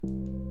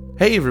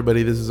Hey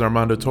everybody, this is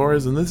Armando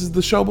Torres, and this is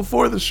the show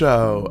before the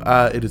show.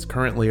 It is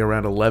currently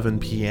around 11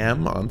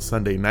 p.m. on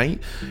Sunday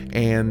night,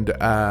 and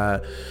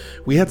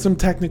we had some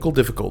technical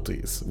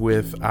difficulties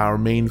with our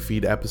main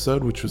feed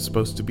episode, which was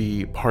supposed to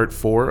be part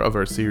 4 of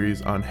our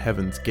series on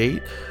Heaven's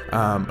Gate.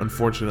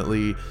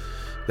 Unfortunately,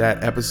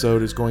 that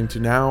episode is going to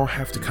now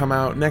have to come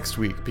out next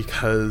week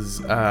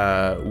because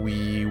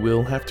we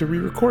will have to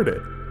re-record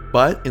it.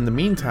 But in the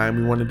meantime,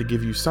 we wanted to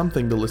give you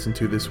something to listen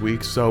to this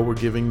week, so we're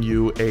giving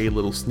you a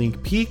little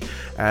sneak peek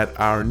at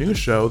our new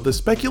show, The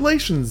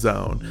Speculation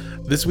Zone.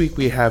 This week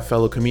we have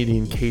fellow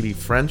comedian Katie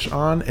French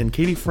on, and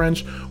Katie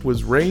French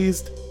was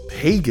raised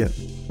pagan.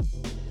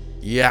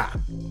 Yeah.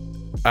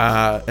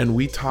 And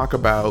we talk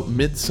about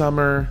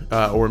Midsummer,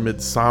 or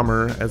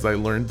Midsummer, as I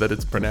learned that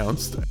it's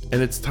pronounced,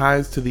 and its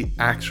ties to the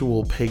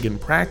actual pagan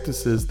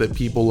practices that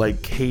people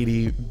like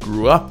Katie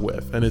grew up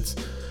with. And it's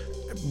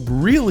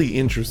really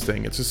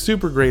interesting. It's a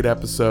super great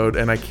episode,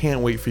 and I can't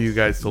wait for you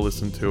guys to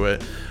listen to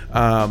it.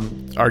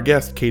 Our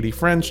guest, Katie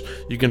French,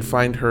 you can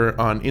find her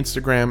on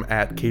Instagram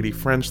at Katie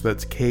French.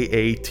 That's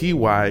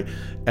KatyFrench,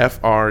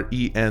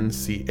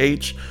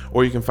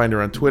 or you can find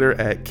her on Twitter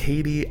at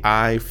Katie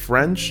I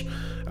French.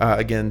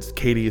 Again,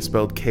 Katie is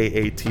spelled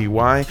Katy,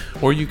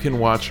 or you can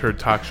watch her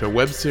talk show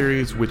web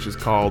series, which is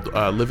called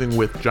Living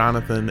with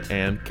Jonathan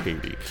and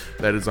Katie.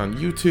 That is on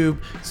YouTube.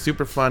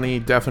 Super funny.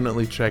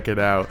 Definitely check it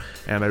out.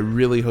 And I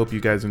really hope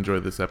you guys enjoy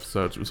this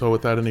episode. So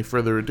without any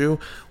further ado,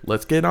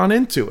 let's get on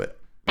into it.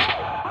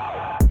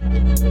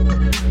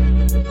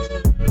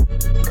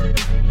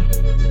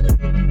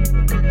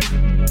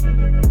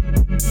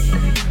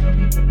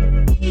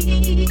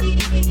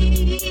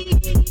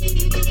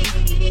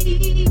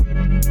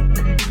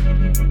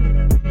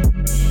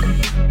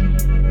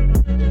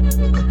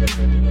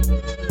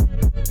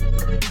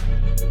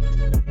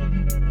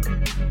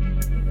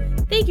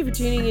 Thank you for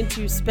tuning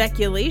into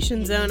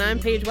Speculation Zone. I'm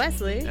Paige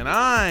Wesley. And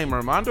I'm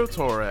Armando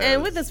Torres.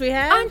 And with us we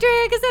have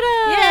Andrea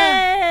Gazzetta.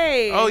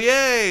 Yay! Oh,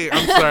 yay!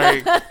 I'm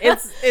sorry.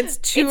 It's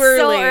too It's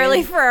early. so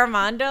early for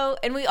Armando.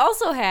 And we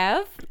also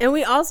have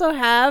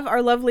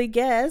our lovely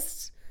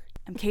guest.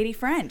 I'm Katie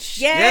French.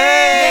 Yay!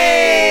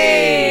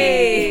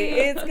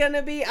 It's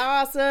gonna be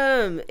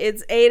awesome.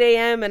 It's 8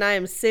 a.m. and I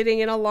am sitting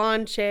in a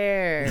lawn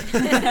chair.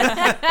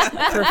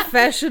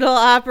 Professional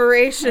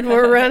operation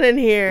we're running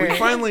here. We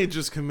finally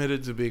just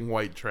committed to being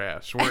white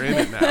trash. We're in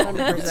it now.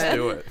 Let's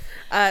do it.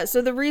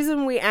 So the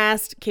reason we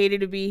asked Katie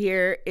to be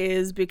here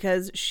is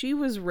because she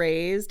was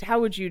raised,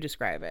 how would you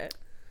describe it?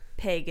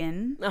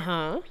 Pagan.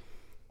 Uh-huh.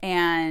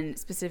 And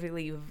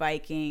specifically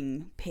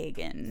Viking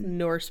pagan.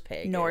 Norse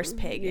pagan.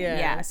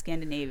 Yeah,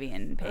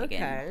 Scandinavian pagan.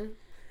 Okay.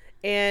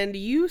 And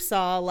you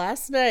saw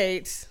last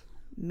night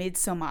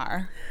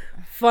Midsommar.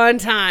 Fun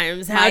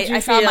times. How'd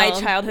you feel? saw my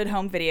childhood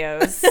home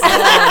videos.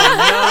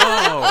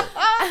 Oh,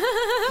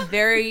 no.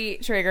 Very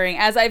triggering.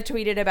 As I've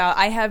tweeted about,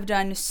 I have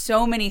done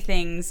so many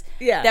things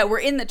that were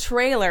in the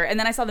trailer, and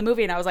then I saw the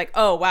movie and I was like,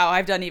 oh wow,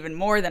 I've done even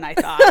more than I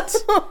thought.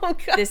 Oh,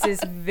 God. This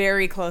is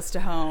very close to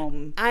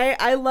home.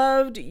 I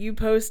loved you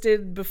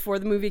posted before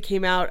the movie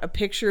came out a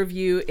picture of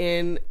you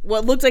in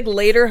what looked like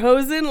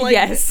lederhosen, like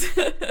yes.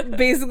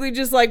 basically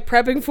just like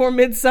prepping for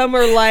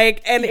Midsummer,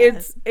 like, and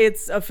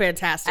it's a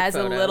fantastic as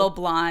photo. a little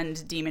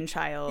blonde demon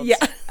child. We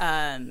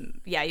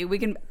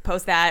can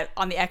post that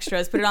on the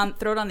extras, throw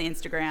it on the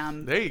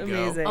Instagram. There you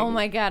Amazing. go. Oh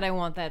my God, I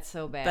want that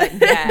so bad.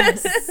 But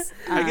yes.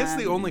 I guess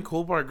the only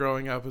cool part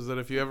growing up is that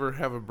if you ever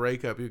have a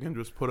breakup, you can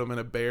just put them in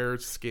a bear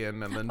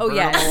skin and then burn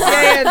them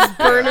alive. Just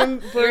burn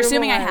them. You're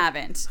assuming I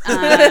haven't.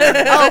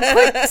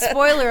 Quick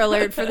spoiler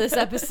alert for this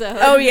episode.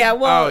 Oh yeah,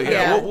 well, Oh,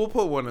 yeah. We'll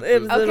put one at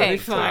It'll the be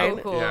fine.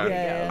 Cool. Yeah.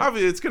 Yeah.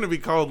 Obviously, it's going to be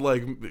called,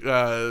 like,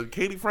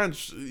 Katie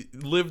French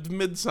lived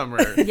Midsummer.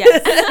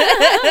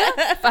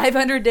 Yes.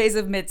 500 Days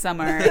of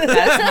Midsummer.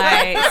 That's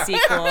my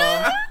sequel.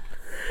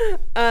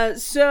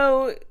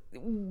 So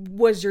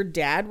was your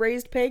dad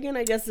raised pagan?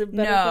 I guess a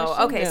better No.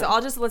 question? Okay, so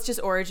let's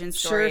just origin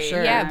story.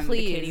 Sure. Yeah, the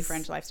please. Katie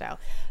French lifestyle.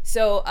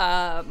 So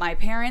my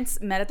parents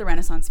met at the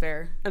Renaissance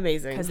Fair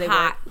Amazing. because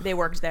they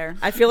worked there.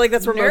 I feel like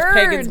that's where most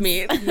pagans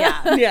meet.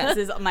 Yeah. Yeah.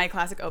 This is my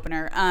classic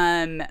opener.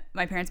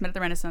 My parents met at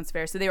the Renaissance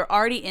Fair, so they were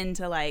already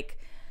into like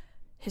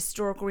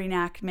historical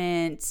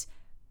reenactment,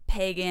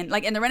 pagan,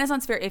 like in the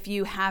Renaissance Fair. If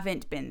you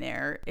haven't been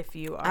there, if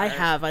you are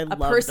I love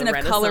person the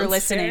of color Renaissance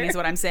listening Fair. is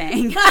what I'm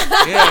saying.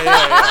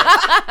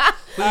 Yeah.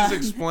 Please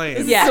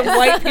explain. Yeah. Some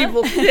white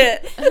people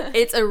shit.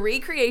 It's a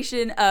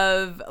recreation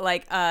of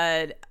like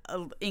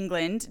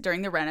England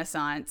during the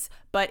Renaissance,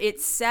 but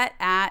it's set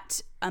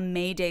at a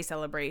May Day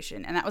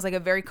celebration, and that was like a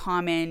very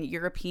common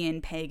European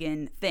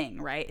pagan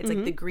thing, right? It's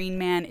like the Green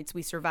Man. It's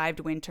we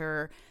survived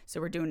winter, so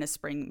we're doing a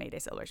spring May Day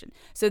celebration.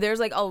 So there's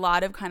like a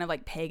lot of kind of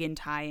like pagan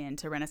tie-in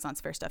to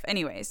Renaissance Fair stuff.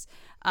 Anyways,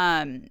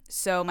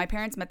 so my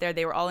parents met there.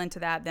 They were all into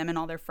that. Them and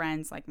all their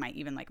friends, like my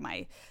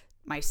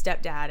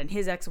stepdad and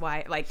his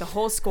ex-wife, like the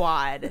whole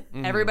squad,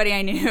 everybody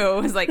I knew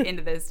was like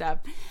into this stuff.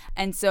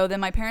 And so then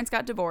my parents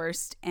got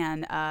divorced,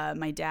 and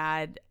my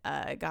dad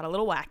got a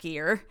little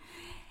wackier.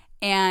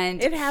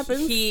 And It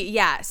happens.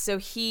 So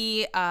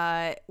he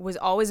was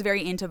always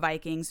very into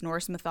Vikings,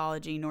 Norse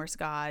mythology, Norse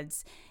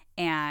gods,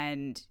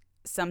 and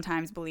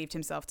sometimes believed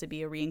himself to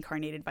be a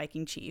reincarnated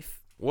Viking chief.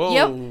 Whoa.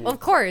 Yep, of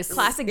course.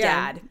 Classic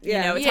Yeah. dad. Yeah.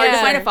 You know, it's hard to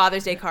Yeah. find a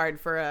Father's Day card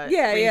for a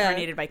Yeah, yeah.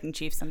 reincarnated Viking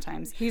chief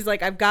sometimes. He's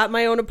like, I've got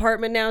my own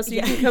apartment now, so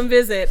you can come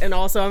visit. And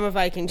also, I'm a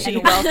Viking chief.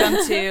 And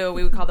welcome to,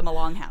 we would call them a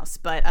longhouse.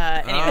 But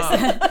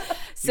anyways.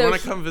 You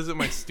want to come visit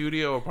my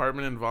studio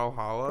apartment in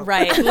Valhalla?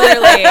 Right,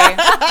 literally.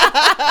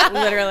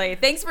 Literally.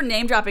 Thanks for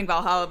name dropping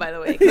Valhalla, by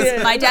the way.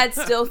 Because my dad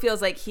still feels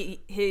like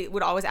he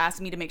would always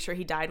ask me to make sure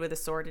he died with a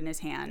sword in his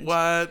hand.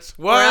 What?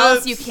 Or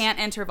else you can't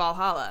enter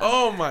Valhalla.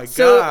 Oh my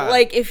So, god.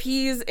 like, if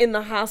he's in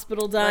the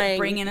hospital dying,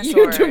 bring in a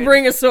you have to sword.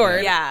 bring a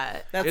sword. Yeah.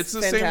 That's it's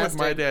the fantastic. same with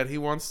my dad. He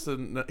wants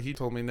to. He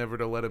told me never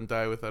to let him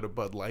die without a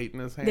Bud Light in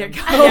his hand. There you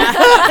go.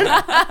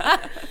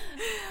 Yeah.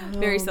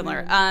 Very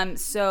similar.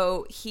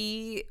 So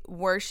he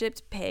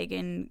worshipped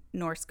pagan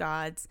Norse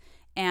gods,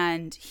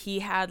 and he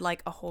had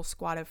like a whole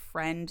squad of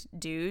friend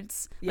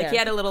dudes. Like Yeah. he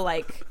had a little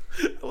like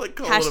I like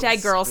calling them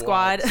hashtag girl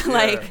squad, squads.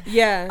 like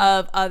Yeah.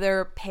 of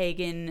other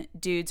pagan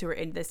dudes who were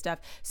into this stuff.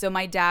 So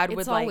my dad would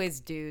It's like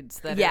always dudes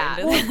that Yeah, are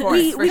into of course,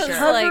 we for we sure.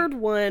 covered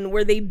one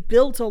where they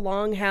built a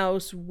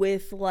longhouse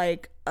with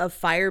like a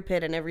fire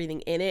pit and everything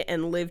in it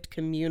and lived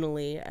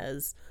communally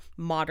as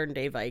modern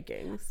day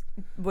Vikings.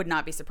 would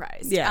not be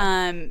surprised.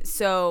 Yeah.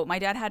 So my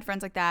dad had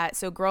friends like that.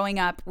 So growing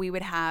up, we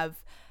would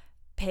have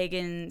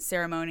pagan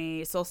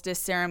ceremony,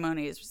 solstice,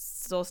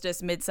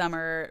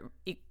 midsummer,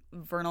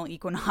 vernal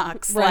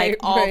equinox, Right, like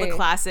all the right.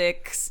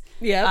 classics.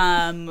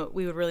 Yeah.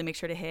 We would really make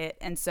sure to hit.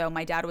 And so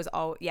my dad was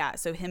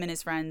so him and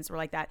his friends were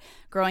like that.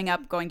 Growing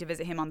up, going to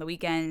visit him on the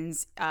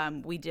weekends,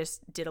 we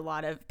just did a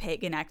lot of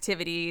pagan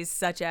activities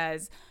such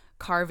as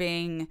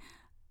carving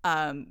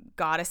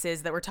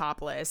goddesses that were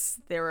topless.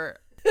 There were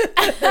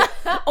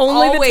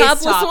Only always the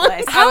topless topless.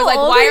 ones. I was like,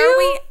 old why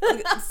are are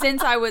we?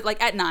 Since I was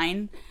like at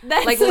 9,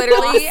 That's like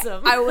literally,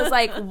 awesome. I was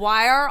like,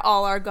 why are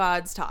all our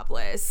gods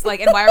topless? Like,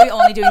 and why are we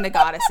only doing the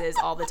goddesses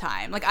all the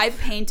time? Like, I've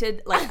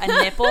painted like a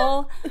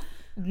nipple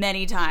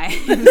many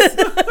times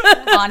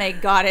on a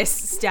goddess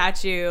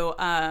statue.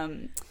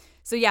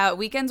 So yeah,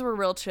 weekends were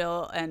real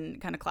chill and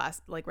kind of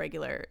like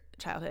regular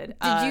childhood.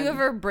 Did you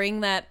ever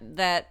bring that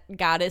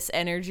goddess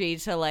energy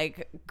to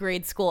like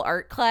grade school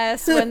art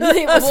class when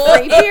it was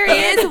free period?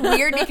 It is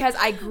weird because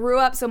I grew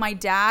up. So my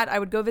dad, I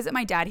would go visit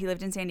my dad. He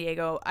lived in San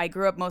Diego. I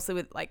grew up mostly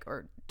with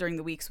or during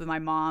the weeks with my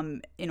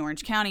mom in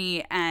Orange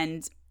County,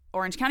 and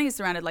Orange County is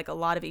surrounded like a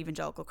lot of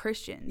evangelical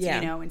Christians,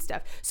 Yeah. you know, and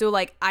stuff. So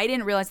like I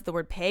didn't realize that the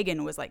word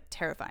pagan was like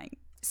terrifying.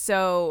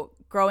 So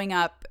growing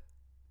up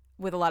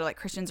with a lot of like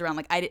Christians around,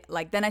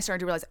 then I started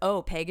to realize,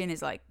 oh, pagan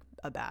is like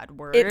a bad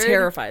word. It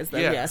terrifies them.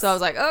 Yeah. Yes. So I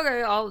was like,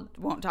 okay,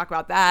 won't talk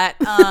about that.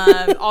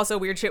 Also,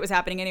 weird shit was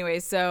happening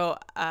anyways. So,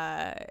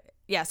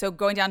 so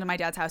going down to my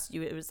dad's house,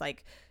 it was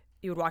like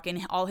you would walk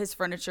in, all his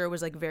furniture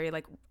was like very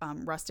like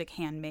rustic,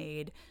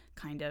 handmade,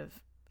 kind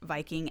of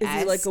Viking-esque.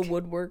 Is he like a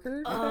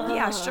woodworker?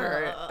 Yeah,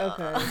 sure.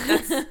 Okay.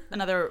 That's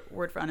another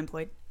word for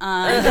unemployed.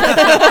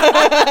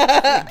 Get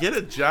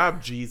a job,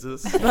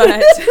 Jesus.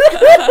 But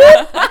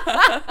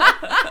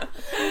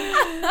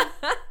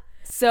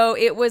so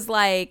it was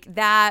like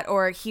that,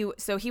 or he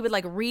would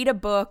like read a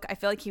book. I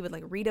feel like he would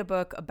like read a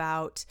book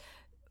about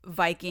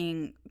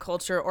Viking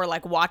culture, or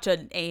like watch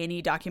an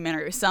A&E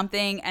documentary or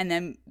something, and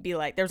then be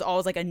like, there's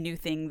always like a new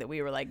thing that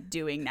we were like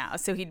doing now.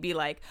 So he'd be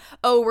like,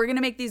 oh, we're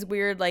gonna make these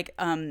weird like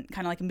kind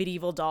of like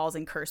medieval dolls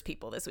and curse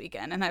people this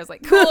weekend. And I was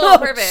like, cool,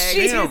 perfect.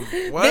 Damn,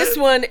 what? This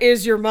one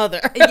is your mother.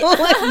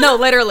 No,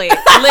 literally.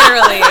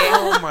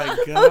 Oh my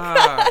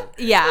god.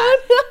 Yeah.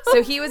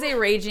 So he was a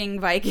raging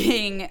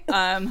Viking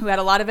who had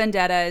a lot of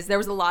vendettas. There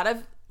was a lot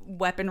of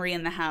weaponry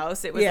in the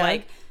house. It was Yeah.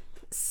 like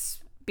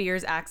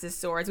spears, axes,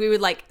 swords. We would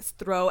like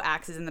throw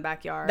axes in the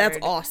backyard. That's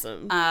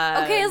awesome.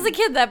 Okay, as a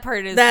kid, that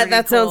part is That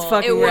pretty sounds cool.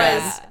 fucking It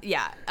rad. was,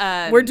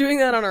 yeah. We're doing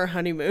that on our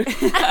honeymoon.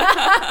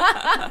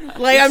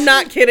 Like, I'm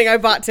not kidding. I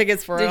bought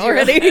tickets for it Did you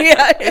already. really?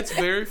 Yeah. It's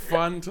very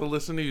fun to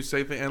listen to you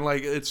say things, and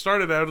like it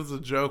started out as a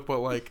joke, but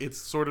like it's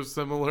sort of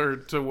similar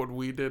to what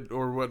we did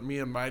or what me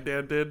and my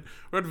dad did.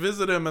 We'd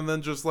visit him, and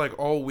then just like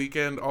all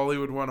weekend, all he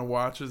would want to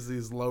watch is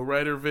these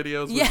lowrider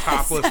videos with Yes.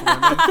 topless women.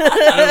 And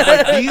it was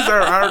like, these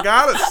are our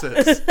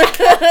goddesses.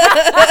 We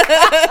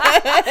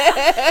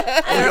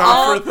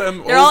offer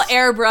them. They're all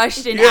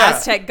airbrushed in Yeah.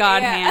 Aztec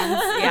god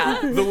hands. Yeah.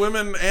 the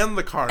women and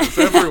the cars,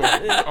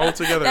 everyone, all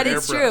together. That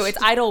is airbrushed. true.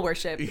 It's idol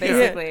worship,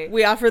 basically.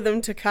 We offer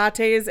them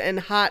tecates and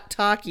hot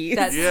Takis.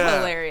 That's Yeah.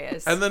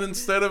 hilarious. And then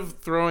instead of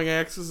throwing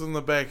axes in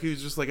the back, he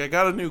was just like, I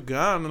got a new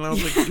gun. And I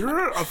was like,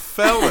 you're a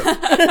felon.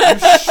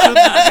 You shouldn't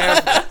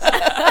have this.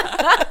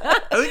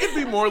 I think it'd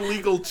be more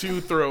legal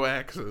to throw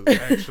axes,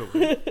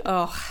 actually.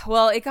 Oh,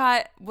 well, it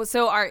got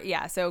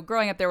so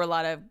growing up there were a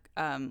lot of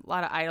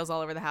idols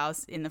all over the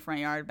house, in the front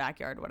yard,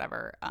 backyard,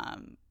 whatever.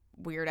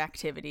 Weird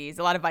activities,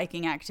 a lot of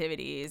Viking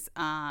activities.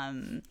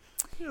 He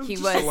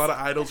Just was a lot of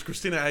idols.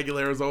 Christina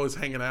Aguilera was always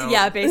hanging out.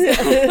 Yeah,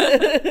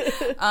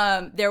 basically.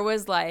 There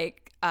was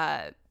like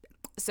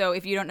So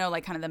if you don't know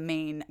like kind of the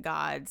main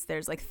gods,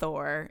 there's like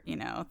Thor, you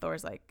know,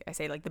 Thor's like, I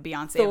say like the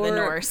Beyonce of the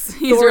Norse.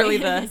 He's really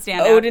the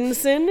standout.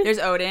 Odinson. There's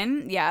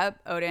Odin. Yeah.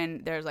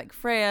 Odin. There's like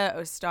Freya,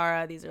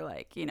 Ostara. These are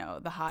like, you know,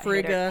 the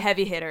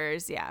heavy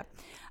hitters. Yeah.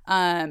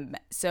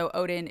 So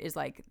Odin is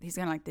like, he's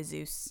kind of like the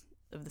Zeus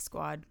of the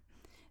squad.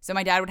 So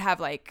my dad would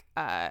have like,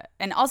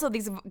 and also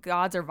these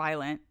gods are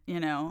violent, you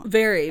know.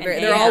 Very.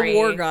 and They're all angry,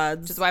 war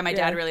gods. Which is why my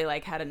dad really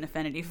like had an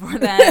affinity for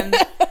them.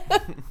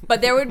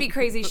 But there would be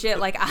crazy shit.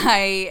 Like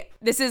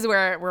this is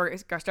where we're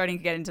starting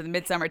to get into the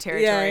Midsummer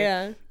territory.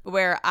 Yeah.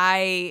 Where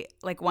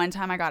like one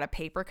time I got a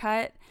paper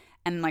cut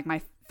and like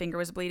my finger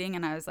was bleeding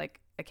and I was like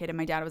a kid and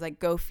my dad was like,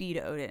 go feed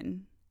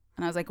Odin.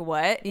 And I was like,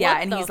 what? Yeah.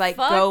 And he's like,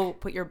 go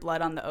put your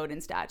blood on the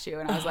Odin statue.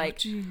 And I was like,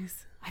 jeez.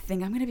 I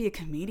think I'm going to be a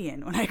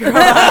comedian when I grow up.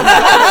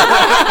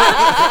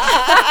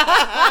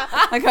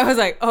 Like, I was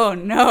like, oh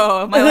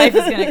no, my life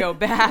is going to go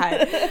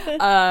bad.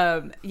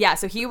 Yeah,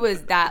 so he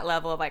was that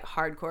level of like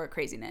hardcore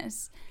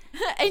craziness.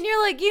 And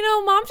you're like, you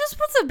know, mom just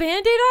puts a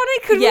Band-Aid on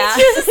it. Could we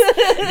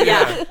just...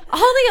 Yeah. All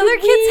the other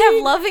kids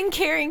have loving,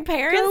 caring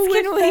parents.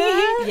 Can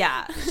we?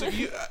 Yeah. So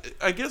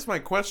I guess my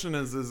question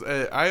is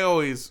I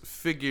always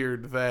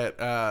figured that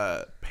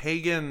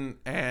pagan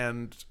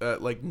and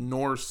like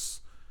Norse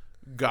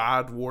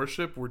god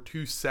worship were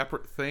two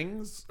separate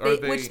things.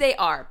 Which they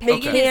are.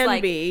 Pagan is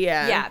like,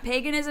 yeah.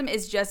 Paganism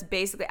is just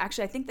basically,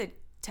 actually, I think the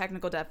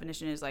technical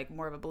definition is like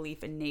more of a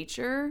belief in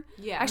nature.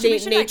 Yeah. Actually, we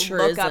should like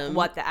look up Naturism.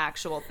 what the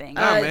actual thing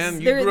Oh is.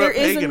 man, you grew up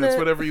pagan. It's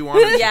whatever you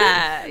want.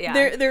 Yeah.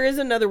 There is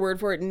another word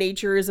for it.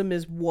 Naturism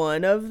is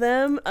one of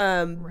them.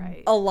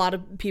 Right. A lot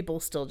of people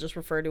still just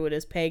refer to it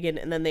as pagan,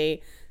 and then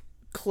they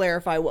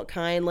clarify what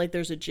kind. Like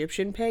there's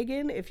Egyptian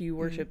pagan if you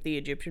worship the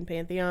Egyptian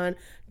pantheon,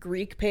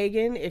 Greek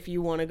pagan if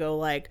you want to go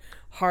like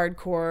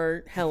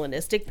hardcore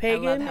Hellenistic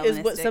pagan is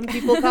what some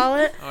people call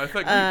it. Oh, I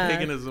thought Greek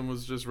paganism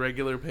was just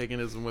regular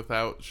paganism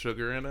without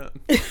sugar in it.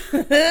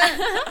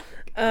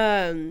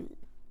 And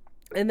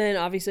then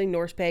obviously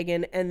Norse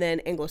pagan, and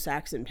then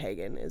Anglo-Saxon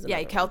pagan is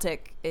another one.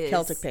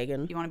 Celtic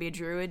pagan. You want to be a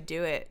druid,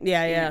 do it.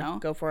 Yeah, you know?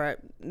 go for it.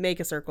 Make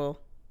a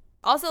circle.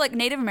 Also, like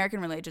Native American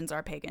religions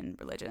are pagan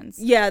religions.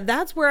 Yeah,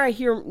 that's where I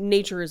hear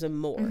naturism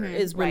more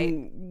is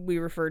when right. we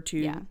refer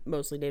to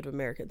mostly Native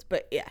Americans.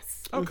 But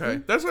yes.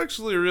 Okay.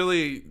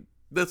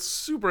 That's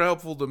super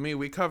helpful to me.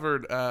 We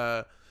covered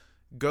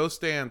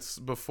ghost dance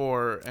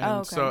before,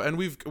 and and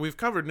we've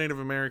covered Native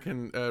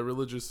American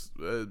religious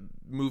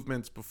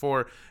movements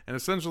before, and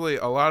essentially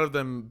a lot of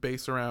them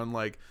base around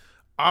like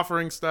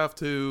offering stuff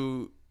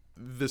to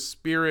the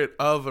spirit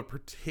of a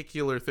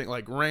particular thing,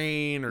 like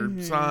rain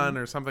or sun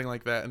or something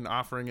like that, and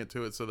offering it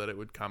to it so that it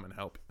would come and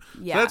help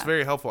you. Yeah. So that's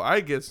very helpful. I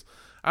guess,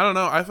 I don't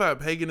know, I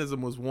thought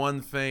paganism was one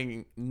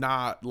thing,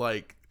 not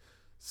like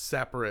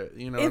separate,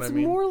 you know what I mean?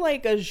 It's more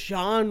like a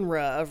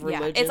genre of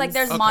religion. It's like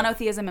there's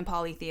monotheism and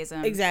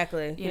polytheism.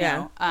 Exactly. You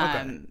know?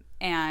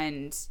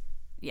 And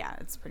yeah,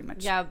 it's pretty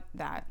much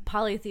that.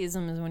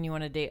 Polytheism is when you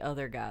want to date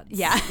other gods.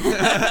 Yeah.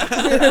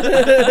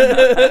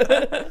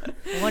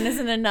 One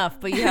isn't enough,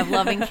 but you have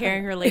loving,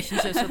 caring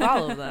relationships with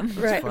all of them.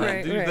 Right.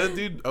 That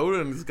dude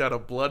Odin's got a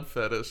blood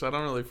fetish. I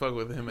don't really fuck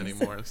with him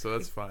anymore, so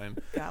that's fine.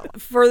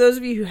 For those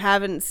of you who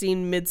haven't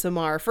seen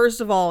Midsommar,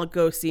 first of all,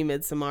 go see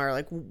Midsommar.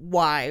 Like,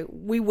 why?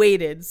 We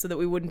waited so that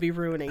we wouldn't be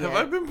ruining Have it.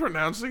 I been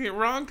pronouncing it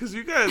wrong? Because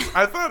you guys,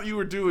 I thought you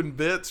were doing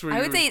bits where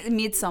I would say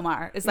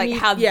Midsommar is like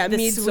how the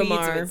Swedes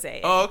Midsommar. would say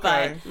it. Oh,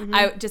 okay. But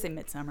I would just say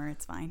Midsummer.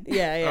 It's fine.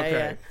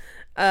 Yeah.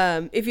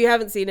 If you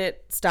haven't seen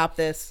it, stop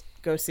this.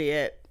 Go see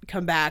it.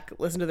 Come back.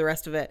 Listen to the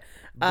rest of it.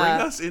 Bring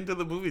us into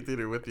the movie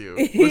theater with you.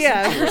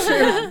 Yeah, for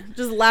sure.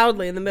 Just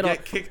loudly in the middle.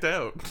 Get kicked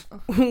out.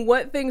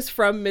 What things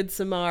from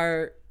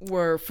Midsommar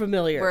were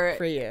familiar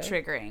for you?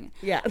 Triggering.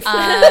 Yeah.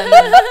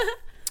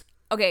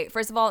 Okay,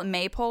 first of all,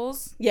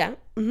 maypoles. Yeah.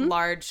 Mm-hmm.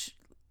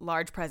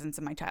 Large presence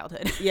in my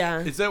childhood. Yeah.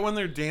 Is that when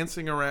they're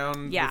dancing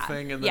around the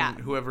thing and then Yeah.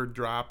 whoever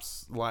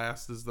drops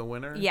last is the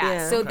winner?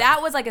 Yeah. So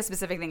that was like a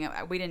specific thing.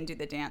 We didn't do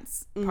the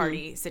dance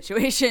party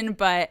situation,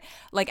 but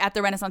like at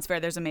the Renaissance Fair,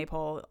 there's a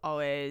maypole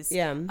always.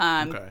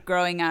 Yeah.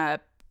 Growing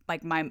up,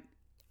 like my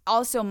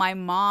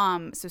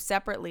mom, so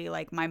separately,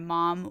 like my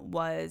mom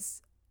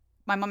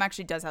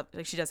actually does have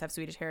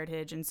Swedish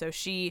heritage, and so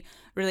she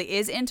really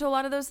is into a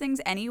lot of those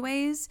things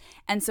anyways.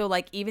 And so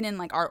like even in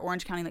like our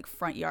Orange County like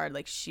front yard,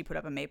 like she put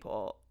up a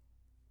maypole.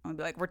 I'd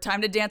be like, we're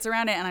time to dance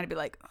around it, and I'd be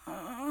like, we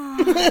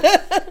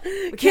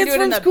can't Kids do it in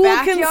from the school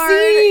backyard. can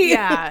see.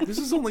 Yeah. This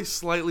is only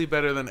slightly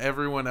better than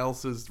everyone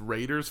else's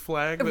Raiders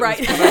flag. That Right.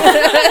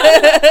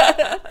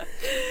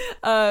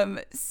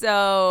 was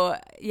So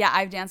yeah,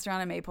 I've danced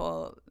around a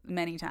maypole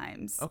many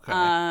times. Okay.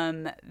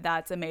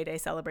 That's a May Day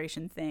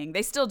celebration thing.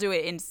 They still do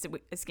it in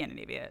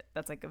Scandinavia.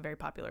 That's like a very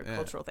popular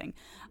cultural thing.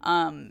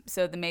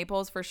 So the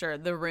maypoles for sure.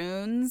 The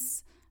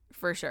runes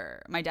for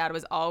sure. My dad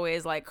was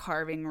always like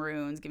carving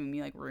runes, giving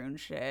me like rune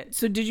shit.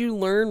 So did you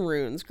learn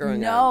runes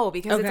growing up? No,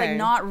 because it's like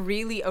not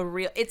really a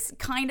real. It's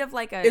kind of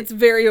like a. It's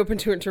very open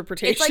to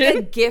interpretation. It's like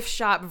a gift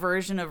shop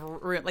version of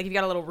rune. Like you've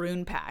got a little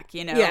rune pack,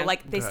 you know. Yeah.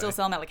 Like they still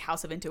sell them at like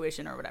House of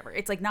Intuition or whatever.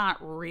 It's like not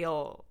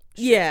real.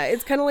 Shit. Yeah,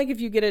 it's kind of like if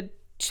you get a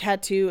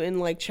tattoo in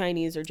like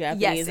Chinese or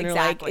Japanese, Yes, and they're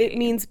exactly. like, it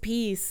means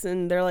peace,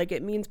 and they're like,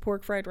 it means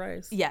pork fried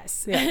rice.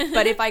 Yes.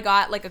 But if I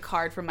got like a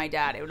card from my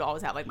dad, it would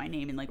always have like my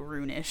name in like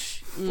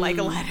runish like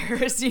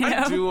letters, you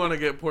know? I do want to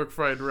get pork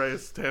fried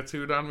rice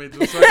tattooed on me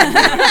just so I can be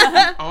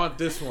like, I want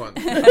this one.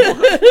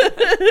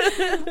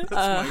 That's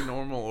my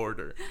normal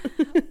order.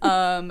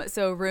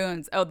 So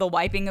runes. Oh, the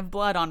wiping of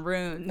blood on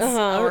runes.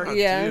 Uh-huh,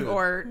 yeah. Dude.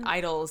 Or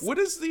idols. What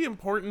is the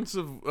importance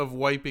of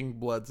wiping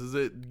bloods? Is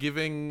it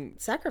giving...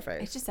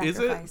 Sacrifice. It's just Is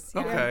it? sacrifice.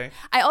 Yeah. Okay.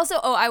 I also,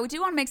 I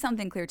do want to make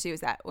something clear too,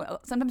 is that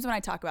sometimes when I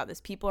talk about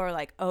this, people are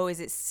like, oh, is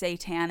it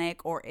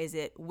satanic or is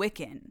it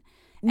Wiccan?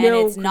 And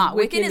No, it's not.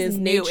 Wiccan is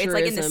new. It's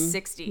like in the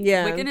naturism. 60s.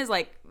 Yeah. Wiccan is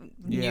like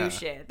Yeah. new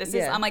shit. This is,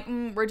 Yeah. I'm like,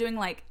 we're doing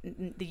like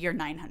the year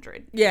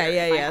 900. Yeah, here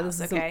yeah, in my yeah. house,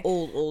 This is okay? some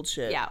old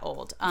shit. Yeah,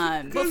 old.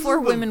 Before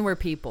women were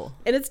people.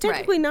 And it's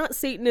technically not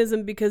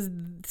Satanism because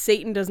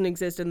Satan doesn't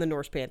exist in the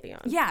Norse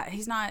pantheon. Yeah,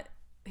 he's not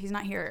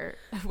here.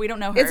 We don't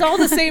know her. It's all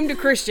the same to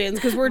Christians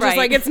because we're just Right.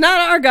 like, it's not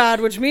our God,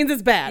 which means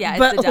it's bad. Yeah, it's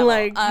but the devil.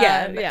 like,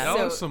 yeah, yeah. Y'all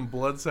So- are some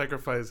blood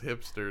sacrifice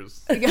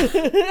hipsters.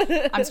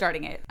 I'm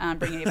starting it. I'm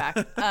bringing it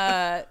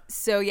back.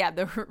 So yeah,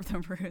 the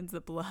runes,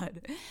 the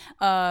blood,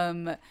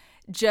 and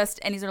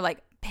these are like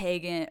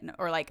pagan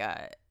or like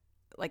a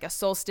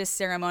solstice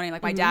ceremony.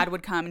 Like my dad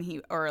would come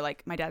and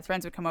my dad's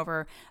friends would come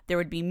over. There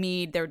would be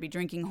mead. There would be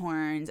drinking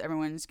horns.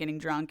 Everyone's getting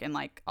drunk and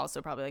like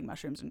also probably like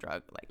mushrooms and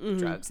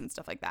drugs and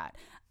stuff like that.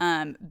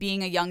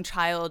 Being a young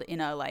child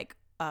in a like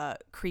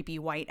creepy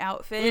white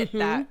outfit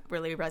that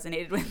really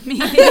resonated with me.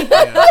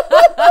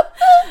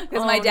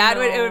 Because my dad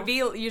it would be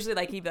usually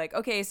like, he'd be like,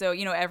 okay, so,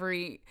 you know,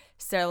 every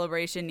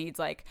celebration needs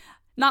like,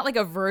 not like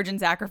a virgin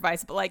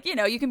sacrifice, but like, you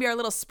know, you can be our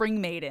little spring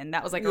maiden.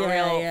 That was like a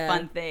real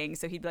fun thing.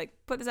 So he'd be like,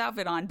 put this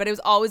outfit on. But it was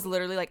always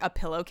literally like a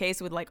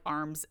pillowcase with like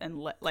arms and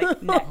like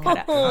neck cut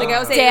out. Like I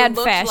was saying, Dad it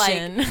looked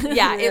fashion.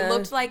 like, it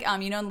looked like,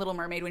 you know, in Little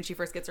Mermaid when she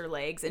first gets her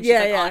legs and she's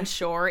like on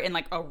shore in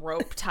like a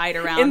rope tied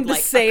around And the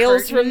like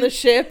sails a from curtain. the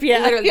ship. Yeah.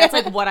 Literally, that's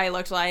like what I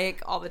looked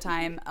like all the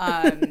time.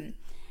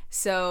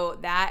 So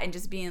that and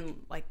just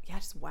being like,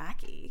 just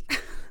wacky.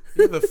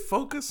 Yeah, the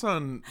focus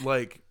on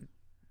like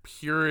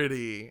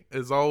purity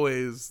is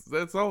always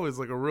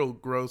like a real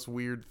gross,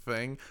 weird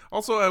thing.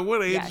 Also, at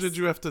what age did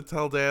you have to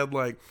tell dad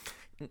like,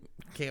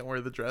 can't wear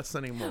the dress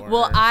anymore?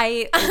 Well,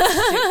 I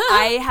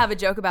have a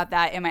joke about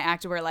that in my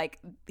actor where like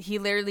he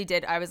literally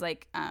did. I was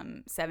like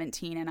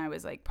 17 and I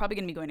was like probably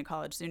gonna be going to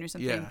college soon or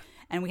something. Yeah.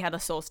 And we had a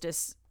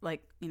solstice,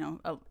 like, you know,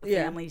 a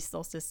family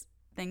solstice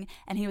thing,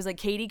 and he was like,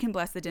 Katie can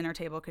bless the dinner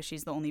table because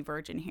she's the only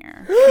virgin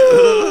here.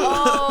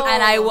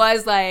 And I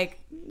was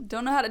like,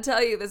 don't know how to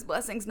tell you, this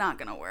blessing's not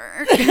gonna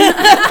work.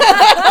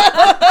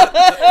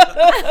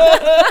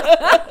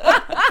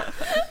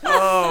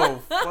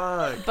 Oh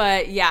fuck.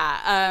 But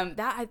yeah,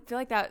 that I feel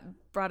like that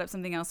brought up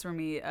something else for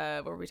me.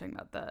 What were we talking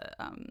about?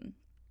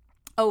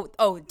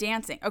 The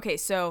dancing. Okay,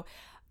 so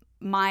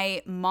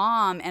my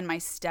mom and my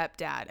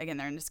stepdad, again,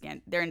 they're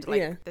into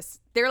like this.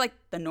 They're like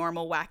the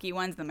normal wacky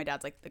ones. Then my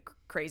dad's like the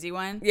crazy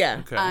one.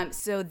 Yeah. Okay.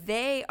 So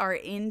they are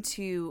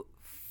into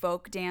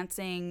folk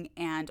dancing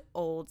and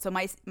old. So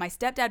my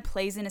stepdad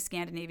plays in a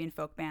Scandinavian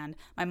folk band.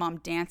 My mom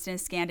danced in a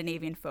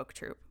Scandinavian folk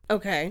troupe.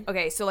 Okay.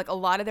 Okay, so like a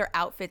lot of their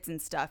outfits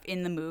and stuff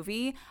in the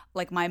movie,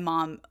 like my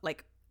mom,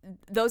 like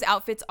those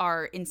outfits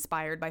are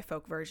inspired by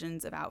folk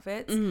versions of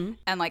outfits. And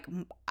like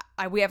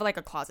we have like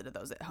a closet of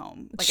those at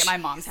home, like at my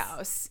mom's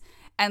house.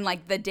 And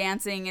like the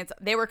dancing,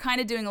 they were kind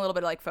of doing a little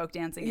bit of like folk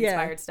dancing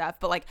inspired stuff.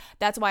 But like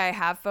that's why I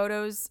have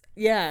photos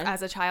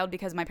as a child,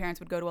 because my parents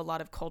would go to a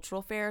lot of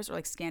cultural fairs or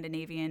like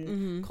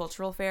Scandinavian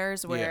cultural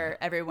fairs where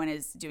everyone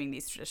is doing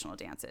these traditional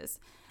dances.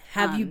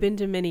 Have you been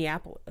to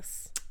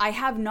Minneapolis? I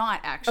have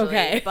not actually,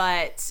 Okay.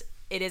 but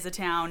it is a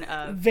town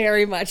of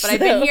Very much. But I've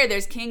been here.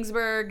 There's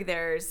Kingsburg.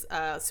 There's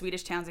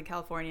Swedish towns in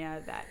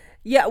California that.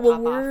 Yeah, well,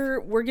 pop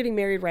off. we're getting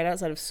married right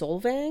outside of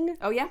Solvang.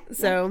 Oh yeah.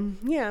 So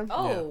yeah.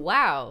 Oh,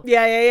 wow.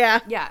 Yeah.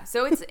 Yeah.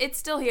 So it's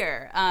still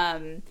here.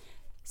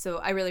 So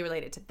I really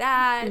related to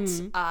that.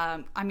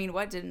 I mean,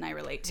 what didn't I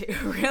relate to?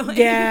 Really?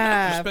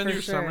 Yeah. You spend for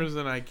your sure. summers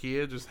in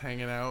IKEA just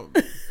hanging out.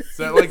 Is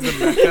that like the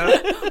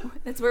Mecca?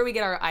 That's where we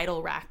get our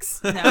idol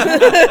racks. No.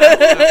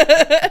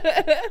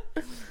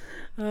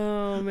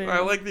 Oh man. I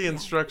like the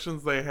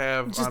instructions they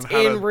have Just on how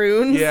in to,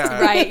 runes.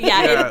 Yeah. Right.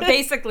 Yeah. It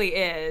basically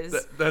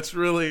is. That's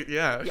really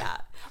Yeah.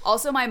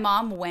 Also, my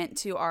mom went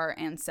to our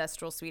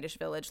ancestral Swedish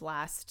village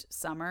last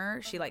summer.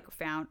 She like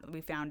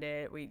we found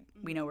it. We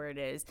know where it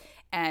is,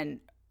 and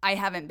I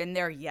haven't been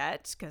there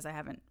yet because I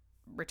haven't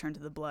returned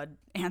to the blood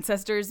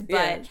ancestors.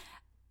 But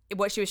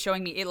what she was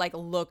showing me, it like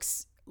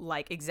looks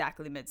like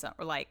exactly Midsummer.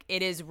 Like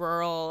it is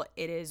rural.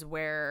 It is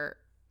where,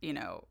 you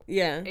know,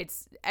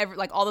 it's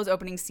like all those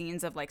opening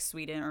scenes of like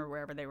Sweden or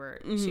wherever they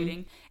were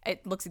shooting.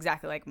 It looks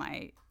exactly like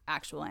my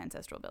actual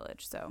ancestral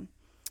village. So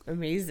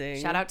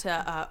Amazing. shout out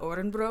to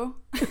Orenbro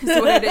is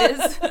what it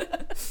is.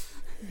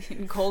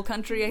 In coal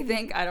country, I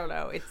think. I don't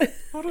know. It's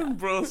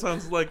Bro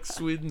sounds like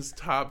Sweden's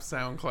top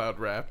SoundCloud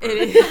rapper.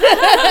 it is.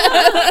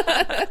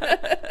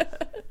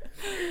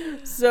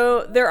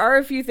 So there are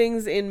a few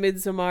things in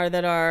Midsommar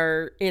that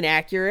are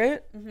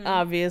inaccurate,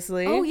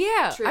 obviously. Oh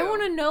yeah, True. I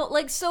want to know.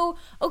 Like, so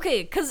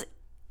okay, because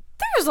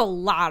there's a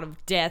lot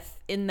of death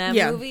in that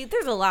Yeah. movie.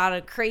 There's a lot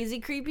of crazy,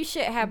 creepy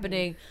shit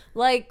happening.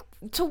 Like,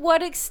 to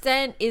what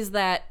extent is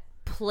that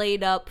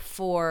played up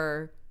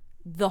for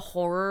the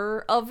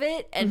horror of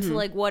it, and to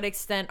like what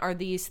extent are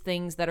these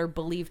things that are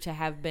believed to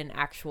have been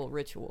actual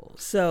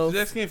rituals? So She's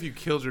asking if you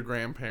killed your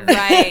grandparents.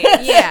 Right.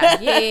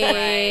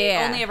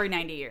 Yeah. Only every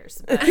 90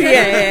 years.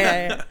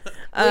 yeah.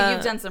 Well,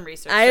 you've done some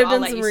research. I have so I'll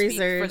done let some you speak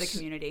research for the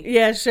community.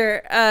 Yeah,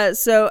 sure.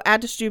 So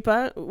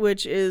Ättestupa,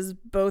 which is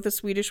both a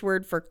Swedish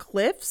word for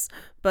cliffs,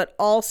 but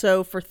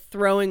also for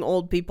throwing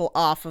old people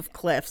off of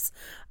cliffs,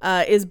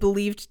 is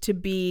believed to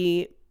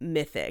be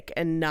mythic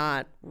and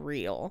not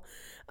real.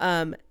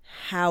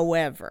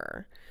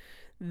 However,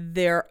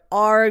 there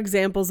are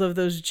examples of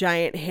those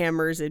giant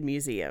hammers in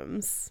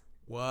museums.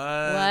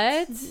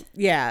 What?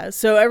 Yeah,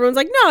 so everyone's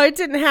like, no, it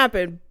didn't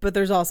happen, but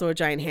there's also a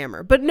giant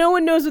hammer. But no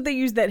one knows what they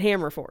used that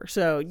hammer for,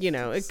 so, you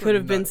know, it Some could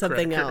have been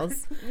something nutcracker.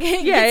 else.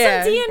 Get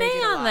yeah. some They DNA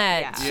did a on lot,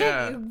 that.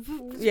 yeah.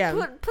 Shit.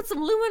 Yeah. Put some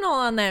luminol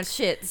on that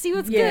shit. See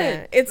what's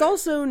Yeah, good. it's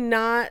also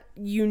not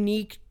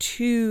unique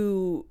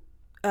to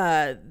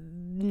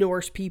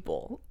Norse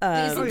people.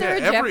 Isn't Oh, there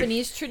yeah, a every-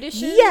 Japanese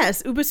tradition?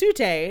 Yes,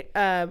 Ubasute,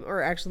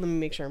 or actually, let me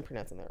make sure I'm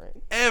pronouncing that right.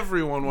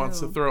 Everyone wants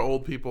to throw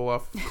old people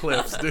off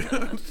cliffs,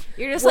 dude.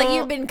 You're just Well- like,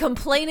 you've been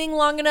complaining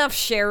long enough,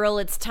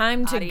 Cheryl. It's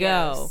time to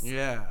Adios. go.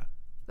 Yeah.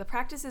 The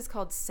practice is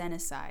called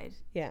senicide.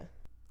 Yeah.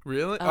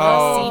 Really?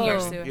 Senior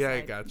okay. suicide. Yeah,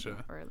 I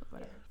gotcha. Or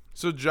whatever.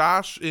 So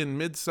Josh in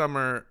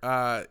Midsummer,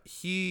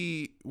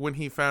 when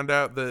he found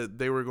out that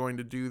they were going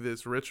to do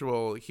this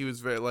ritual, he was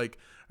very like,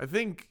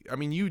 I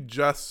mean, you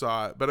just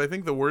saw it, but I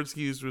think the words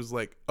he used was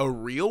like a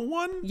real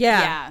one.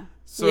 Yeah. Yeah.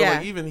 So Yeah.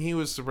 like even he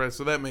was surprised.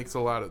 So that makes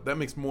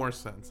more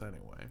sense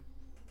anyway.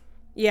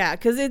 Yeah,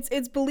 because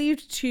it's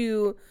believed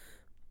to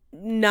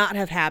not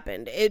have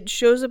happened. It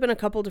shows up in a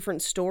couple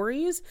different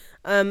stories.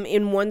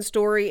 In one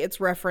story, it's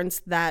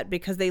referenced that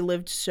because they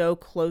lived so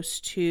close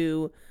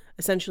to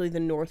essentially the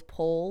North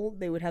Pole,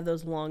 they would have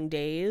those long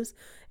days,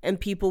 and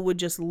people would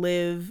just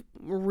live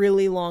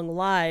really long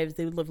lives.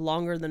 They would live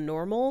longer than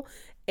normal.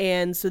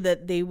 And so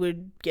that they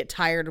would get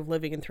tired of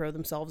living and throw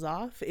themselves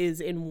off is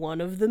in one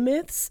of the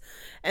myths.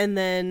 And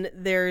then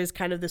there is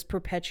kind of this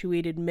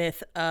perpetuated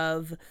myth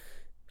of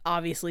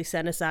obviously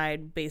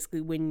senicide, basically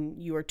when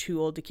you are too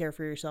old to care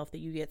for yourself that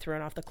you get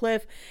thrown off the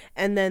cliff.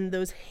 And then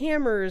those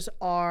hammers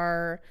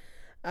are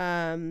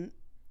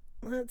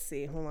let's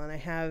see, hold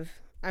on,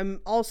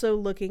 I'm also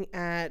looking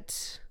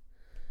at,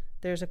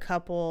 there's a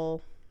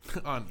couple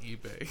On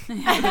eBay.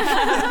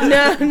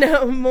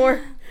 no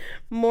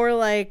more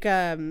like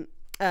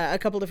a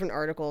couple different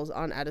articles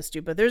on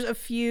Ättestupa. There's a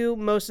few,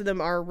 most of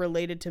them are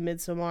related to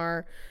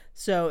Midsommar,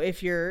 so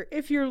if you're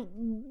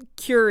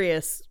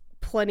curious,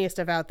 plenty of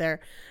stuff out there.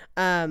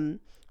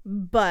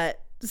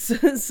 But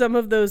some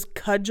of those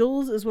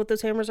cudgels is what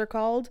those hammers are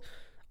called,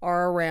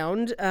 are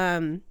around.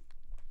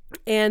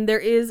 And there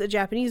is a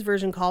Japanese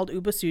version called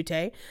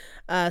Ubasute,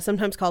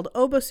 sometimes called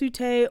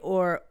Obasute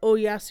or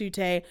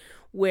Oyasute,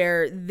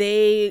 where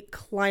they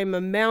climb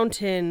a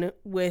mountain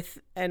with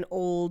an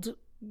old,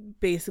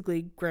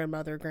 basically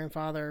grandmother,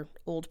 grandfather,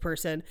 old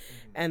person,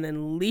 and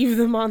then leave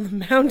them on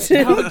the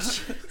mountain.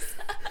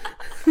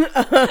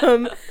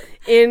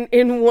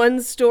 In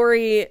one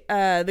story,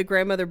 the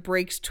grandmother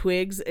breaks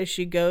twigs as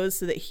she goes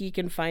so that he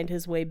can find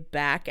his way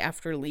back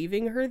after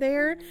leaving her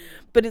there.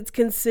 But it's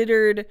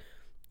considered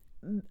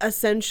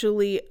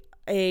essentially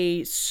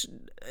a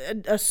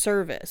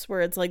service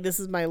where it's like, this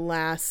is my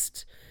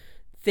last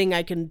thing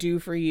I can do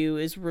for you,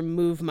 is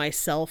remove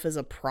myself as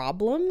a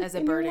problem, As a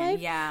in your burden. life.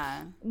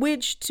 Yeah.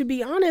 Which, to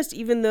be honest,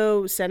 even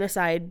though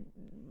senicide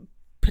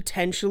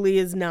potentially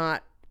is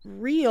not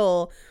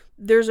real,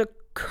 there's a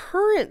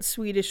current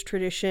Swedish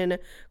tradition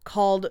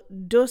called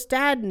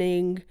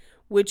dostadning,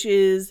 which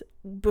is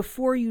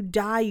before you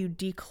die, you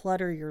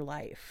declutter your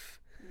life.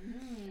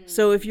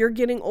 So if you're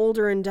getting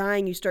older and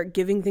dying, you start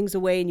giving things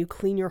away and you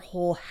clean your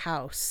whole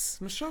house.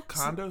 Is Michelle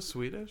Kondo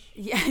Swedish?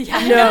 Yeah.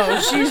 Yeah.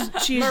 No,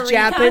 she's Marie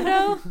Japan.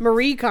 Kondo?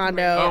 Marie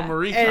Kondo. Oh,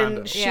 Marie Kondo.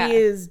 And she Yeah.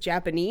 is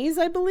Japanese,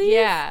 I believe.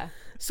 Yeah.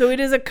 So it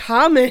is a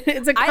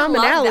it's a I love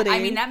commonality. that. I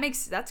mean,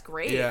 that's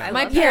great. Yeah. I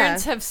My love that.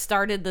 parents have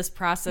started this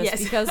process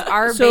Yes. because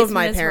our So have basement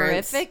my is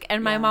parents. horrific,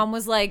 and my mom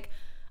was like,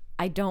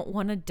 I don't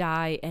want to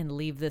die and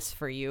leave this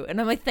for you. And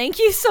I'm like, thank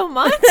you so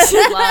much. That's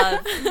love.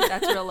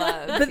 That's real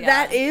love. But Yeah.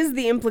 that is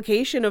the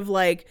implication of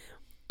like,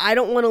 I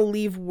don't want to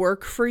leave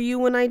work for you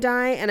when I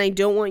die, and I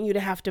don't want you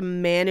to have to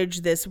manage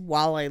this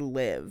while I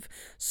live.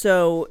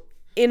 So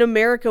in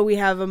America, we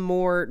have a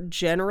more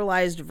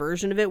generalized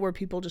version of it where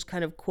people just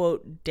kind of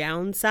quote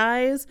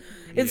downsize.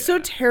 It's so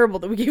terrible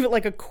that we gave it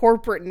like a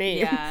corporate name.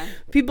 Yeah.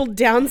 People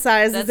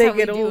downsize as That's they how we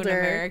get do older. in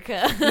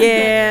America.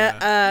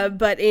 Yeah,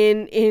 but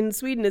in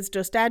Sweden it's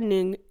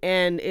dostadning,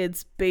 and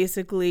it's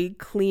basically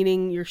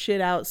cleaning your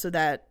shit out so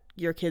that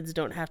your kids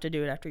don't have to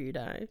do it after you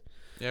die.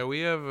 Yeah,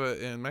 we have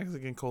in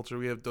Mexican culture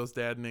we have dos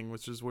dadning,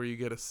 which is where you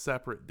get a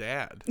separate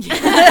dad.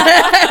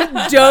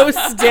 Dos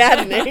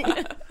dadning.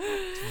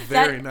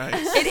 Very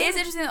nice. It is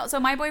interesting. So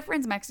my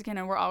boyfriend's Mexican,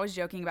 and we're always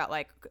joking about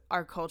like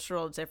our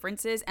cultural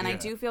differences. And I Yeah.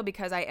 do feel,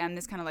 because I am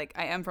this kind of like,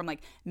 I am from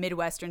like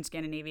Midwestern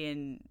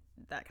Scandinavian,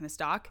 that kind of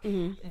stock,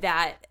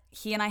 that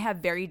he and I have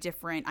very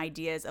different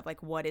ideas of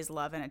like what is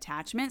love and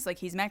attachment. So like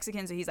he's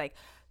Mexican, so he's like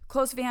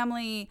close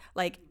family.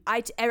 Like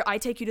I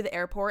take you to the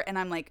airport, and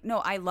I'm like, no,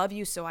 I love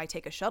you, so I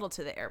take a shuttle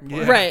to the airport.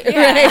 Yeah. Right.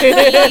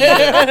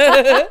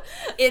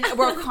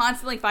 We're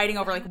constantly fighting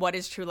over like what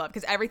is true love,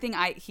 because everything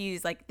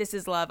he's like, this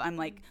is love. I'm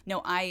like,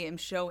 no,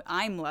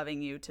 I'm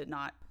loving you to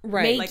not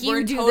Right. Make like, we're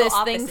you in do total this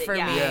thing opposite, for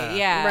yeah. me. Yeah.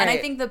 Yeah. Right. And I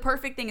think the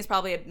perfect thing is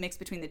probably a mix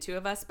between the two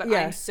of us, but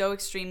Yeah. I'm so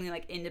extremely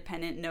like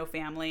independent, no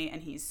family,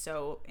 and he's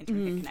so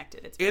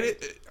interconnected. It's very,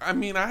 I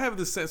mean, I have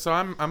this. So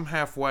I'm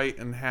half white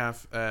and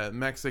half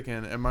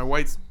Mexican, and my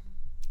white's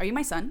are you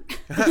my son?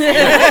 my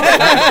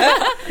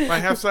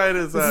half side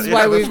is. This is yeah,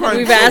 why that's we've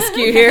fine. asked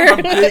you here.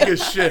 I'm big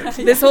as shit.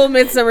 This whole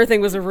midsummer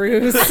thing was a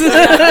ruse.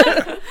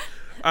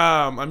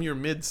 I'm your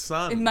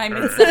mid-son. My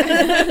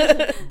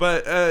mid-son.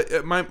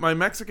 But my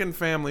Mexican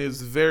family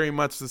is very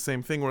much the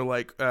same thing. Where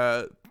like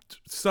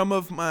some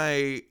of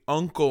my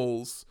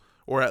uncles,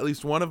 or at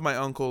least one of my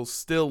uncles,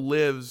 still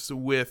lives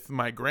with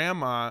my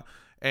grandma,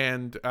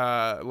 and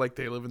like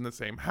they live in the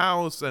same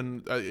house,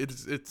 and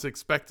it's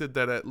expected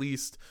that at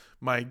least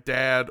my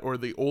dad or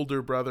the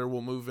older brother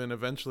will move in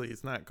eventually.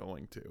 He's not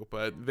going to,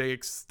 but they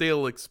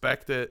still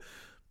expect it.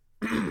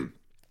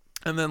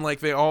 And then like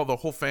the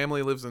whole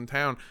family lives in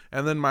town,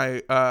 and then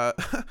my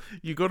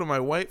you go to my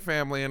white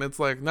family, and it's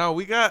like, no,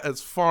 we got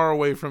as far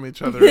away from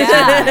each other as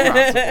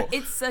possible.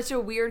 It's such a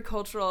weird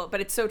cultural, but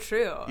it's so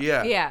true.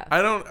 Yeah.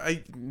 Yeah.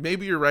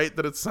 Maybe you're right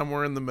that it's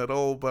somewhere in the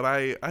middle, but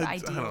I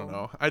Ideal. don't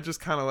know. I just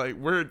kind of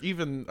like,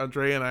 even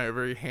Andrea and I are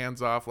very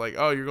hands off. Like,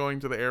 oh, you're going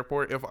to the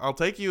airport. I'll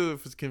take you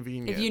if it's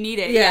convenient. If you need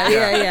it,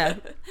 yeah.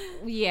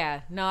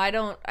 Yeah. No, I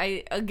don't.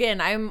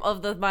 I'm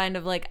of the mind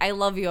of like, I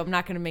love you. I'm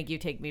not going to make you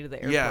take me to the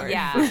airport. Yeah.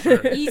 Yeah. For sure.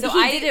 He So he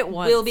I did it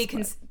once. will be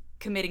but-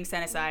 committing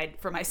genocide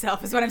for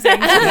myself, is what I'm saying.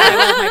 I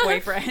love my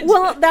boyfriend.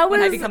 Well, that when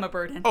I was- become a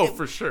burden. Oh,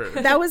 for sure.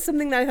 That was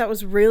something that I thought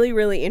was really,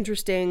 really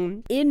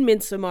interesting in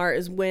Midsommar,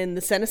 is when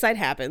the genocide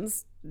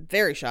happens.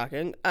 Very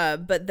shocking.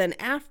 But then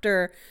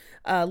after,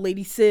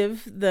 Lady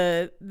Civ,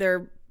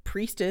 their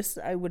priestess,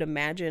 I would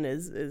imagine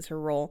is her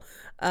role,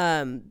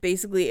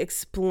 basically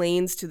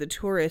explains to the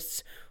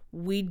tourists,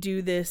 we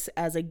do this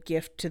as a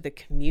gift to the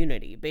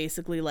community.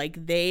 Basically,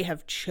 like, they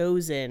have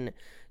chosen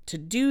to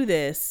do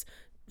this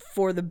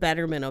for the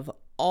betterment of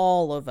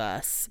all of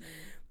us.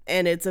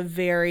 And it's a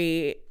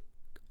very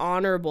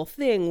honorable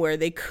thing where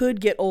they could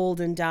get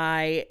old and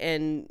die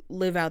and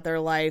live out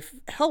their life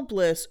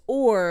helpless,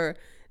 or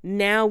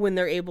now when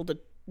they're able to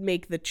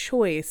make the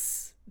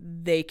choice,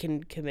 they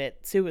can commit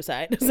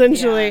suicide,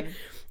 essentially. Yeah.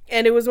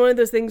 And it was one of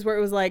those things where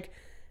it was like,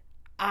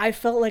 I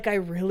felt like I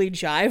really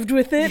jived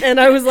with it, and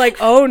I was like,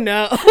 oh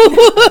no.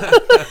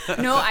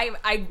 No,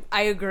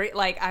 I agree.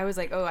 Like, I was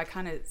like, oh, I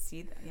kind of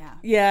see that.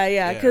 Yeah.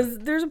 Yeah, because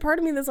there's a part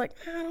of me that's like,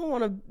 I don't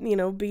want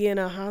to, be in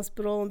a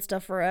hospital and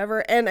stuff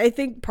forever. And I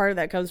think part of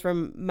that comes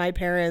from my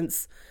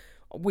parents.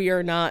 We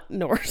are not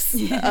Norse.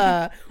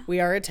 We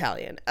are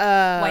Italian.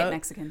 White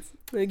Mexicans.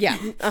 Yeah.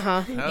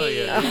 Uh-huh. Hell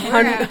yeah.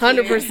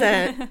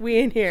 100%. We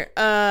in here.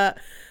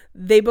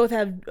 They both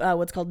have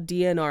what's called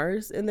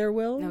DNRs in their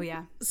will. Oh,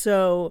 yeah.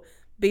 So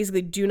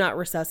basically, do not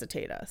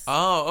resuscitate us.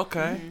 Oh,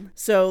 okay.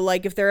 So,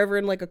 like, if they're ever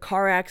in, like, a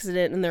car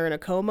accident and they're in a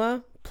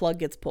coma, plug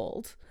gets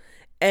pulled.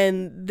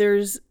 And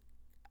there's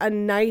a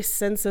nice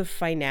sense of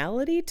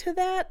finality to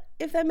that,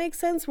 if that makes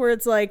sense, where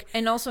it's like,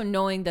 And also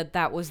knowing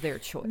that was their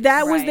choice.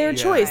 that was their Right.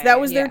 choice. Yeah.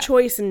 That was their Yeah.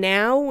 choice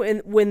now,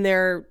 and when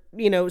they're,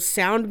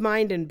 sound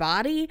mind and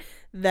body,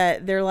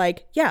 that they're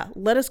like, yeah,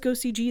 let us go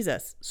see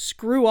Jesus.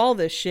 Screw all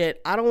this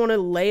shit. I don't want to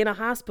lay in a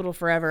hospital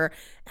forever.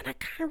 And I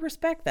kind of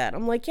respect that.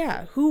 I'm like,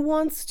 yeah, who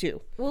wants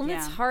to? Well, and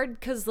it's Yeah. hard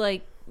because,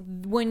 like,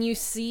 when you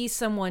see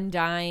someone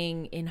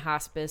dying in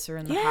hospice or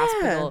in the Yeah.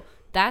 hospital,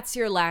 that's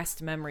your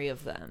last memory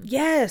of them.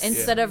 Yes.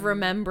 Instead of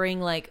remembering,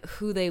 like,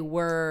 who they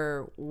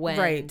were when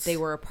Right. they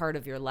were a part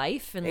of your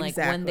life and, like, when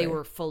Exactly. they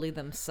were fully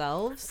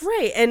themselves.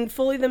 Right, and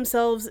fully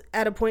themselves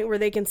at a point where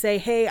they can say,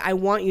 hey, I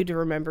want you to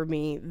remember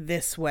me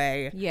this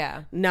way,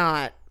 Yeah.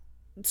 not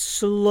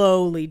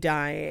slowly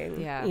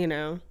dying. Yeah.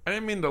 I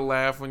didn't mean to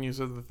laugh when you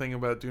said the thing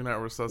about do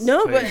not resuscitate.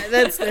 No, but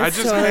that's I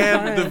just totally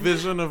had the fine.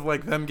 vision of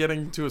like them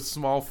getting to a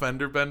small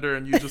fender bender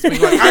and you just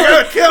being like, I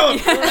gotta kill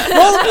him.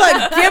 Roll the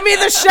blood, give me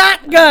the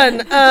shotgun.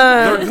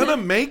 They're gonna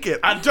make it.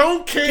 I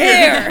don't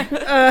care.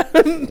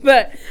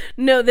 But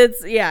no,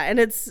 and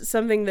it's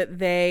something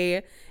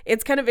that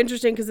it's kind of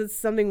interesting because it's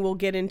something we'll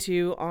get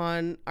into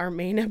on our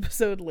main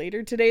episode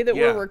later today that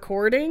Yeah. we're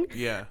recording.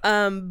 Yeah.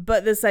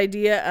 But this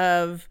idea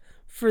of,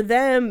 for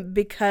them,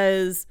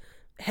 because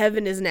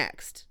heaven is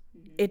next,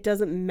 it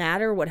doesn't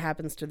matter what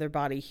happens to their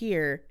body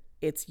here,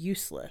 it's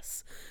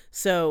useless.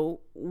 So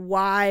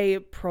why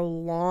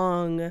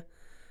prolong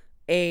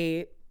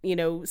a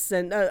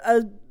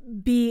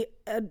be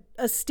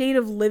a state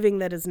of living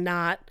that is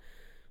not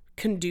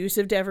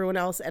conducive to everyone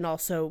else and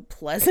also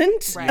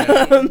pleasant.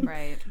 Right.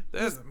 Right.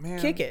 Man,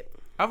 Kick it.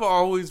 I've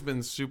always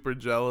been super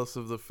jealous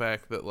of the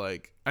fact that,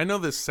 like, I know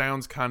this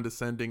sounds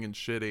condescending and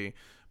shitty,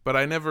 but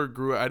I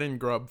didn't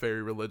grow up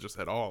very religious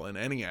at all in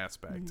any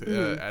aspect,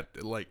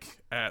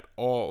 at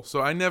all.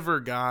 So I never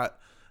got,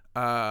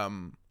 my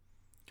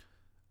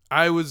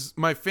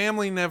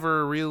family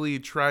never really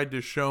tried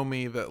to show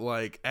me that,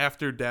 like,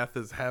 after death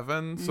is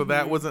heaven. So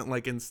that wasn't,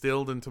 like,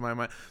 instilled into my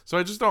mind. So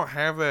I just don't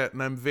have that.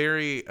 And I'm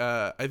very,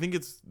 I think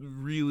it's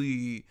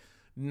really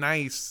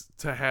nice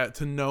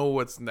to know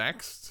what's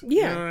next.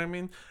 Yeah. You know what I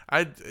mean?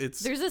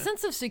 There's a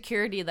sense of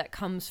security that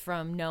comes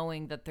from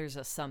knowing that there's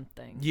a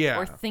something. Yeah.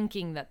 Or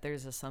thinking that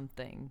there's a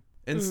something.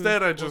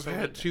 Instead, I just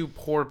had two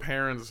poor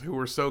parents who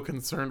were so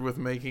concerned with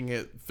making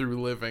it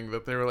through living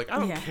that they were like, I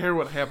don't care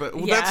what happened.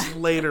 Well, that's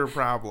later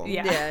problem.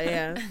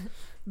 Yeah.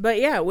 But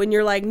yeah, when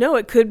you're like, no,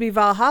 it could be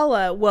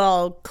Valhalla.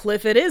 Well,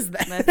 Cliff, it is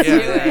that. Let's do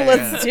it.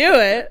 Let's do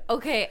it.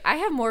 Okay, I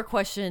have more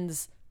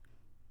questions.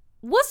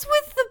 What's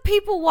with the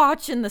people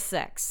watching the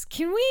sex?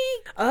 Can we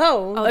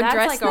Oh, that's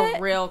address like that?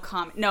 a real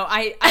comment. No,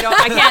 I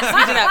can't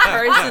speak to that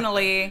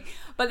personally.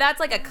 But that's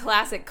like a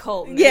classic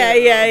cult move.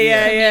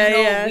 Yeah.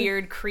 Communal,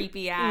 weird,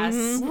 creepy ass.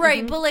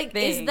 Right, but like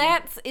thing.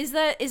 is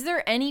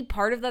there any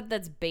part of that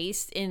that's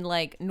based in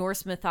like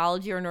Norse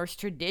mythology or Norse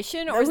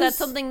tradition, or That is that was-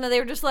 something that they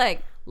were just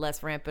like,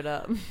 let's ramp it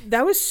up?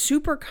 that was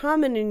super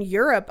common in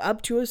Europe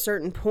up to a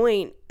certain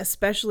point,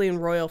 especially in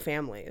royal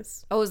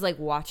families. Oh, it was like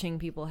watching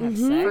people have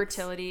sex.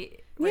 Fertility.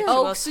 Oh,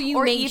 rituals. so you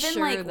or made even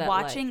sure like that,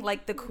 watching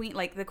like the queens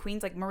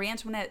like Marie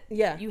Antoinette.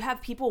 Yeah. You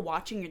have people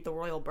watching the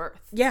royal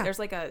birth. Yeah. There's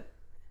like a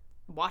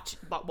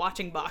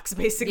watching box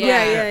basically.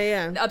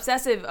 Yeah.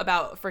 Obsessive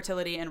about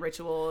fertility and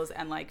rituals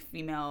and like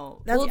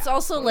female. Well, it's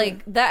also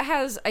like that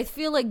has. I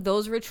feel like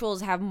those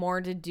rituals have more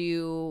to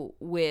do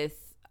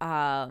with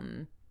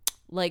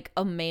like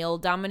a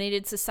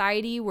male-dominated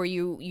society where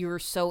you're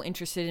so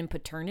interested in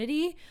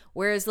paternity,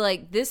 whereas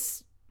like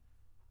this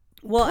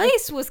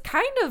place was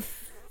kind of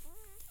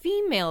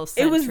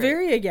female-centric. It was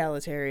very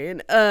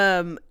egalitarian.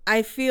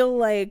 I feel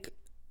like,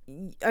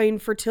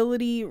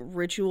 fertility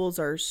rituals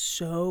are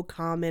so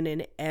common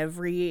in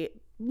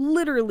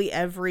literally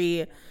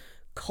every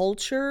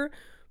culture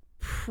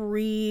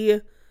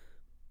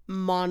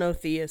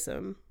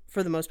pre-monotheism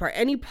for the most part.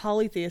 Any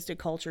polytheistic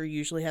culture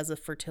usually has a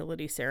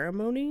fertility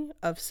ceremony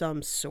of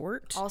some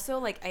sort. Also,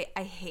 like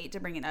I hate to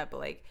bring it up, but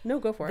like No,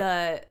 go for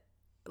it.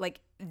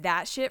 Like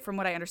that shit, from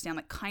what I understand,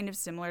 like kind of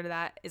similar to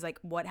that is like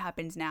what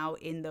happens now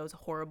in those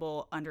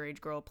horrible underage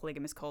girl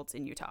polygamous cults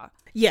in Utah.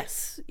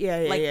 Yes.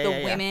 Yeah. Like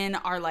the women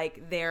are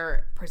like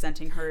they're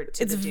presenting her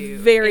to It's the dude.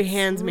 very It's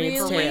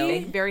Handmaid's really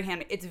Tale. very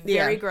hand. It's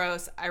very Yeah.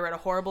 gross. I read a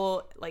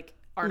horrible like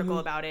article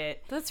about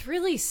it. That's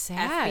really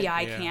sad.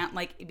 FBI can't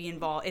like be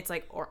involved. It's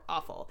like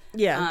awful.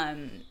 Yeah.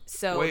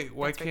 So Wait,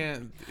 why that's very-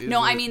 can't?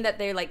 I mean that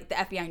they're like the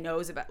FBI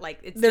knows about like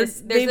it's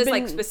There's this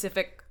like been-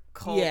 specific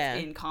cult Yeah.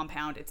 in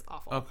compound. It's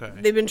awful. Okay.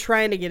 They've been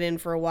trying to get in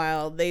for a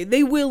while.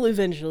 They will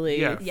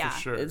eventually. Yeah, Yeah. for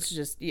sure. It's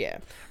just I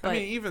But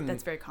mean, even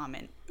that's very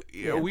common.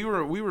 yeah, we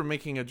were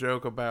making a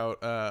joke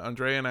about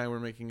Andrea and I were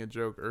making a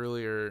joke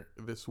earlier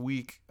this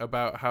week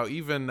about how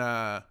even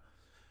man,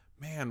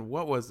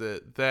 what was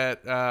it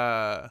that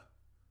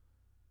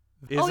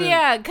Oh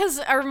yeah, because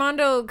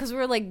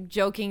we're like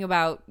joking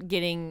about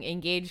getting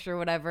engaged or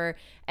whatever,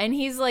 and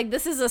he's like,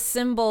 "This is a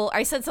symbol."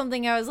 I said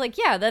something. I was like,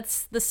 "Yeah,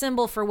 that's the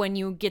symbol for when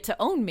you get to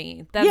own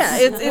me."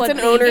 That's it's what an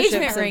the ownership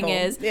engagement ring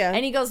symbol. is. Yeah.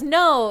 And he goes,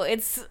 "No,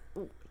 it's."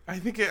 I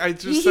think I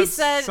just He said,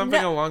 said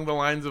something that- along the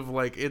lines of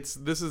like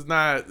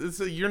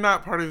you're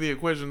not part of the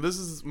equation. This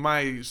is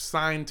my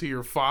sign to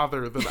your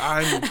father that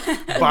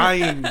I'm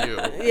buying you.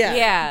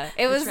 Yeah.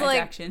 It was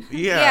like. Transaction.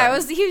 Yeah.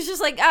 He was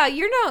just like,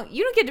 you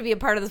don't get to be a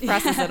part of this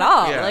process at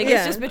all. Yeah. Like Yeah.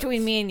 it's just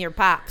between me and your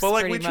pops. But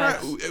like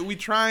pretty we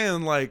try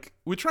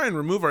and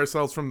remove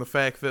ourselves from the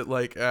fact that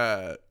like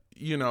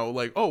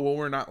like, oh well,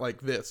 we're not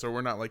like this or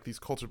we're not like these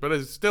cultures, but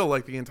it's still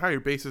like the entire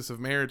basis of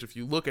marriage, if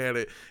you look at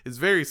it, is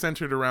very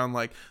centered around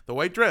like the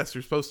white dress.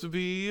 You're supposed to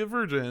be a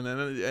virgin,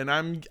 and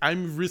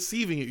I'm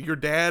receiving it. Your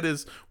dad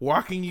is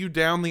walking you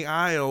down the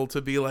aisle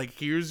to be like,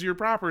 here's your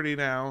property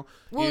now.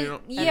 Well,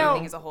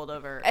 Everything is a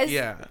holdover.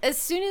 As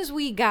soon as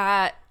we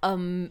got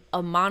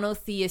a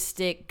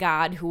monotheistic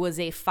God who was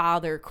a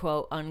father,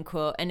 quote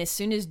unquote, and as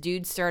soon as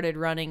dudes started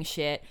running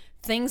shit,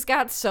 things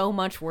got so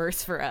much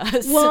worse for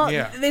us. Well,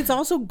 Yeah. it's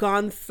also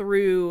gone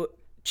through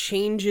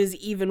changes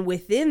even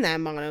within that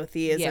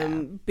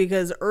monotheism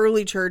because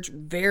early church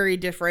very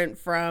different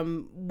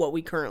from what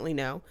we currently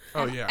know.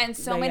 Oh yeah. And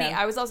so But many, yeah.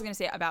 I was also going to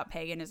say about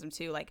paganism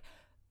too, like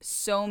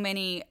so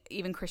many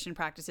even Christian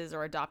practices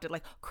are adopted.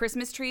 Like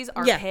Christmas trees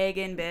are Yeah.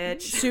 pagan,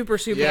 bitch. Super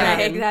Yeah. Like,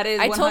 pagan. that is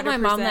I told my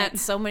mom 100%. that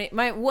so many.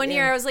 My one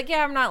year I was like,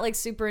 "Yeah, I'm not like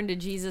super into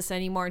Jesus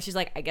anymore," and she's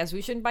like, "I guess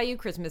we shouldn't buy you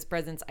Christmas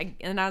presents."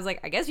 And I was like,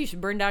 "I guess you should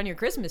burn down your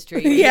Christmas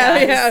tree."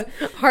 yeah,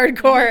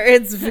 hardcore.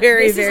 It's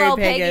very, This very is all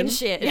pagan.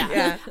 shit.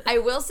 Yeah. I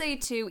will say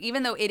too,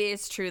 even though it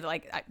is true that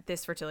like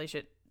this fertility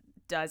shit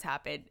does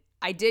happen,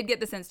 I did get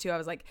the sense too. I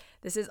was like,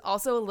 this is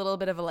also a little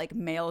bit of a like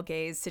male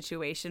gaze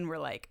situation where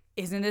like,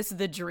 isn't this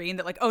the dream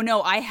that like, oh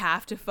no, I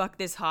have to fuck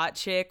this hot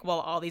chick while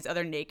all these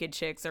other naked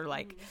chicks are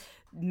like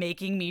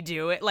making me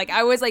do it. Like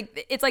I was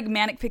like, it's like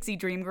Manic Pixie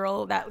Dream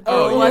Girl that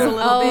girl was a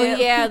little bit.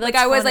 Yeah, like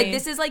that's I was funny.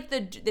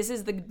 like, this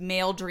is the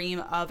male dream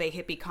of a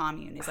hippie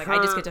commune. It's like I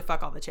just get to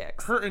fuck all the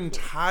chicks. Her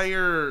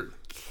entire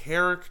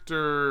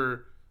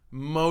character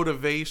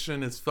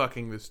motivation is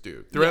fucking this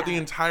dude throughout the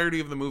entirety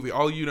of the movie.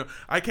 All you know,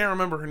 I can't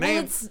remember her name.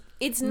 Well,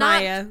 it's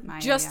not Maya.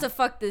 just yeah. to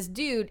fuck this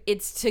dude.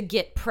 It's to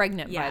get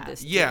pregnant Yeah. by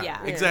this dude.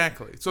 yeah,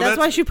 exactly. So That's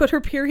why she put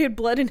her period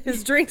blood in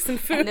his drinks and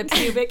food. And the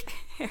pubic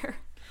hair.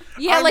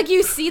 Yeah, like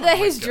you see that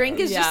his God. drink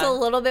is just Yeah. a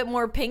little bit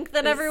more pink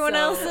than everyone so-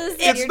 else's.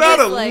 and it's you're not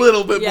just a like-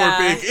 little bit more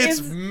Yeah. big.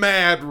 It's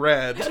mad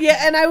red.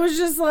 Yeah, and I was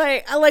just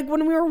like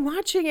when we were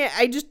watching it,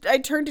 I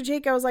turned to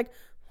Jake. I was like,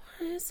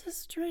 "Why is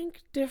this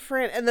drink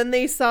different?" And then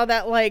they saw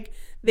that like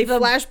they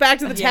flashed back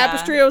to the Yeah.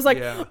 tapestry. I was like,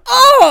 Yeah.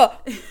 "Oh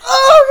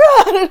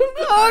god,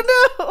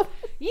 oh no!"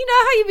 You know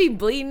how you be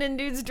bleeding in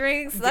dudes'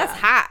 drinks? That's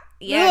hot.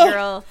 Yeah, Ugh.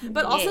 girl.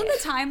 But also Yeah. the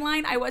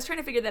timeline, I was trying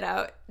to figure that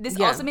out. This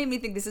Yeah. also made me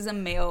think this is a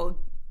male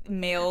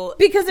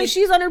Because if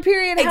she's on her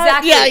period, how-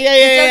 Exactly. yeah,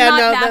 It does not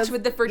no, match that's-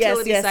 with the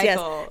fertility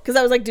cycle. Because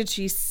I was like, did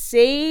she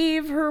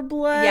save her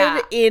blood Yeah.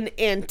 in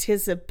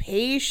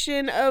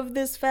anticipation of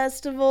this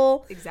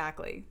festival?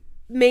 exactly.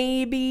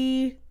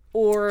 Maybe,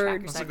 or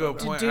Track That's a cycle.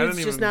 good point. Do I dudes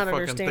didn't just even not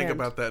fucking think understand?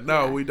 about that.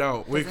 No, we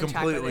don't. We Doesn't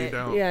track with completely it.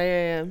 don't.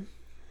 yeah.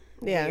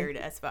 Weird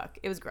as fuck.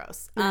 It was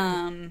gross.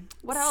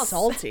 What else?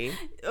 Salty.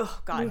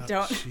 Oh God,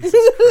 don't. Jesus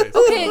Christ.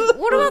 Okay,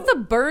 what about the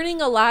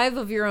burning alive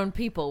of your own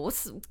people?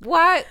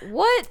 What?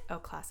 Oh,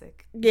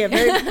 classic. Yeah,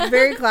 very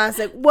very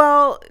classic.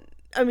 Well,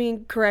 I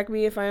mean, correct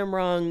me if I am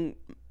wrong.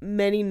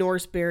 Many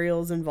Norse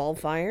burials involve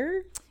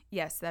fire.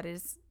 Yes, that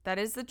is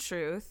the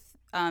truth.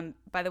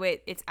 By the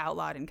way, it's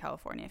outlawed in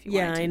California. If you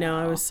Yeah, wanted to I know.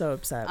 I was so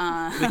upset.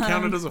 They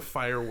count it as a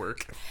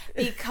firework.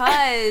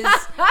 because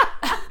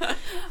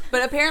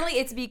but apparently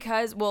it's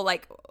because we're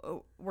like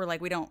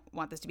we don't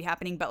want this to be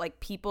happening, but like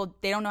people,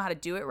 they don't know how to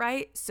do it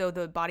right, so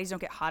the bodies don't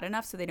get hot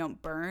enough so they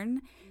don't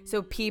burn,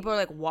 so people are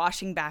like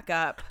washing back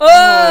up.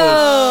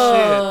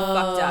 Oh,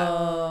 Fucked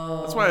up.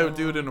 shit. That's why I would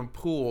do it in a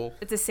pool.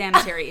 It's a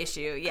sanitary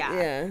issue.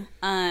 Yeah.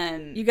 yeah,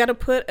 you got to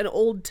put an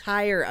old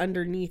tire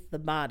underneath the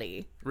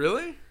body.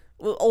 Really?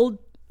 Well, old.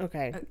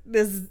 Okay,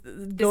 this is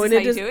going is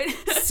how you into do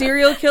it?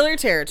 serial killer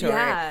territory.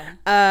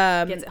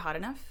 Yeah. Gets it hot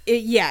enough?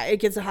 It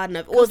gets it hot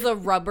enough. Well, Well, the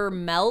rubber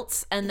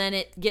melts and then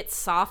it gets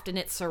soft and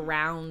it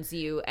surrounds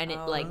you and it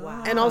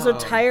and also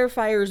tire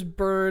fires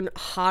burn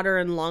hotter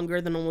and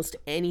longer than almost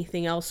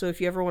anything else. So if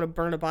you ever want to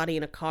burn a body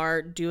in a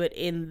car, do it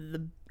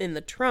in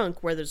the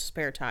trunk where there's a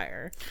spare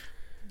tire.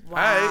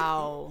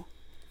 Wow.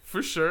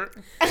 For sure.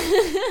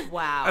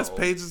 Wow. That's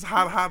Paige's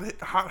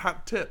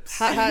hot tips.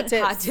 Hot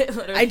tips. Hot tip,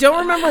 literally. I don't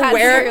remember Hot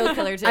where. serial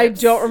killer tips. I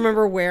don't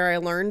remember where I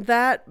learned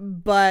that,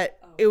 but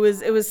it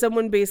was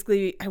someone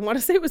basically. I want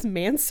to say it was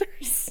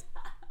Mansers.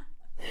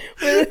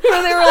 Where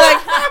they were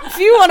like, if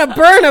you want to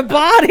burn a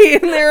body,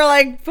 and they were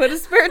like, put a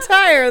spare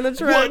tire in the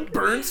trunk. What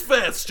burns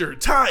faster,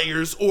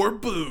 tires or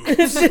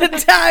booze?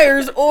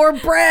 Tires or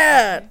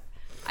bread.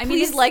 I mean,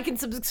 Please it's like and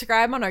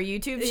subscribe on our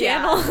YouTube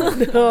Yeah. channel.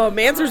 Oh,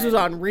 Mansers was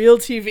on real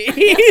TV.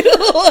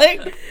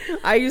 Like,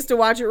 I used to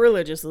watch it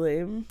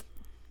religiously.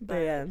 But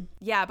yeah,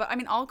 Yeah, but I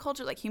mean, all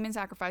culture, like human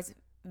sacrifice,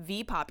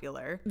 very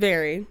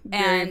very,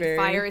 and very.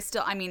 fire is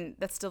still, I mean,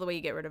 that's still the way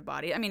you get rid of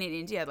body. I mean, in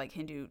India, like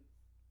Hindu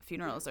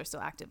funerals are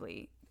still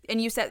actively,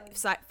 and you set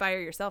fire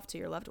yourself to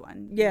your loved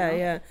one. you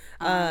know?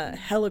 Yeah.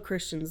 Hella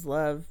Christians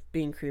love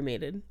being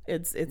cremated.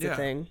 It's Yeah. a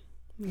thing.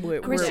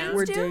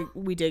 Christians do?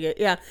 We dig it.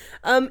 Yeah.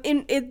 And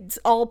it's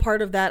all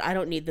part of that. I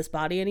don't need this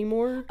body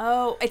anymore.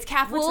 Oh, it's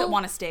Catholics Well, that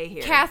want to stay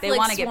here. Catholics they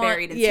want to get want-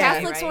 buried in Yeah.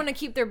 Spain, Catholics right? want to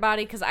keep their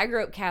body because I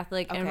grew up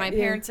Catholic and Okay. my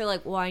Yeah. parents are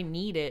like, well, I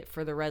need it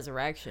for the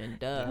resurrection.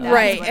 Duh. That's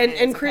Right. what And it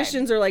is, and okay.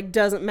 Christians are like,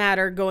 doesn't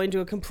matter, going to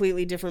a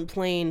completely different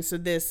plane, so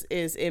this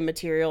is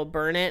immaterial,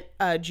 burn it.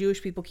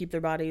 Jewish people keep their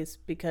bodies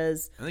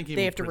because I think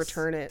they have to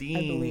return it, I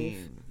believe.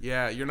 pristine.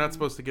 Yeah, you're not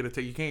supposed to get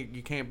a you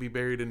can't be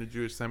buried in a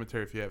Jewish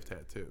cemetery if you have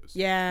tattoos.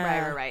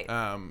 Yeah. Right.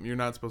 You're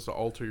not supposed to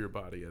alter your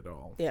body at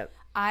all. Yeah.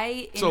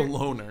 It's a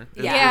loner.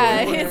 It's Yeah,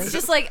 really what it it's is.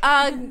 just like,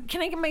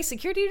 can I get my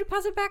security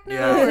deposit back now?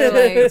 Yeah. Or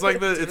like,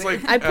 it's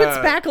like I put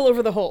spackle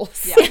over the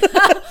holes. Yeah.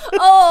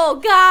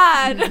 oh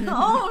God,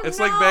 oh It's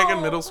no. like back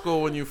in middle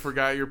school when you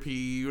forgot your PE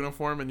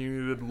uniform and you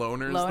needed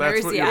loners.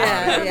 That's Loners, what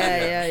yeah. you're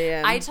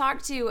Yeah. I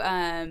talked to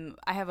I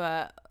have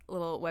a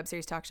little web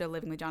series talk show,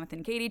 Living with Jonathan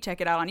and Katie. Check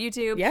it out on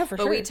YouTube. Yeah, for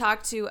but sure. we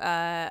talked to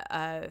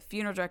a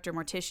funeral director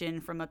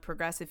mortician from a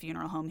progressive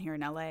funeral home here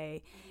in LA,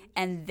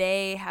 and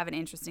they have an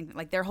interesting,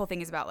 like, their whole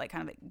thing is about like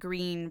kind of like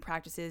green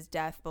practices,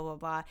 death, blah blah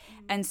blah.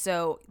 And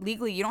so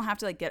legally you don't have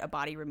to like get a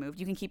body removed,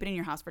 you can keep it in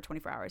your house for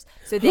 24 hours.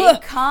 So they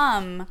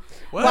come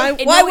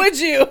What? Why no, would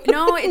you?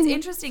 No, it's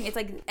interesting. It's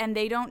like, and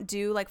they don't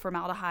do like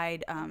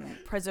formaldehyde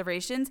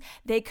preservations.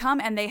 They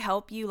come and they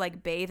help you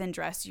like bathe and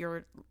dress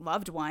your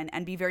loved one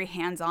and be very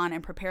hands-on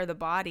and prepare compare the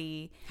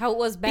body How it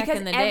was back because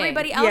in the day.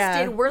 everybody else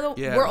Yeah. did. We're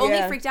Yeah. we're only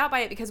Yeah. freaked out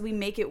by it because we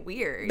make it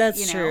weird. That's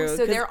you know? true. So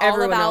 'cause they're all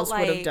everyone about else would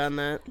have like done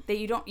that. that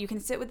you can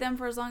sit with them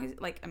for as long as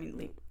like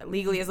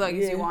legally as long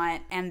as you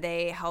want, and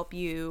they help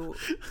you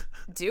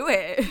do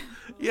it.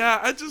 Yeah,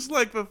 I just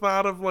like the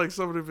thought of like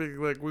somebody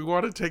being like, we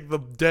want to take the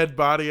dead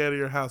body out of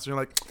your house. And you're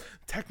like,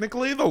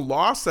 technically the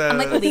law says. I'm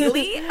like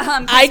legally.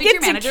 Can I speak to your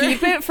get to manager?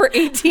 keep it for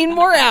 18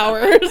 more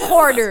hours.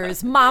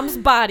 Hoarders, Mom's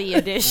Body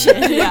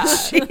Edition. Yeah.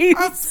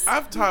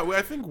 I've talked.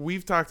 I think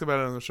we've talked about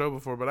it on the show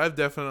before, but I've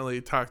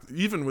definitely talked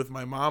even with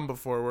my mom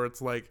before, where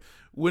it's like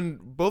when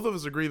both of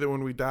us agree that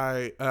when we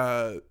die,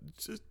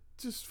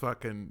 just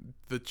fucking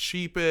the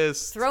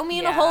cheapest. Throw me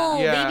in Yeah. a hole,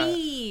 Yeah,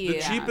 baby. the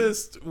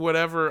cheapest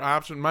whatever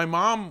option. My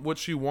mom, what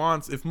she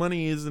wants, if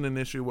money isn't an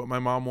issue, what my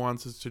mom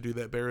wants is to do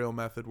that burial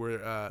method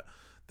where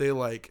they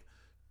like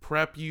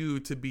prep you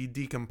to be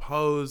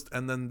decomposed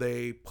and then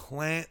they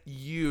plant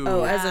you.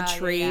 Oh, as a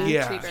tree.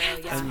 Yeah, Tree burial,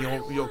 yeah. and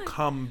you'll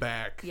come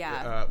back.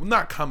 Yeah. Well,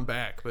 not come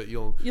back, but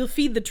you'll. You'll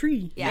feed the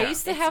tree. Yeah. I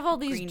used to It's have all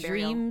these green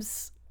burial.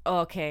 dreams.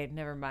 Oh, okay,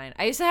 never mind.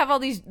 I used to have all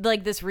these,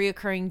 like, this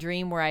reoccurring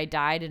dream where I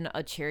died and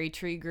a cherry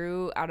tree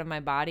grew out of my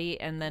body,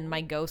 and then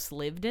my ghost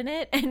lived in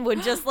it and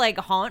would just, like,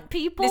 haunt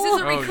people. This is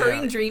a Oh,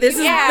 recurring yeah. dream. This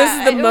you is have. this is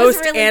it the was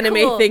most really anime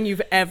cool. thing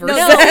you've ever No,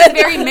 said.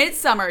 it's very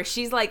Midsummer.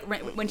 She's like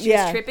when she's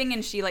Yeah. tripping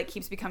and she like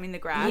keeps becoming the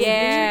grass. Yeah.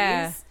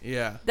 And the trees.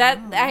 Yeah. That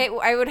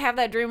I would have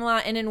that dream a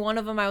lot, and in one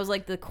of them I was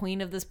like the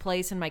queen of this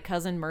place, and my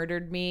cousin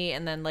murdered me,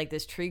 and then like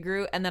this tree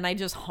grew, and then I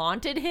just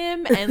haunted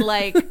him and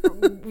like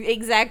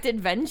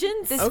exacted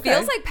vengeance. This Okay.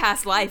 feels like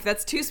past life.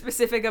 That's too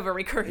specific of a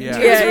recurring Yeah. It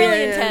dream. was Yeah, really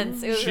yeah, yeah.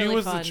 intense. It was She really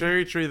was fun. the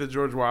cherry tree that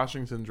George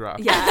Washington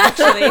dropped. Yeah,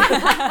 actually.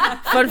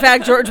 Fun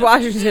fact: George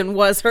Washington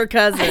was her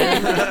cousin.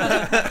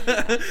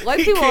 White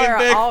He people came are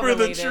back all for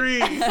related. the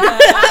tree.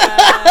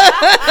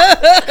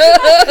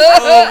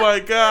 Oh my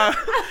god!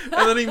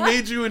 And then he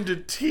made you into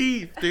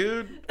teeth,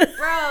 dude.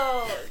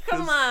 Bro,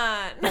 come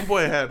on.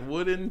 Homeboy had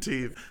wooden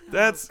teeth.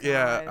 That's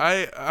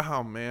yeah.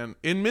 Oh man.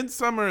 In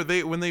Midsummer,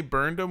 when they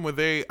burned him,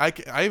 I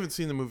haven't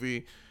seen the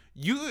movie.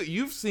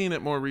 You've seen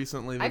it more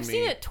recently than I've me.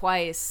 seen it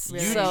twice. You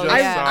So just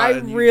yeah. saw I it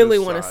and you really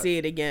just want to saw it. see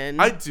it again.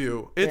 I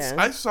do. Yeah.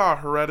 I saw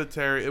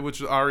Hereditary, which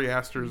is Ari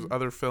Aster's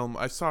other film.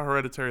 I saw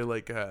Hereditary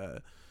like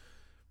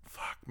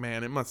fuck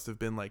man, it must have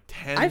been like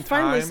 10 I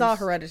finally times. saw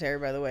Hereditary,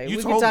 by the way. You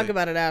We can told talk me.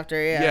 about it after.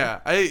 Yeah.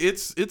 Yeah,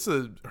 it's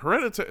a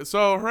Hereditary.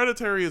 So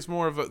Hereditary is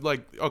more of a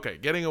like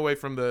getting away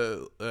from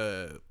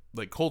the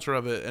like culture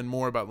of it and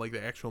more about like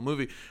the actual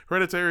movie.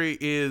 Hereditary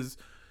is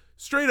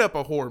straight up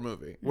a horror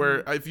movie.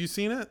 Where have you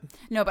seen it?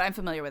 No, but I'm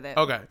familiar with it.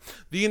 Okay.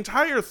 The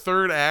entire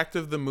third act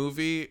of the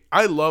movie,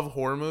 I love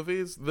horror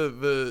movies.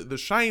 The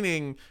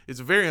Shining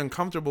is a very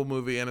uncomfortable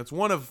movie, and it's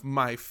one of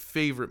my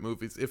favorite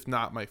movies, if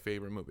not my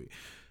favorite movie.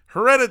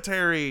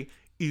 Hereditary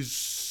is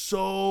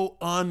so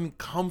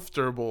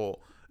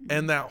uncomfortable,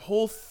 and that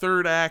whole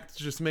third act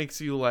just makes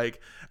you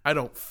like, I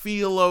don't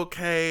feel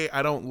okay.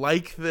 I don't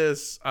like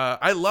this.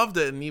 I loved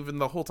it, and even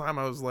the whole time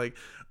I was like,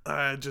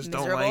 I just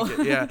don't Miserable. like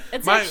it. Yeah.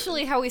 It's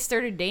actually how we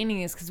started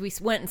dating is because we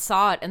went and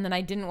saw it, and then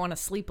I didn't want to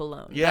sleep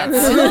alone. Yeah.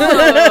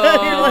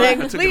 Like,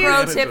 I took please,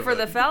 Pro advantage tip of for it.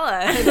 the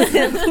fella.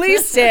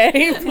 please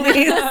stay,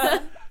 please.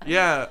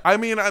 Yeah, I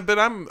mean,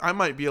 I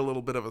might be a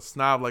little bit of a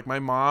snob. Like my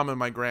mom and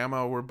my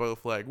grandma were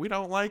both like, "We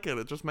don't like it.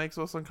 It just makes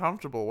us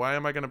uncomfortable. Why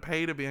am I going to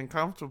pay to be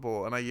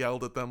uncomfortable?" And I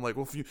yelled at them like,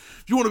 "Well, if you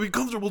want to be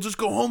comfortable, just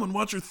go home and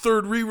watch your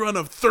third rerun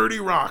of 30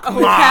 Rock."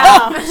 Mom,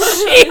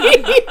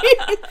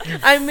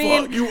 I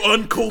mean, fuck, you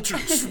uncultured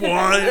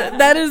swine.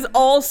 that is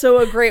also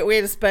a great way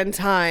to spend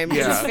time.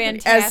 Yeah. Just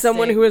Fantastic. as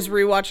someone who has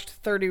rewatched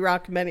 30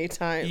 Rock many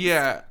times.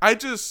 Yeah, I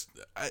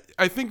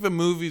think the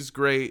movie's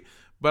great,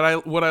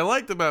 but what I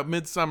liked about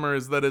Midsummer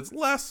is that it's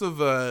less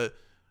of a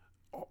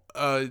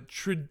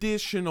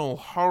traditional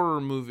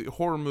horror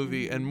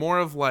movie and more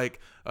of like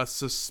a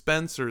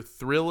suspense or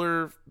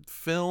thriller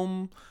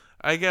film,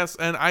 I guess.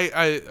 And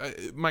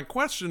I my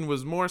question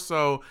was more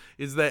so,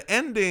 is the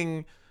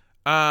ending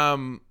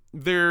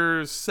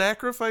they're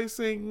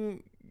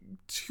sacrificing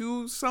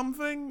to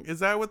something? Is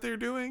that what they're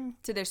doing?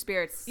 To their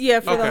spirits. Yeah,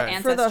 for Okay. the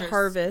Ancestors.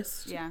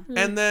 harvest. Yeah.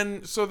 And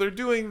then, so they're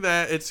doing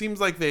that. It seems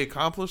like they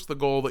accomplished the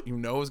goal that you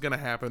know is going to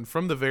happen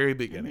from the very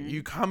beginning.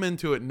 You come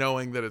into it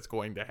knowing that it's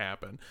going to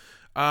happen.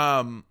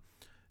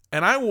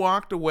 And I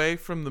walked away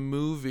from the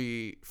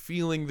movie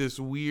feeling this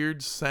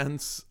weird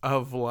sense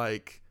of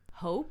like,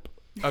 Hope?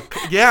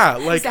 yeah,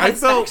 like I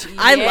felt. Satisfaction.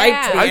 I Yeah.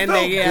 liked the I ending.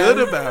 felt yeah.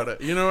 good about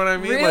it. You know what I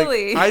mean?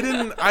 Really?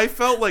 Like I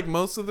felt like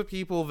most of the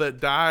people that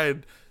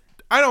died,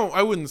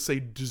 I wouldn't say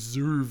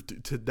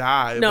deserved to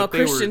die. No, but they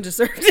Christian were,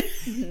 deserved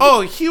it.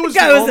 oh, he was the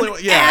Guy was only an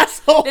one. Yeah.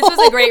 asshole. This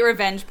was a great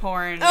revenge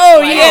porn. Oh,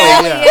 like, yeah.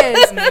 Oh, yeah. It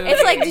is. movie.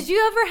 It's like, did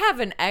you ever have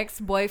an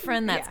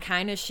ex-boyfriend that's Yeah.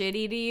 kind of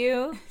shitty to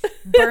you?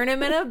 Burn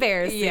him in a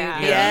bear suit. Yeah.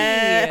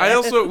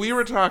 Yeah. We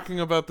were talking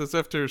about this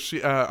after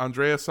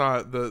Andrea saw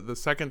it the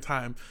second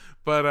time,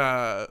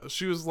 but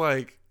she was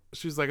like,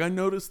 I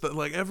noticed that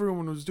like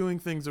everyone was doing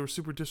things that were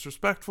super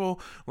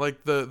disrespectful.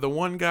 Like the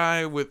one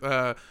guy with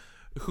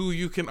who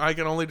I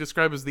can only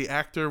describe as the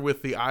actor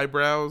with the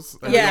eyebrows.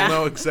 And Yeah. you'll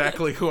know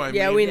exactly who I mean.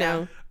 Yeah, we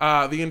know.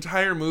 The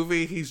entire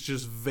movie, he's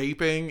just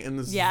vaping in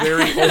this Yeah.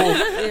 very old.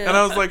 And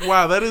I was like,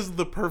 wow, that is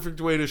the perfect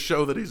way to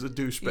show that he's a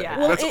douchebag. Yeah.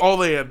 Well, That's all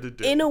they had to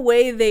do. In a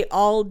way, they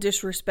all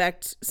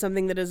disrespect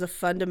something that is a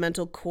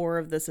fundamental core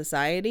of the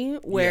society,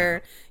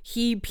 where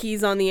he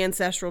pees on the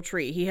ancestral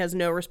tree. He has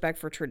no respect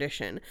for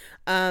tradition.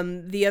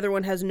 The other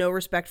one has no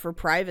respect for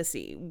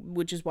privacy,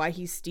 which is why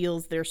he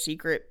steals their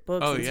secret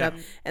books and stuff.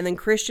 And then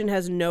Christian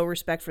has no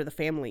respect for the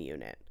family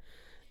unit.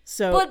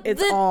 So But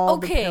it's the- all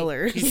okay. the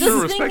pillars. He The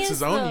sure thing respects is,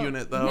 his own though-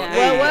 unit, though. Yeah.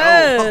 Hey,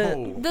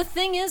 Whoa. oh. The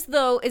thing is,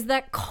 though, is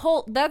that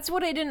cult, that's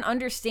what I didn't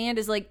understand,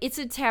 is like, it's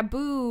a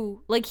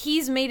taboo. Like,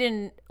 he's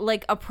made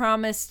a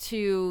promise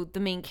to the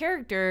main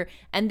character,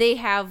 and they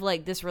have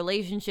like this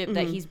relationship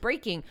that he's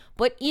breaking.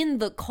 But in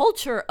the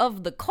culture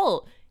of the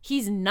cult,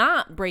 he's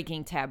not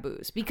breaking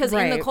taboos, because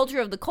in the Right. culture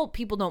of the cult,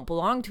 people don't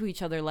belong to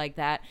each other like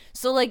that.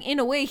 So like, in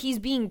a way, he's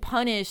being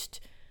punished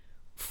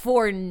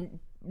for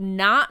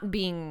not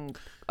being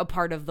a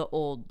part of the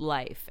old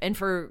life, and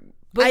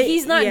but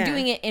he's not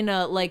doing it in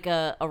a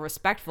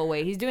respectful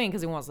way. He's doing it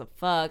because he wants to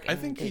fuck. And I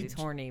think 'cause he- he's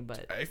horny,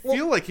 but I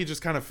feel like he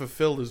just kind of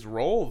fulfilled his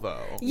role,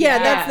 though. Yeah,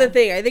 that's Yeah. the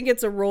thing. I think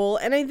it's a role.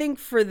 And I think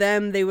for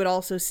them, they would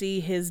also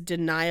see his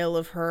denial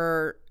of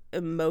her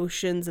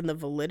emotions and the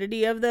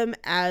validity of them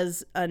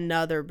as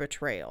another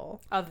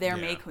betrayal. Of their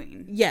May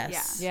Queen.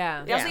 Yes.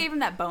 Yeah. They also Yeah. gave him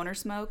that boner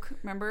smoke,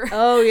 remember?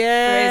 Oh, For his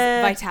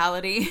yeah.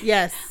 vitality.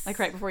 Yes. Like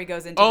right before he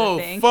goes into Oh,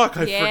 the thing. fuck,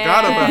 I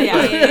forgot about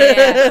Yeah,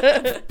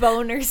 that. yeah.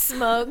 boner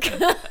smoke.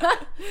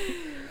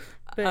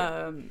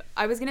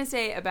 I was gonna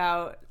say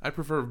about I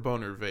prefer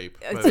boner vape.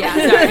 by the way. yeah,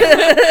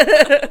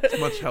 sorry. It's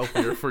much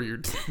healthier for your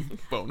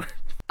boner.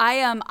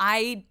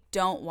 I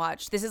don't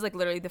watch. This is like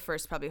literally the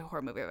first probably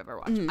horror movie I've ever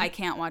watched. Mm-hmm. I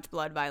can't watch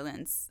blood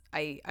violence.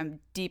 I'm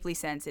deeply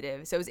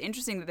sensitive. So it was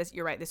interesting that this.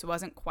 You're right. This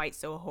wasn't quite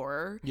so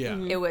horror. Yeah.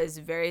 Mm-hmm. It was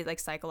very like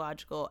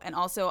psychological, and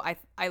also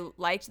I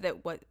liked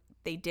that what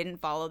they didn't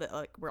follow that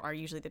like are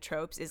usually the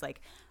tropes is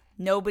like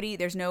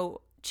there's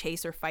no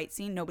chase or fight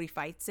scene. Nobody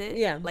fights it.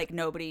 Yeah. Like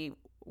nobody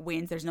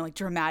wins. There's no like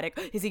dramatic,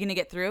 is he gonna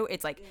get through?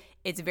 It's like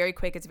it's very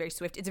quick, it's very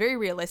swift, it's very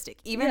realistic.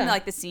 Even Yeah.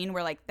 like the scene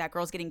where like that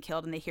girl's getting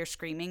killed and they hear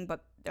screaming,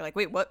 but they're like,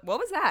 wait, what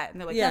was that? And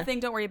they're like, Yeah. nothing,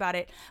 don't worry about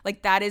it.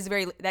 Like that is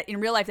that in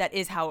real life that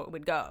is how it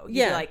would go. You'd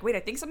Yeah. be like, wait, I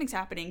think something's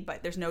happening,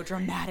 but there's no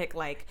dramatic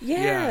like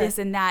Yeah. this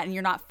and that, and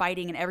you're not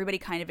fighting, and everybody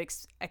kind of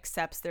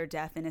accepts their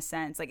death in a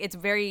sense. Like it's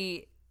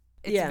very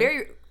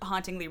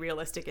hauntingly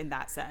realistic in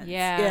that sense.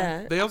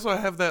 Yeah. They also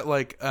have that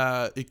like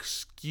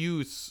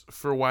excuse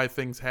for why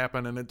things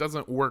happen, and it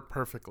doesn't work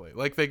perfectly.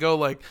 Like they go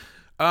like,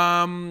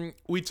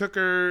 we took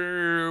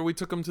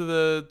him to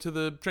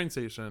the train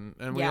station,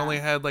 and we Yeah. only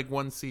had like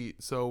one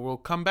seat, so we'll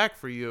come back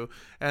for you.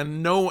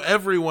 And no,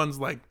 everyone's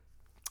like,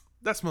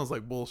 that smells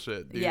like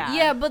bullshit, dude. Yeah.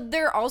 Yeah, but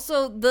they're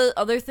also, the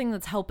other thing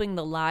that's helping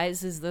the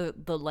lies is the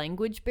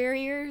language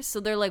barrier. So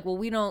they're like,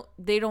 well,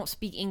 they don't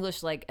speak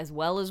English like as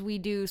well as we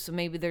do, so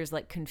maybe there's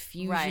like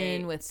confusion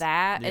Right. with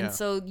that. Yeah. And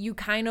so you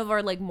kind of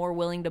are like more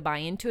willing to buy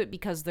into it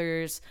because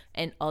there's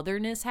an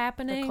otherness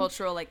happening. The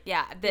cultural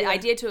the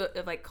idea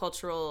of like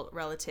cultural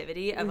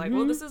relativity of like,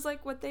 well, this is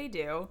like what they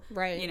do,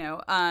 Right. You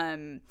know.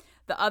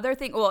 The other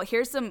thing, well,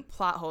 here's some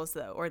plot holes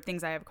though, or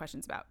things I have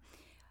questions about.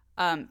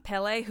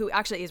 Pele, who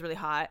actually is really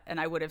hot, and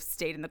I would have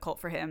stayed in the cult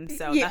for him,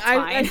 so Yeah, that's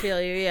fine. I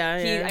feel you.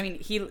 Yeah.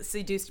 He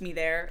seduced me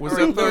there, Was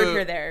or it lured the-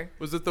 her there.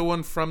 Was it the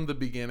one from the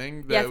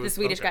beginning? that Yes, was- the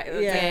Swedish okay. guy,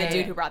 Yeah. the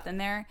dude who brought them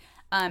there.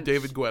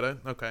 David Guetta.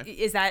 Okay.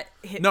 Is that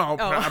No,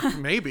 Oh.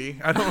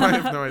 maybe. I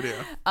have no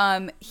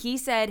idea. He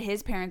said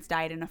his parents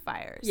died in a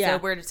fire, Yeah.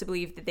 so we're to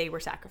believe that they were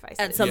sacrificed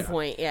At some Yeah.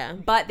 point, yeah.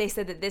 But they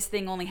said that this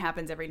thing only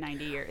happens every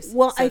 90 years.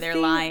 Well, so I they're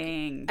think-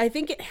 lying. I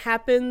think it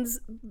happens,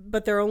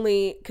 but they're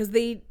only because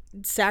they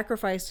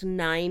sacrificed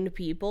 9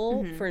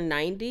 people for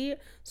 90.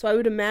 So I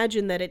would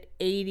imagine that at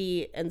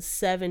 80 and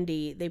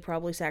 70, they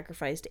probably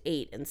sacrificed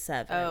 8 and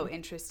 7. Oh,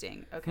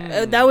 interesting.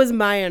 Okay. That was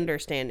my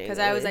understanding. Because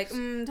I was like,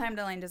 time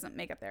delaying doesn't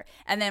make up there.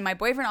 And then my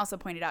boyfriend also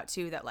pointed out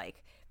too that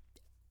like,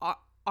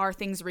 are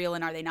things real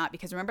and are they not?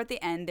 Because remember at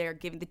the end they're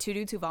giving the 2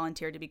 dudes who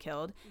volunteered to be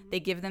killed. They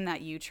give them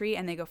that yew tree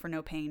and they go for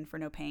no pain,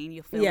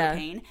 You'll feel yeah, the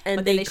pain. and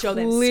but they, then they show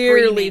them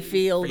clearly screaming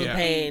feel for the Yeah.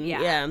 pain.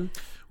 Yeah. Yeah.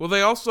 Well,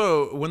 they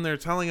also, when they're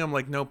telling him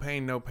like no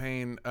pain,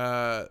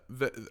 I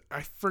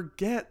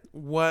forget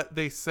what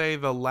they say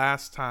the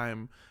last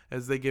time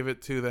as they give it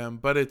to them,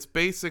 but it's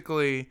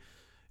basically,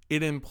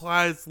 it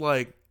implies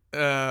like,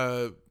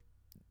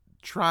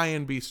 try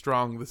and be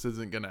strong. This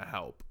isn't gonna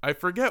help. I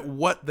forget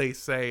what they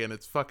say, and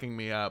it's fucking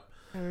me up.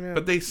 I don't know.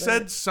 But they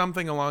said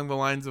something along the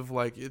lines of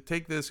like,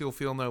 take this, you'll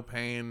feel no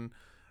pain.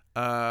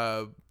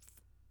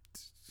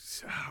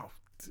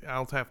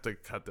 I'll have to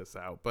cut this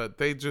out, but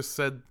they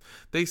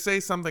say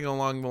something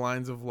along the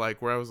lines of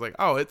like, where I was like,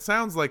 oh, it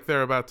sounds like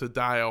they're about to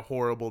die a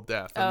horrible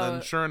death, and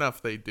then sure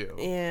enough they do.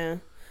 Yeah.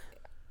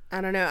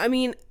 I don't know. I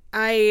mean,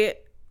 I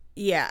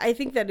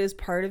think that is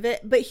part of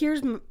it. But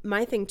here's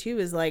my thing too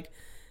is like,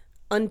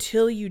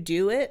 until you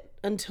do it,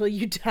 until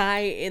you die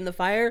in the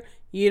fire,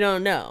 you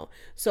don't know.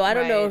 So I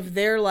don't know Right. if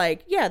they're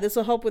like, yeah, this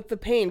will help with the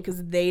pain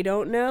because they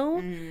don't know,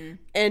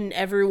 and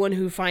everyone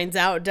who finds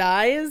out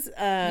dies.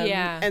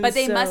 Yeah. and But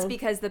they so- must,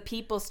 because the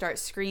people start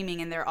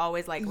screaming and they're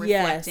always like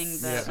Yes. reflecting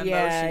the Yeah.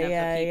 emotion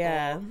Yeah, of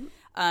yeah, the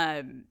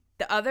people.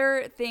 The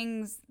other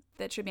things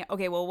that should be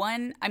okay. Well,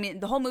 one, I mean,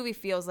 the whole movie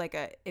feels like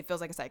a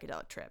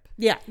psychedelic trip.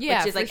 Yeah. Yeah,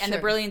 which is for like, and the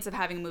sure. brilliance of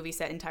having a movie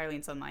set entirely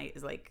in sunlight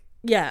is like,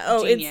 Yeah.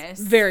 Oh, Genius.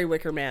 it's very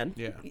Wicker Man.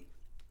 Yeah.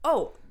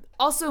 oh,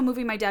 also a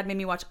movie my dad made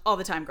me watch all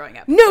the time growing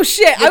up. No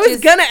shit. I Which was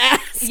is- gonna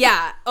ask.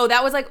 Yeah. Oh,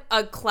 that was like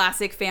a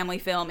classic family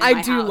film. In I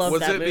my do house. love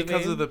Was that it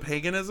because movie. of the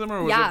paganism,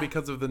 or was Yeah. it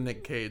because of the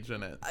Nick Cage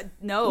in it?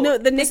 No, No,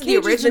 the Nick this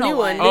Cage is the new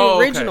one. The Oh,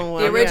 okay. original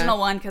one. The original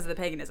Yeah. one because of the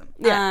paganism.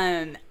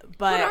 Yeah. But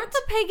But aren't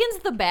the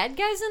pagans the bad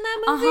guys in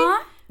that movie?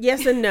 uh-huh.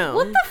 Yes and no.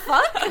 What the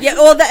fuck? Yeah,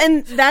 well,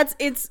 and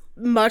it's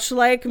much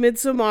like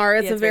Midsommar.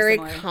 It's Yeah, a it's very very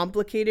similar.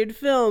 complicated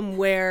film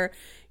where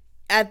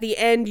at the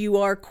end you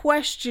are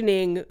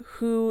questioning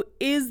who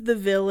is the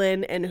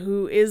villain and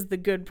who is the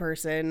good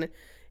person,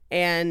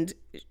 and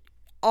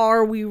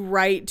are we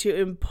right to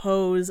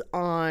impose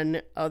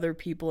on other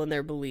people and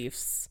their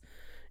beliefs,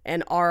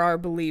 and are our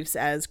beliefs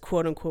as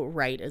quote unquote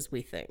right as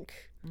we think?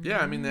 Yeah,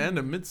 I mean, the end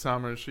of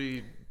Midsummer,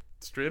 she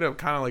straight up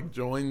kind of like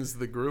joins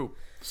the group.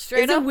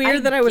 Straight Is it up,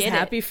 weird that I was get it.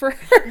 happy for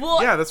her?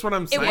 Well, Yeah, that's what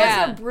I'm it saying. was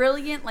Yeah. a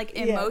brilliant like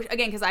emotion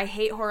again, because I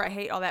hate horror, I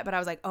hate all that, but I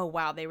was like, oh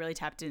wow, they really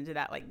tapped into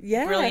that like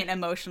Yeah. brilliant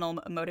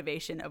emotional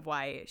motivation of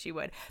why she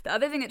would. The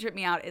other thing that tripped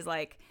me out is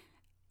like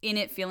in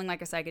it feeling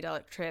like a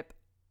psychedelic trip,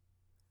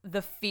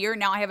 the fear.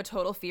 Now I have a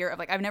total fear of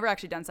like, I've never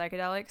actually done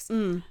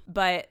psychedelics,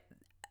 but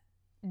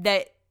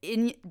that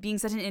in being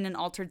such in an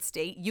altered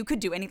state, you could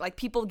do any, like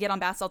people get on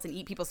bath salts and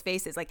eat people's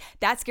faces. Like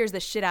that scares the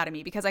shit out of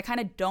me because I kind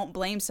of don't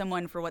blame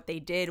someone for what they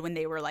did when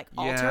they were like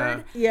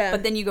altered. Yeah.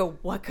 But then you go,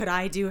 what could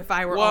I do if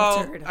I were Well,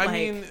 altered? I Like,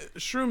 mean,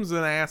 shrooms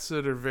and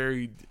acid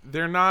are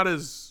they're not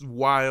as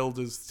wild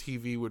as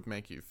TV would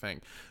make you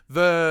think.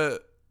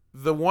 The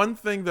one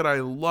thing that I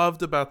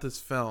loved about this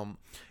film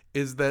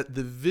is that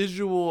the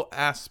visual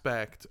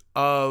aspect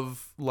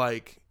of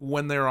like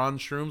when they're on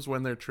shrooms,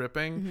 when they're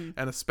tripping,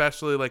 and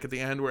especially like at the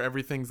end where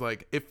everything's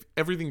like, if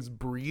everything's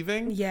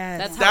breathing,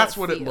 Yes. that's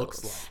how what it it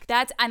looks feels. like.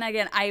 That's, and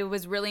again, I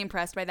was really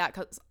impressed by that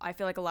because I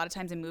feel like a lot of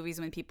times in movies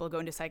when people go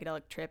into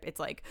psychedelic trip, it's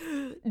like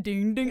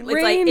ding ding, it's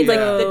like the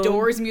Rainbow.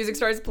 Doors music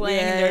starts playing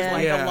and there's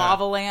like Yeah. a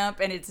lava lamp,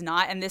 and it's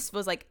not. And this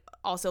was like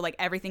also like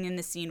everything in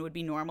the scene would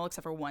be normal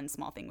except for one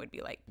small thing would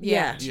be like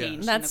Yeah. changed in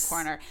the That's-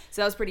 corner.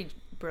 So that was pretty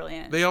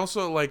brilliant. They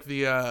also like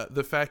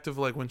the fact of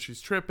like when she's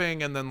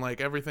tripping and then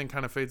like everything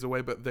kind of fades away,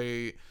 but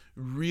they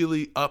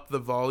really up the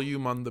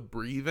volume on the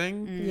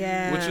breathing,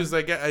 Yeah. which is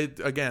like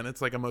again,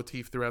 it's like a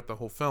motif throughout the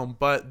whole film.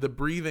 But the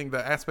breathing,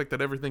 the aspect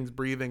that everything's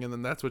breathing, and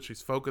then that's what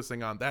she's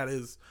focusing on. That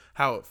is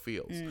how it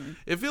feels.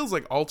 It feels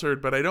like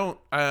altered, but I don't.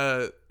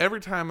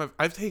 Every time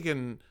I've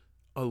taken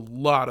a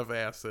lot of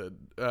acid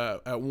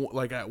at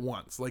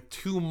once, like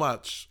too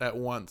much at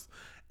once.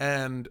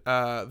 And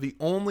the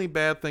only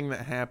bad thing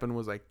that happened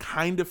was I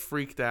kind of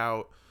freaked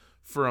out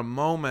for a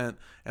moment,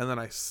 and then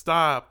I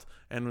stopped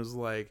and was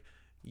like,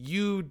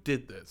 you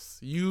did this.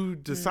 You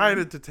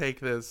decided to take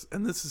this,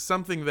 and this is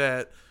something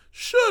that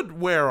should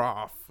wear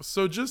off.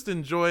 So just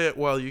enjoy it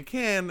while you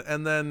can,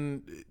 and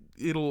then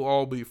it'll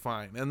all be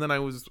fine. And then I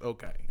was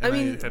okay. And I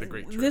had a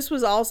great trip. This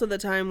was also the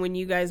time when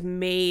you guys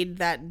made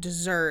that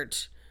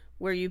dessert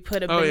where you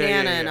put a Oh, yeah,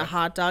 banana yeah, in yeah. a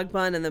hot dog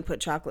bun and then put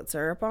chocolate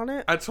syrup on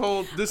it. I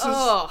told this is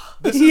Oh.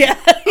 this is Yeah.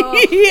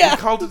 we Yeah.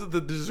 called it the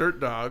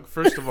dessert dog,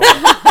 first of all.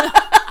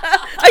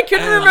 I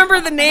couldn't remember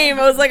the name.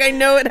 I was like, I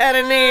know it had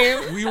a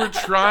name. we were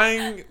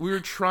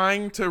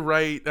trying to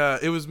write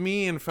it was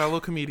me and fellow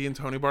comedian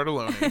Tony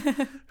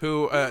Bartolone,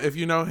 who if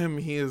you know him,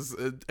 he is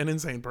an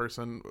insane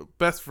person,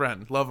 best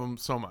friend, love him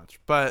so much.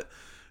 But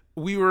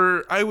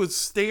I was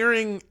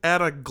staring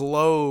at a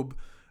globe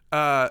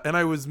and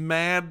I was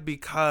mad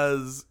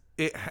because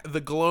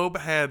the globe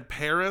had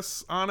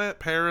Paris on it,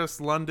 Paris,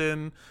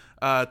 London,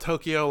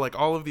 Tokyo, like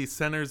all of these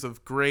centers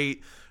of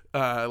great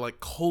like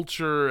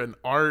culture and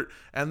art,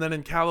 and then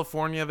in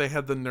California they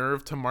had the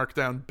nerve to mark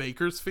down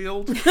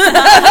Bakersfield. And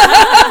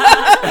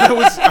I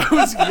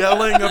was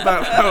yelling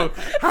about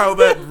how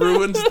that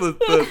ruins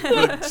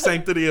the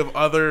sanctity of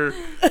other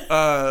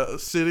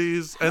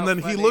cities, and then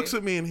he looks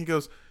at me and he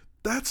goes,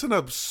 "That's an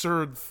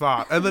absurd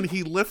thought." And then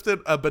he lifted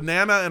a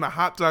banana and a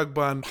hot dog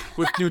bun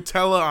with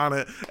Nutella on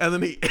it, and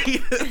then he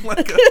ate it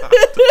like a hot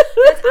dog.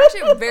 That's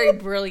actually a very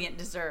brilliant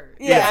dessert.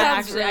 Yeah. That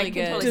Sounds actually, I really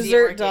can good. totally see it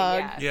Dessert working, dog.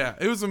 yeah. Yeah,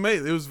 it was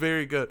amazing. It was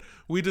very good.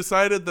 We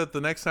decided that the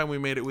next time we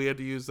made it, we had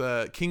to use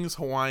King's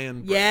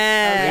Hawaiian bread.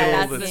 Yeah. Yeah, Little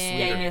that's bit the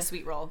sweeter. you need a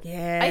sweet roll.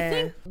 Yeah. I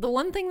think the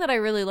one thing that I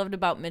really loved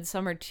about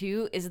Midsummer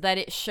too is that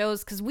it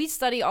shows, because we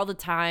study all the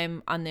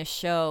time on this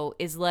show,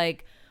 is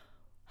like,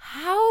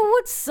 how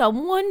would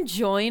someone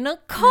join a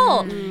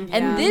cult?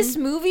 And this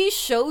movie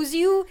shows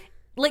you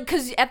Like,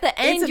 because at the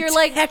end It's a you're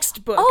like,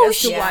 textbook oh,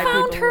 as to she why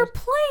found people her were-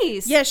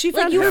 place. Yeah, she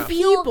found like, you her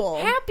feel people.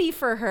 happy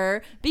for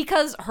her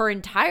because her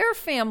entire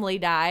family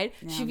died.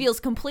 She feels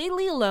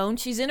completely alone.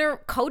 She's in a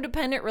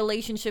codependent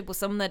relationship with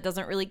someone that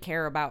doesn't really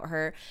care about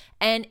her.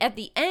 And at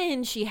the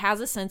end, she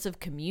has a sense of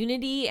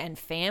community and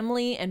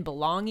family and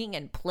belonging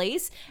and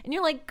place. And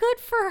you're like, good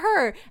for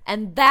her.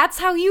 And that's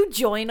how you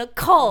join a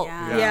cult.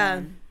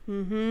 Yeah.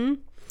 What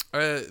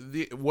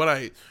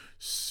I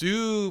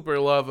super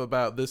love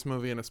about this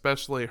movie, and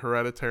especially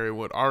Hereditary,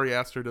 what Ari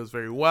Aster does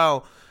very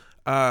well,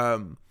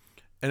 and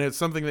it's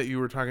something that you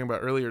were talking about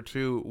earlier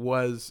too,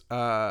 was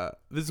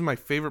this is my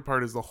favorite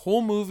part, is the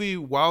whole movie,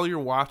 while you're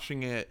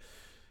watching it,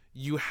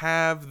 you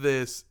have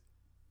this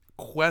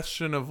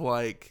question of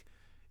like,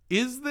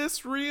 is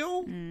this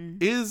real?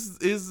 Is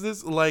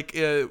this like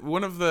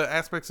one of the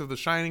aspects of The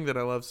Shining that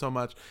I love so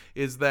much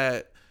is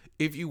that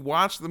if you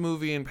watch the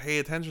movie and pay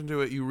attention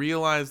to it, you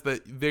realize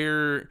that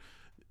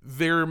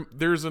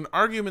there's an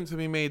argument to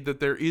be made that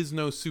there is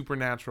no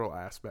supernatural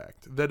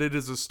aspect, that it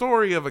is a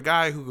story of a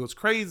guy who goes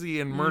crazy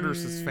and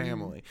murders his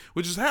family,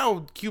 which is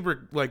how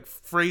Kubrick like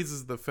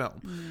phrases the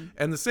film.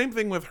 And the same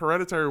thing with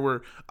Hereditary,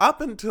 where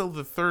up until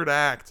the third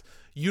act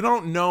you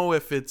don't know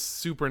if it's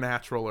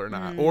supernatural or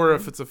not, or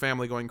if it's a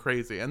family going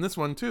crazy. And this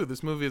one too,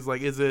 this movie is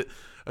like, is it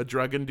a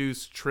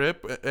drug-induced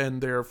trip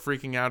and they're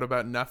freaking out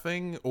about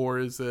nothing, or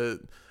is it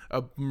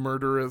a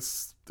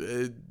murderous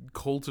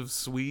cult of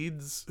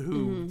Swedes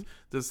who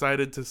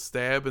decided to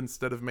stab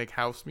instead of make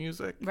house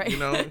music? Right. You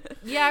know?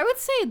 Yeah, I would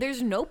say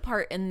there's no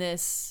part in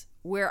this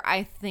where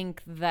I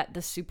think that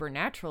the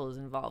supernatural is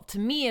involved. To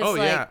me,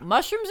 it's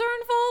mushrooms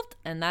are involved,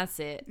 and that's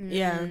it.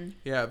 Yeah.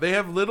 Yeah, they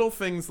have little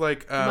things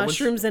like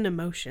Mushrooms and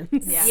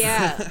emotions.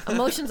 Yeah,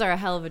 emotions are a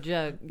hell of a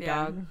dog.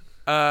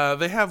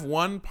 They have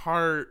one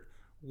part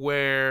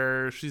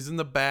where she's in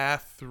the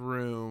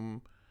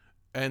bathroom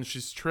and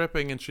she's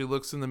tripping and she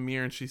looks in the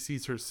mirror and she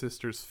sees her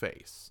sister's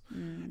face.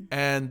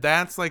 And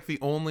that's like the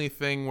only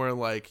thing where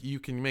like you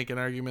can make an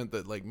argument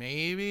that like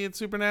maybe it's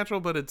supernatural,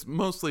 but it's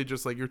mostly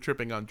just like you're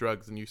tripping on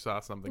drugs and you saw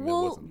something that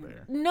wasn't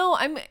there. No,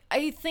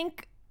 I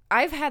think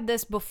I've had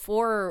this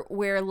before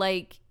where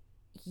like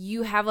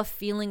you have a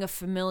feeling of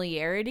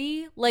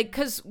familiarity, like,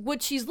 because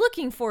what she's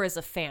looking for is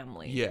a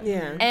family.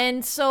 Yeah.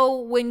 And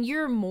so when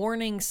you're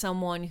mourning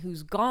someone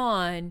who's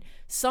gone,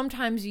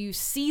 sometimes you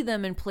see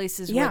them in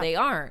places where they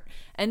aren't.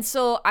 And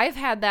so I've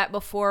had that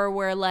before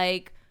where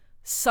like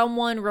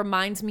someone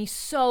reminds me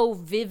so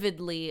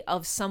vividly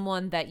of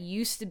someone that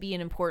used to be an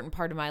important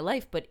part of my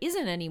life but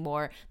isn't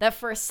anymore, that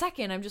for a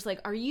second I'm just like,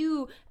 are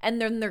you? And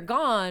then they're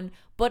gone.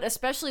 But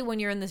especially when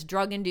you're in this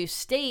drug-induced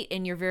state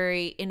and you're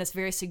in this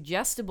very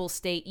suggestible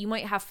state, you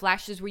might have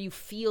flashes where you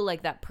feel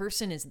like that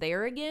person is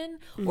there again,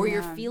 or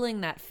you're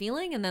feeling that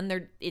feeling, and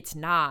then it's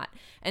not.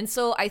 And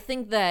so I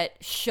think that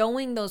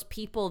showing those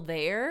people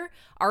there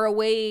are a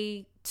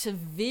way to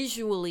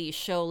visually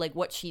show like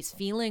what she's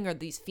feeling or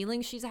these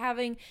feelings she's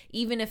having,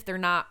 even if they're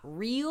not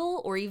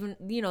real, or even,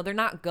 you know, they're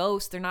not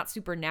ghosts, they're not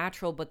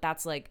supernatural, but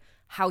that's like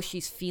how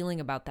she's feeling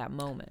about that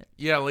moment.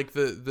 Yeah, like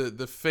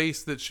the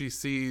face that she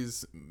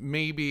sees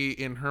maybe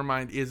in her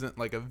mind isn't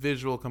like a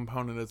visual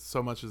component as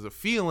so much as a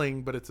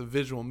feeling, but it's a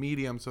visual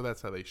medium, so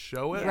that's how they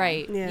show it.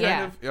 Right.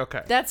 Yeah. Yeah.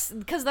 Okay. That's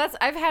because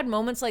I've had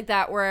moments like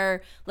that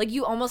where like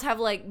you almost have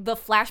like the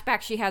flashback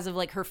she has of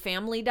like her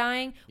family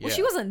dying. Well,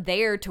 she wasn't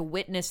there to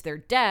witness their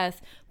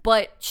death,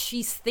 but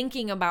she's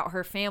thinking about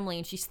her family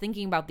and she's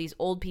thinking about these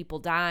old people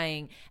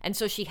dying. And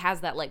so she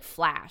has that like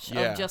flash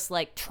of just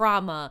like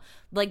trauma,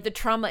 like the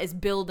trauma is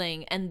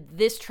building and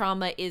this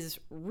trauma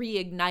is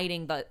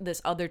reigniting this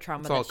other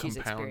trauma that she's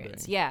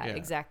experienced. Yeah,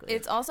 exactly.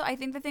 It's also, I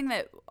think the thing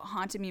that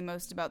haunted me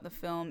most about the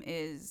film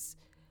is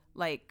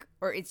like,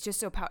 or it's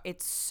just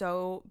it's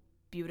so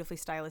beautifully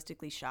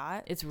stylistically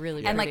shot. It's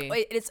really and pretty.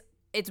 like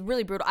it's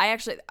really brutal.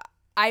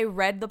 I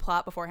read the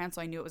plot beforehand,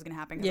 so I knew it was going to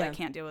happen because I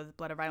can't deal with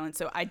blood or violence.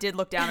 So I did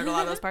look down at a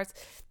lot of those parts.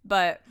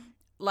 But,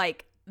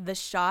 like, the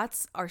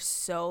shots are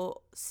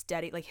so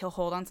steady. Like, he'll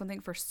hold on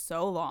something for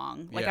so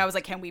long. Like, I was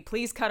like, can we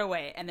please cut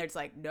away? And there's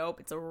like, nope,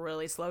 it's a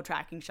really slow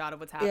tracking shot of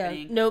what's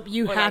happening. Yeah. Nope,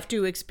 you Or, have like,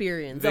 to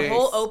experience the it.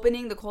 whole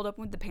opening, the cold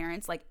open with the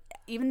parents, like,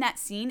 even that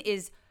scene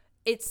is...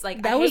 It's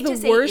like That was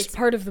the worst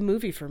part of the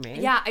movie for me.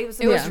 Yeah, it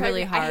was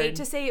really hard. I hate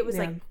to say it was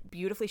like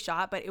beautifully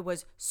shot, but it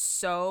was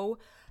so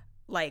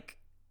like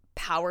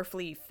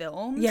powerfully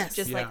filmed. Yes.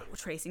 Just like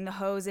tracing the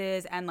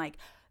hoses and like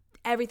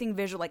everything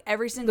visual, like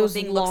every single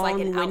thing looks like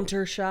an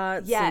winter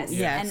shots. Yes.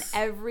 Yes. And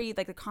every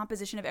like the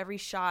composition of every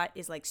shot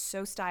is like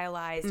so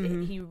stylized.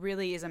 He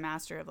really is a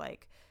master of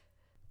like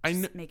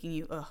making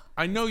you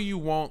I know you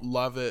won't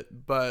love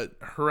it, but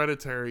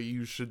Hereditary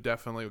you should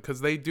definitely,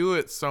 because they do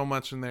it so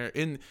much in there.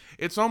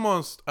 It's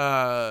almost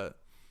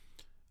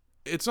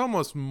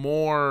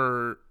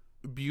more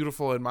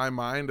beautiful in my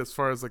mind as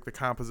far as like the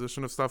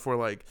composition of stuff, where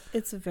like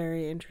It's a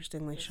very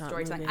interestingly shot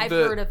storytelling. movie.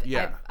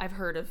 I've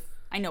heard of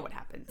I know what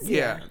happens.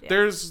 Yeah.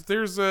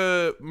 There's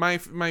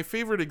my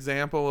favorite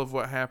example of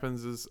what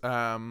happens is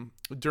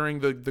during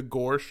the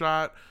gore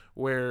shot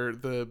where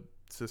the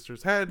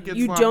sister's head gets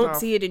You lopped don't off.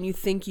 see it and you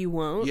think you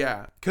won't.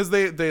 Yeah, because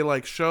they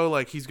like show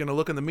like he's gonna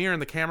look in the mirror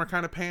and the camera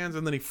kind of pans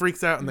and then he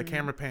freaks out and the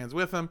camera pans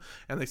with him,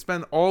 and they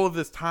spend all of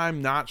this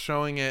time not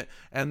showing it,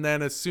 and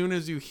then as soon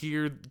as you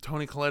hear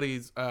Toni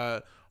Colletti's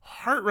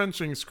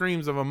heart-wrenching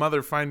screams of a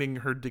mother finding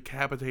her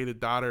decapitated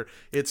daughter,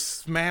 it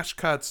smash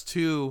cuts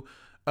to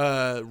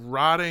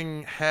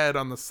rotting head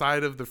on the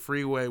side of the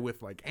freeway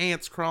with like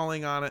ants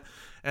crawling on it,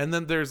 and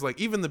then there's like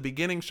even the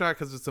beginning shot,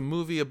 because it's a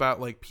movie about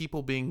like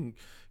people being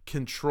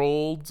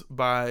controlled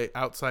by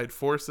outside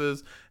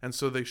forces, and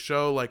so they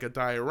show like a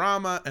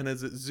diorama, and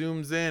as it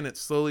zooms in it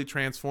slowly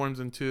transforms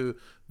into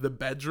the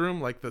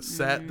bedroom, like the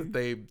set that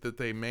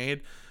they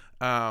made.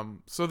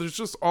 So there's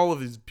just all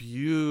of these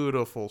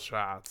beautiful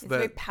shots It's that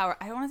very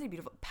I don't want to say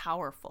beautiful,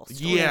 powerful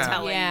Yeah.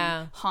 storytelling,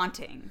 Yeah.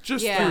 haunting.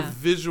 just Yeah. through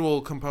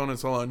visual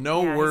components alone,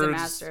 no Yeah, he's a words,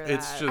 master of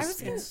it's that.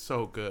 just it's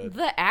so good.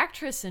 The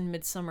actress in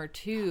Midsommar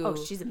too. Oh,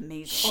 she's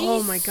amazing. She's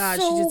Oh my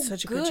God, she did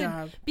such a good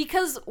job.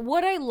 Because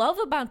what I love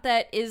about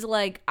that is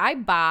like I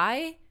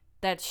buy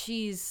that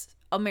she's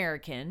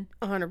American,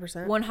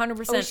 100%.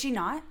 100%. Oh, is she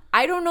not?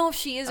 I don't know if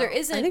she is or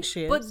isn't. I think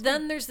she is. But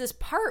then there's this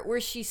part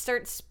where she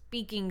starts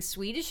speaking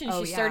Swedish and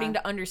Oh, she's yeah. starting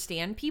to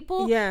understand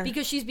people Yeah.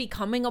 because she's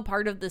becoming a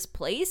part of this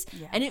place.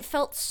 Yeah. And it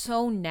felt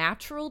so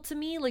natural to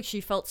me. Like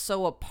she felt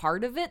so a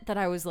part of it that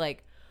I was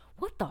like,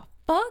 what the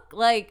fuck?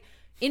 Like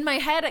in my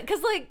head,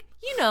 because like,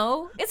 you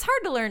know, it's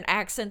hard to learn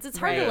accents. It's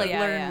hard to Right. like Yeah,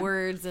 learn yeah.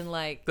 words and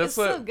like, That's it's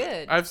what so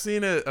good. I've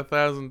seen it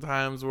 1,000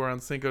 times where on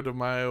Cinco de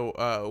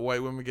Mayo,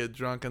 white women get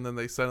drunk and then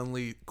they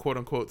suddenly quote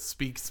unquote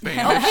speak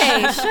Spanish.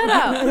 Okay, shut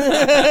up.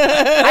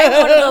 I'm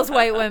one of those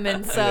white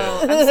women, so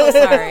I'm so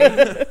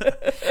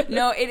sorry.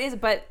 No, it is.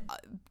 But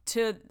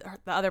to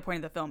the other point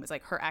of the film is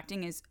like her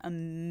acting is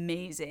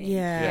amazing.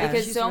 Yeah.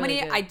 Because She's so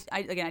really many, good.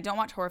 I don't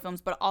watch horror films,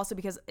 but also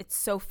because it's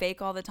so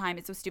fake all the time.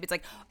 It's so stupid. It's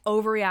like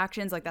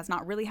overreactions. Like that's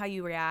not really how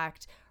you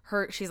react.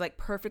 She's like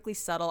perfectly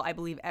subtle. I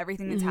believe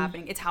everything that's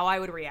happening. It's how I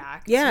would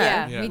react.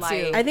 Yeah. Yeah, me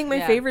Like- too. I think my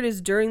Yeah. favorite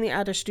is during the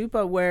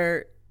Atastupa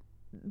where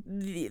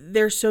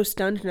they're so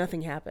stunned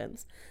nothing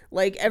happens.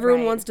 Like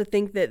everyone Right. wants to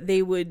think that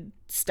they would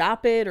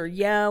stop it or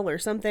yell or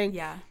something.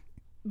 Yeah.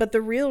 But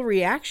the real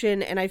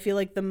reaction, and I feel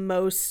like the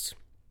most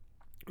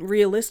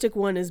realistic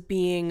one, is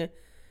being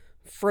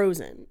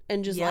frozen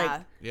and just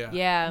Yeah. like,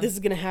 Yeah. this is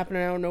gonna happen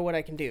and I don't know what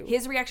I can do.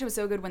 His reaction was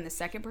so good when the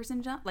second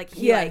person jumped. Like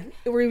he Yeah, like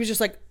where he was just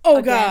like, oh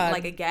again, God.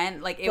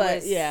 like it But,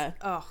 was. yeah.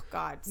 Oh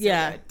God. So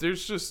Yeah. good.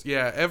 There's just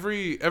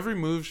every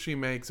move she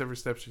makes, every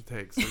step she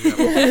takes.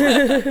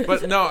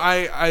 But no,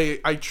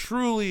 I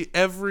truly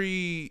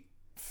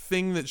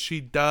everything that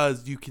she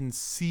does, you can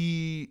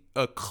see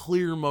a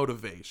clear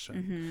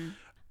motivation.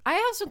 I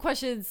have some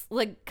questions,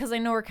 like, because I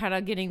know we're kind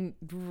of getting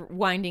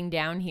winding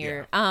down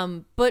here.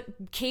 But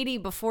Katie,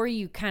 before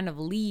you kind of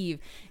leave,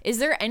 is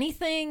there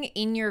anything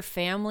in your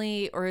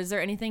family, or is there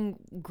anything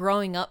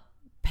growing up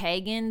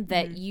pagan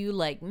that you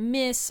like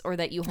miss, or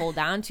that you hold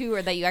on to,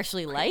 or that you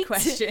actually like?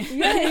 Question.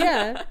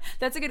 yeah.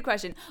 That's a good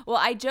question. Well,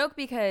 I joke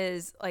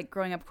because like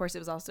growing up, of course, it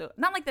was also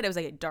not like that. It was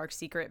like a dark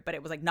secret, but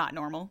it was like not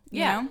normal.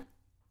 You know?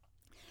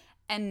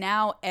 And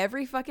now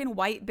every fucking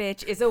white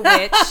bitch is a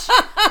witch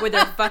with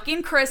her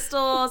fucking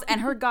crystals and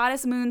her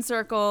goddess moon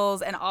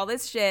circles and all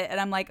this shit. And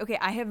I'm like, okay,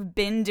 I have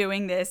been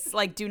doing this.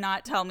 Like, do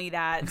not tell me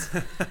that.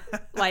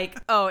 Like,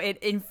 oh, it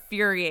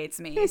infuriates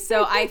me.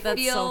 So I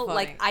That's feel so funny.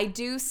 like I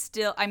do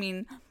still. I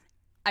mean,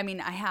 I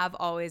have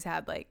always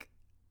had like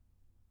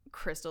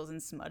crystals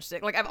and smudge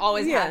stick. Like I've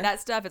always had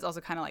that stuff. It's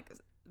also kind of like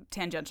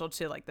tangential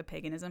to like the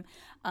paganism.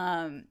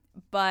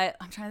 But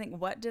I'm trying to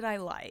think, what did I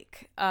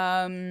like?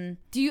 Do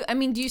you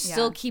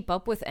still Yeah. keep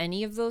up with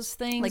any of those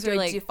things? Like, or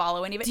do you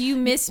follow any of it? do you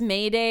miss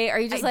May Day? Are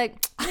you just like,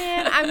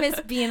 man, I miss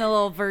being a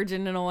little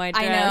virgin in a white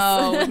dress?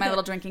 I know, with my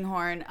little drinking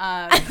horn.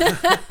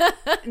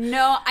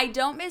 No, I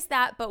don't miss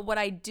that. But what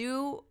I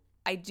do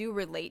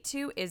relate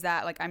to is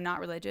that like I'm not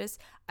religious.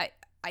 I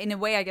in a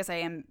way, I guess I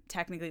am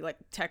technically like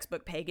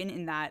textbook pagan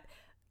in that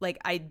like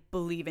I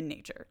believe in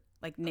nature.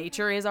 Like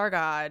nature is our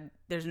god.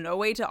 There's no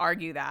way to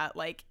argue that.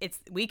 Like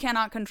we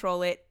cannot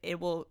control it.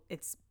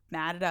 It's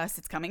mad at us.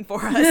 It's coming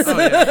for us. Oh,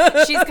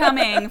 yeah. She's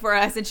coming for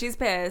us and she's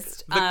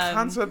pissed. The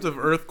concept of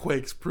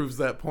earthquakes proves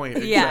that point.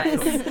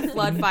 Exactly. Yes.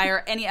 Flood,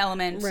 fire, any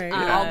element. Right.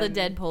 All the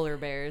dead polar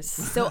bears.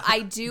 So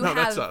I do No, have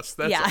that's us.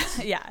 That's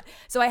us. Yeah.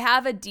 So I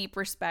have a deep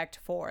respect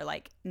for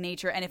like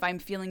nature, and if I'm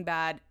feeling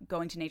bad,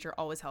 going to nature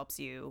always helps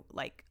you,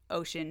 like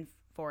ocean,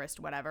 forest,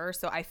 whatever.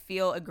 So I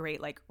feel a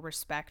great like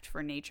respect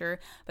for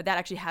nature, but that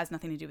actually has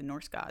nothing to do with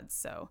Norse gods.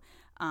 So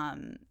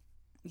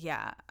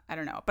yeah, I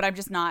don't know. But I'm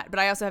just not, but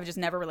I also have just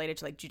never related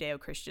to like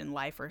Judeo-Christian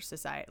life or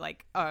society,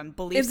 like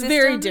belief It's systems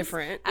very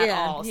different. at Yeah.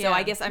 all. So Yeah.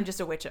 I guess I'm just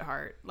a witch at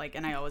heart, like,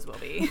 and I always will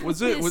be. Was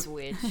it? This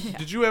witch.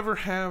 Did you ever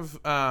have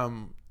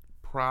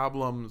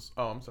problems?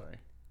 Oh, I'm sorry.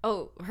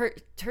 Oh, her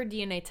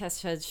DNA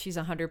test says she's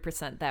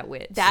 100% that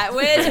witch. That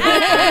witch.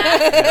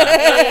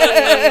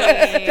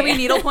 Can we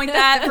needlepoint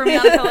that for me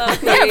on the pillow,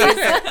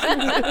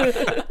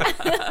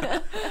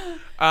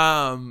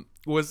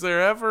 please? Was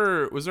there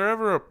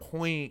ever a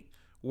point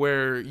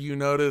where you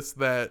notice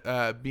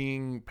that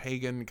being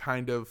pagan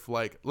kind of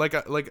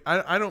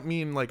I don't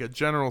mean like a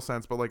general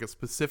sense, but like a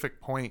specific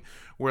point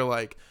where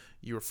like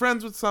you were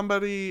friends with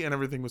somebody and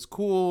everything was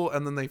cool,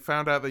 and then they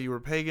found out that you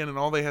were pagan and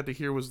all they had to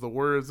hear was the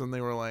words and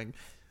they were like,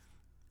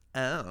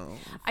 oh.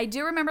 I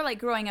do remember like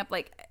growing up,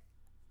 like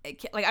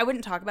I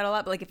wouldn't talk about it a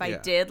lot, but like if I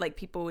did, like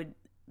people would,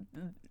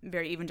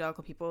 very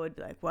evangelical people would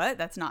be like, what?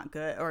 That's not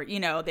good. Or, you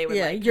know, they would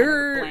like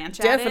you're kind of blanch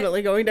definitely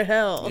at it. going to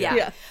hell.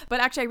 Yeah.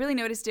 But actually I really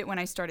noticed it when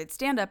I started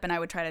stand-up, and I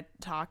would try to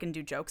talk and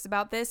do jokes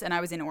about this, and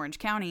I was in Orange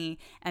County,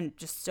 and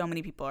just so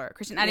many people are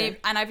Christian. And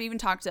I've even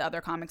talked to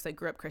other comics that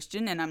grew up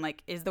Christian, and I'm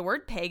like, is the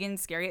word pagan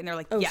scary? And they're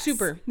like, yes.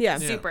 Super. Yeah.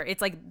 Super.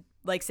 It's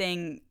like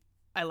saying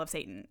I love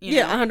Satan. You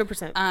know?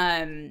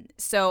 100%.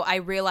 So I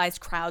realized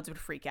crowds would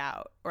freak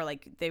out, or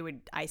like they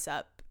would ice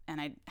up, and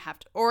I'd have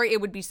to, or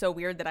it would be so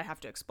weird that I have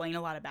to explain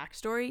a lot of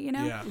backstory, you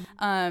know?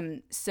 Yeah.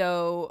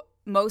 So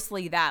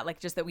mostly that, like,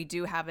 just that we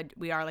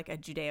are like a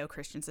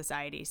Judeo-Christian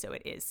society, so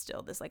it is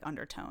still this like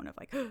undertone of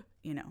like,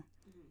 you know,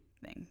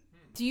 thing.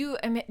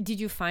 Did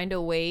you find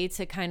a way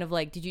to kind of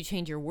like, did you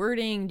change your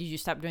wording? Did you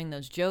stop doing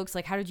those jokes?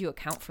 Like, how did you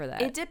account for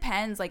that? It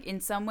depends. Like, in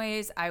some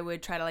ways I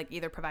would try to like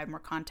either provide more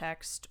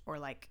context or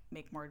like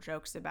make more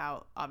jokes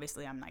about,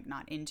 obviously I'm like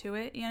not into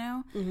it, you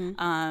know?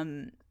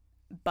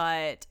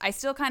 But I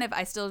still try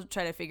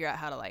to figure out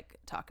how to like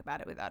talk about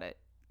it without it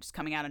just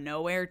coming out of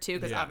nowhere too,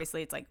 because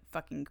obviously it's like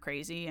fucking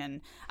crazy,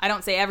 and I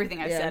don't say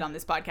everything I've said on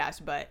this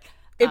podcast, but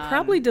it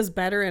probably does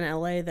better in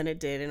LA than it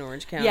did in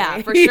Orange County.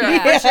 Yeah, for sure,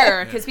 for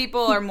sure, because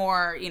people are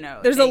more, you know.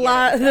 There's a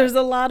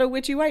lot of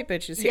witchy white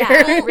bitches here.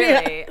 Yeah,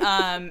 really.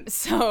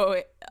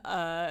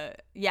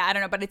 Yeah, I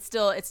don't know, but it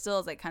still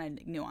is like kind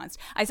of nuanced.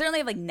 I certainly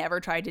have like never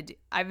tried to do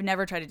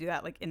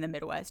that like in the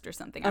Midwest or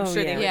something. I'm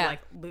sure they would like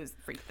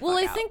freak the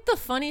fuck out. Think the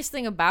funniest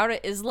thing about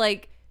it is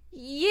like,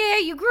 yeah,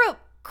 you grew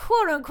up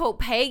quote unquote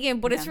pagan,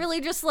 but it's really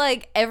just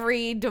like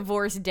every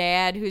divorced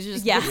dad who's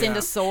just gets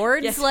into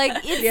swords. Like,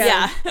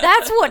 it's,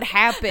 that's what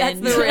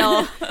happened. That's the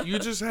real. You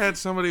just had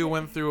somebody who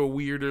went through a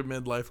weirder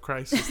midlife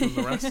crisis than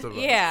the rest of us.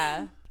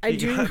 Yeah.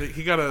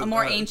 He got a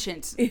more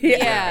ancient. He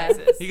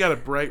got a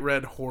bright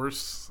red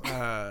horse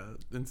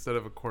instead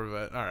of a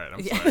Corvette. All right,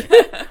 I'm sorry.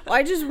 Well,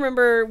 I just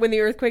remember when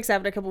the earthquakes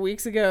happened a couple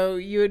weeks ago,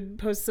 you had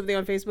posted something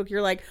on Facebook.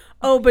 You're like,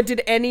 oh, but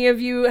did any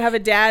of you have a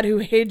dad who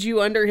hid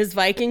you under his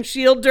Viking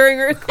shield during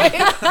earthquakes?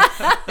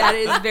 That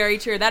is very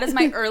true. That is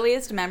my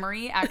earliest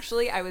memory,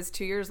 actually. I was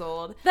 2 years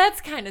old. That's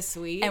kind of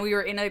sweet. And we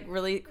were in a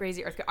really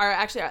crazy earthquake.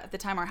 Actually, at the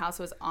time, our house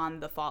was on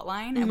the fault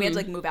line, and we had to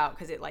like move out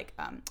because it like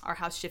our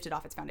house shifted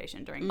off its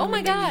foundation during. Oh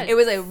my god! It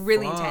was a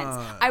really intense.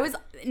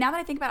 Now that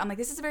I think about it, I'm like,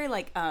 this is a very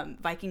like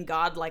Viking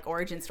god like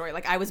origin story.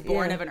 Like I was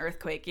born of an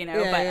earthquake, you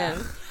know.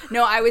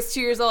 No, I was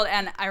 2 years old,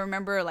 and I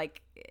remember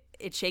like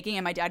it shaking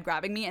and my dad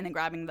grabbing me and then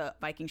grabbing the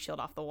Viking shield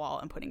off the wall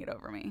and putting it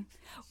over me.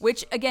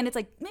 Which again, it's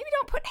like, maybe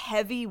don't put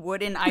heavy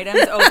wooden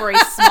items over a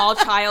small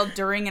child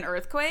during an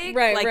earthquake.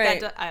 Right, like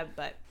right. That,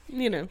 but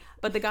you know.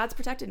 But the gods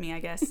protected me, I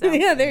guess. So.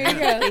 Yeah, there you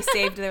go. They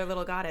saved their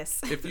little goddess.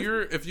 If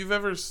you've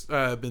ever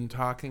been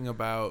talking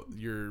about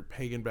your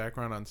pagan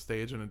background on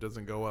stage and it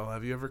doesn't go well,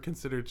 have you ever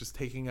considered just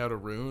taking out a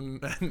rune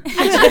and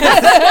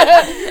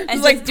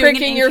just like doing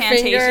pricking an your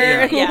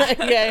incantation? finger? Yeah.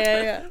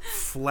 Yeah.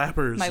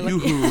 Flappers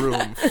Yoo-hoo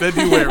Room,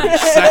 February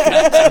 2nd.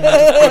 And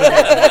then put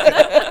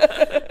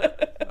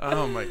it in.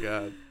 Oh my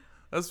god,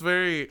 that's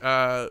very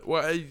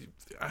well.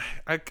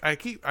 I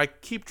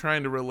keep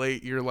trying to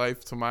relate your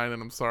life to mine,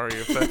 and I'm sorry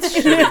if that's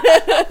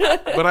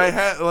shitty. But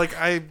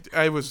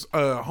I was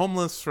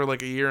homeless for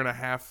like a year and a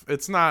half.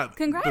 It's not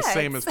the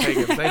same as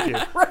pagan. Thank you.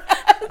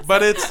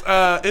 But it's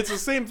the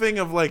same thing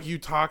of like you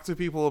talk to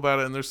people about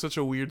it and there's such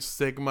a weird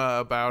stigma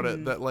about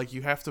it that like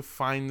you have to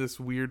find this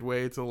weird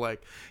way to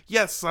like,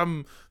 yes,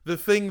 I'm the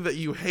thing that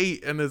you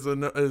hate and is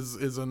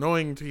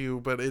annoying to you,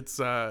 but it's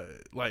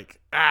like,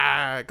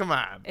 come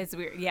on. It's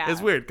weird. Yeah.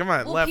 It's weird. Come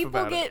on, laugh people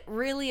about it. People get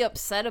really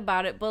upset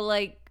about it, but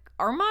like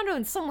Armando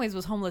in some ways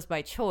was homeless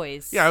by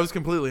choice. Yeah, I was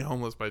completely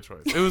homeless by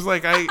choice. It was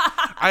like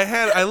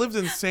I lived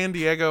in San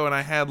Diego and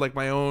I had like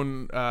my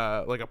own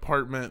like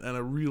apartment and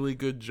a really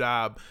good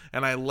job,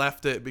 and I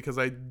left it because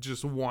I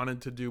just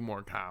wanted to do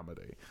more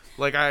comedy.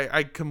 Like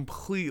I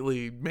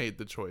completely made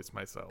the choice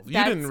myself.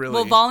 You didn't really.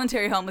 Well,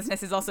 voluntary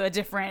homelessness is also a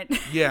different.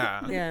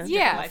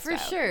 Yeah, for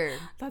sure.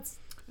 That's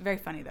very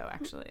funny though,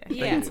 actually. I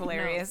Yeah. think it's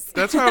hilarious.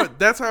 That's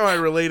how I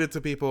relate it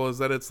to people, is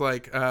that it's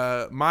like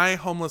my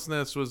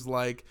homelessness was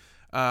like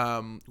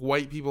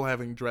white people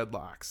having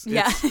dreadlocks.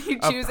 It's you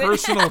choose a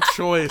personal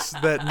choice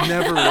that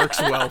never works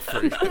well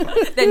for you.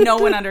 That no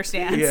one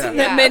understands. Yeah.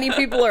 That many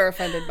people are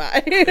offended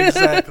by.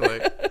 Exactly.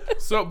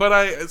 So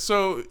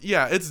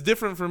it's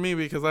different for me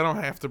because I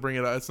don't have to bring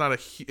it up. It's not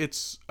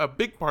it's a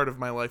big part of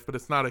my life, but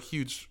it's not a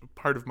huge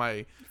part of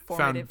my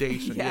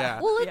foundation.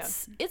 Yeah. Well,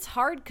 it's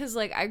hard because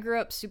like I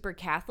grew up super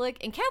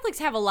Catholic, and Catholics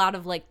have a lot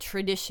of like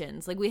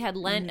traditions. Like we had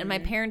Lent, and my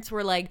parents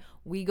were like,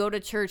 we go to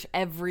church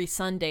every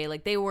Sunday.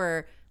 Like they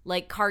were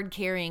like card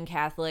carrying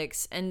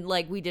Catholics, and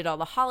like we did all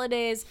the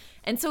holidays.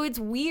 And so it's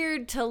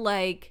weird to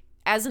like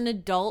as an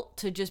adult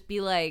to just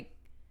be like,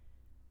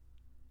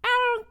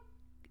 I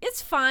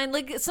It's fine.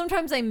 Like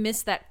sometimes I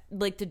miss that,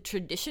 like the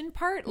tradition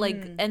part,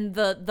 like and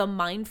the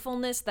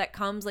mindfulness that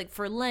comes. Like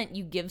for Lent,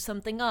 you give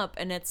something up,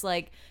 and it's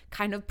like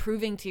kind of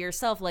proving to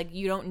yourself like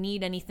you don't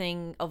need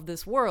anything of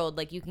this world.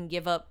 Like you can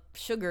give up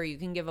sugar, you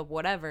can give up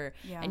whatever,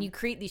 and you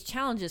create these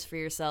challenges for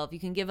yourself. You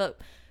can give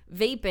up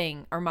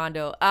vaping,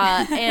 Armando,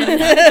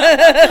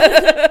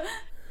 and.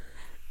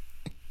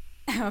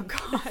 Oh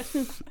God!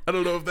 I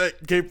don't know if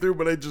that came through,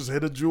 but I just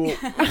hit a jewel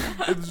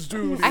in the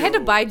studio. I had to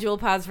buy Juul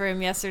pods for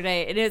him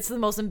yesterday, and it's the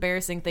most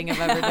embarrassing thing I've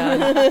ever done.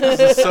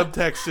 The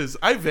subtext is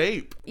I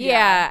vape.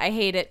 Yeah, I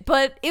hate it.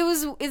 But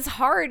it's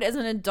hard as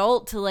an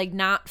adult to like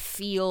not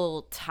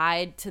feel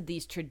tied to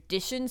these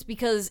traditions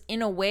because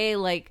in a way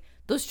like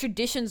those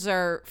traditions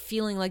are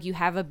feeling like you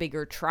have a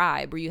bigger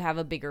tribe or you have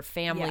a bigger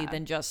family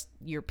than just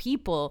your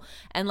people.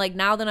 And like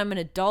now that I'm an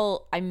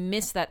adult, I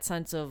miss that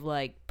sense of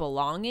like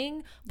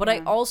belonging, but I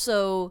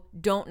also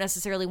don't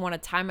necessarily want to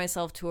tie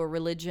myself to a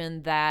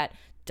religion that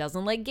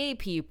doesn't like gay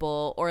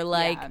people or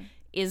like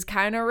is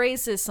kind of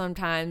racist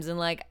sometimes and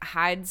like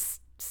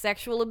hides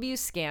sexual abuse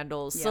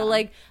scandals. So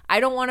like I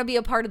don't want to be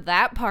a part of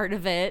that part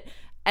of it,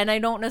 and I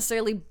don't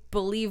necessarily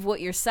believe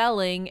what you're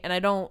selling, and I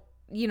don't,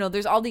 you know,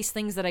 there's all these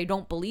things that I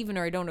don't believe in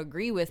or I don't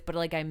agree with, but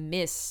like I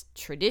miss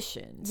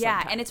tradition. Yeah,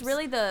 sometimes. and it's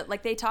really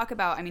like they talk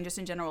about, I mean, just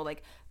in general,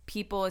 like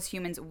people as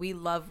humans, we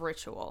love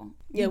ritual.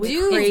 Yeah, we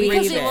do crave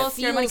because it. it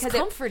feels because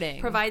comforting.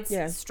 It provides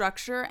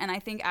structure, and I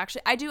think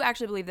I do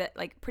actually believe that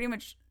like pretty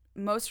much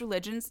most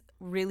religions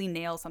really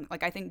nail something.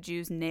 Like I think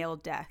Jews nail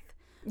death.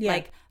 Yeah.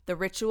 Like the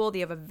ritual, they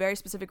have a very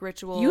specific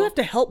ritual. You have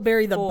to help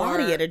bury the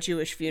body at a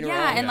Jewish funeral.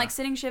 Yeah, and like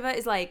sitting Shiva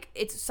is like,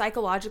 it's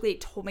psychologically,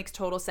 it makes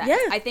total sense. Yeah.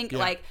 I think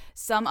like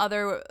some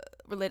other,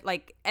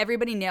 like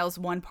everybody nails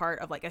one part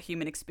of like a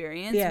human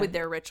experience with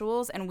their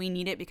rituals, and we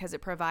need it because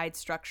it provides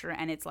structure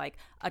and it's like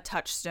a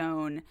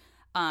touchstone.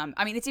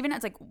 I mean, it's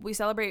like we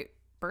celebrate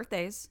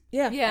birthdays.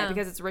 Yeah.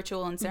 Because it's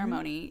ritual and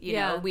ceremony. You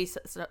know, we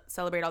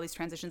celebrate all these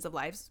transitions of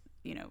lives.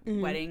 You know,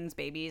 weddings,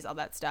 babies, all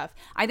that stuff.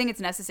 I think it's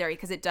necessary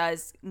because it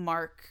does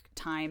mark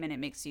time and it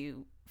makes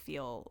you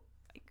feel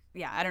like,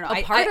 I don't know.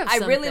 A part of I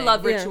really something.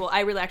 love ritual.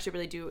 I really actually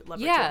really do love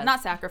ritual. Not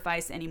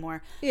sacrifice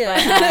anymore. Yeah.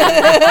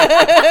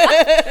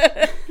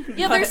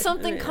 Yeah, there's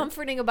something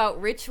comforting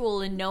about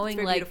ritual and knowing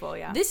very like beautiful,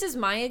 this is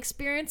my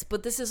experience,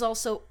 but this is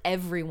also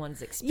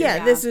everyone's experience.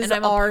 Yeah, this is and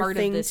I'm a our part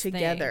thing of this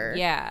together.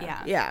 Thing.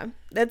 Yeah. Yeah.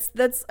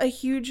 That's a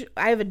huge,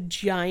 I have a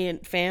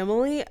giant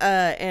family,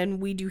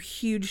 and we do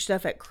huge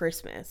stuff at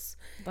Christmas.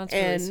 That's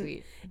really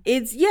sweet.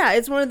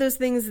 It's one of those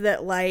things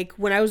that like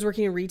when I was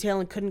working in retail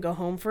and couldn't go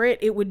home for it,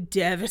 it would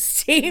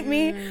devastate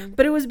me.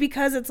 But it was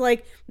because it's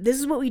like, this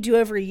is what we do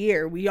every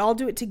year. We all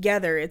do it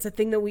together. It's a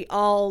thing that we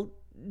all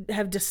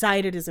have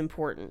decided is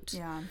important.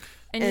 Yeah.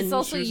 And it's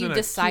also she was you in a-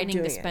 deciding to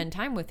doing it. spend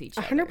time with each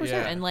other. 100%.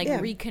 Yeah. And like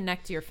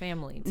reconnect your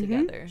family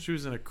together. She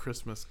was in a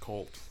Christmas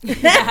cult.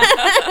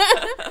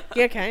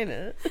 Yeah, kind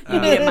of. You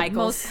need it,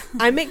 Michaels.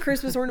 I make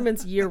Christmas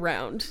ornaments year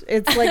round.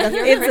 It's like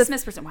You're it's a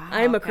Christmas person. Wow.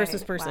 I'm a okay.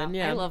 Christmas person. Wow.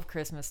 Yeah. I love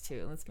Christmas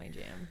too. That's my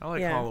jam. I like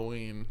Yeah.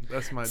 Halloween.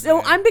 That's my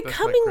So jam. I'm That's my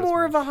becoming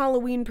more of Christmas. a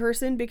Halloween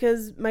person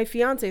because my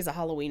fiance is a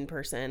Halloween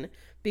person,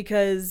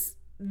 because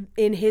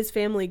in his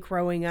family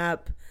growing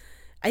up,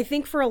 I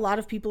think for a lot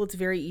of people it's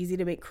very easy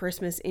to make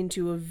Christmas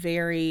into a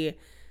very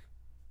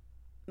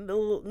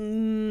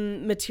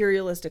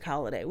materialistic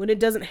holiday when it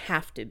doesn't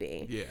have to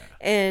be. Yeah.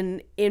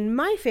 And in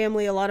my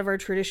family, a lot of our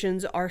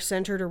traditions are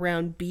centered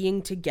around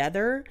being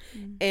together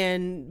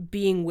and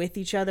being with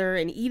each other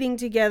and eating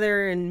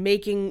together and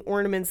making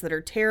ornaments that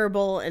are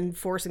terrible and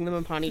forcing them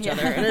upon each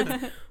other. And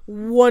it's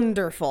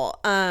wonderful.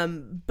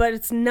 But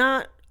it's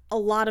not, a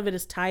lot of it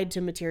is tied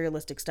to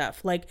materialistic stuff.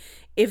 Like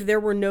if there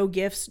were no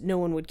gifts, no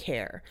one would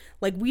care.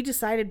 Like we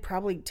decided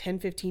probably 10,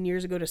 15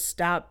 years ago to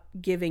stop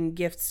giving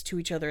gifts to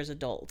each other as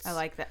adults. I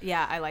like that.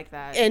 Yeah, I like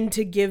that. And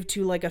to give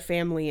to like a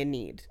family in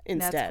need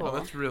instead. cool. Oh,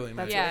 that's really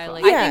nice. Yeah, I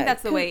like I think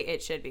that's the way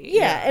it should be.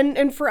 Yeah,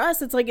 and for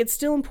us, it's like it's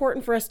still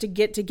important for us to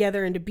get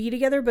together and to be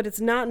together, but it's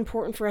not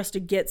important for us to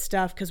get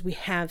stuff because we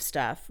have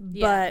stuff.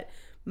 But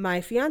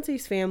my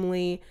fiance's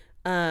family,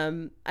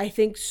 I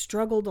think,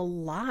 struggled a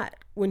lot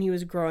when he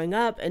was growing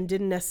up and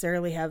didn't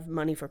necessarily have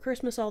money for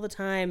Christmas all the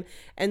time.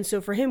 And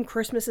so for him,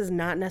 Christmas is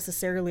not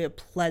necessarily a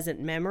pleasant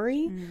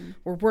memory.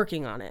 We're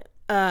working on it.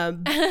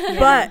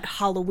 But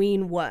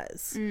Halloween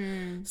was.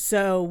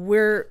 So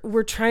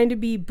we're trying to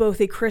be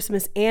both a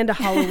Christmas and a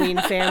Halloween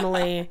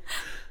family.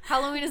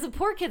 Halloween is a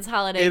poor kid's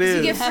holiday It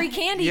because you is. get free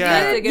candy.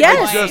 Yeah. Dude.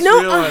 Yes, I just no,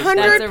 realized that. 100%.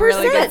 That's a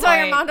really good That's why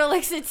point. Armando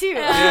likes it too.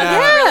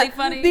 Yeah. Really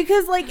funny.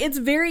 Because like it's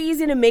very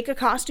easy to make a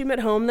costume at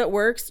home that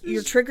works.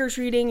 You're trick or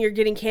treating, you're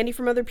getting candy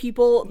from other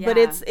people, but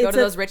Yeah. it's go to a,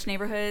 those rich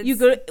neighborhoods. you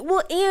go to,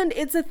 well, and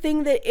it's a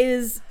thing that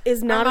is not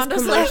as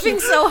Armando's commercial. laughing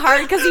so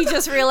hard because he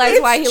just realized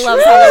It's why he true.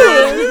 loves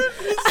Halloween.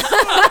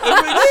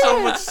 It makes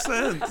so much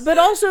sense. But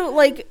also,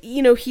 like,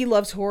 you know, he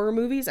loves horror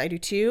movies. I do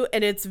too,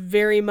 and it's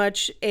very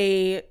much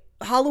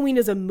Halloween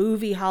is a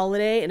movie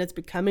holiday, and it's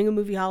becoming a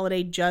movie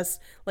holiday.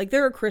 Just like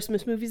there are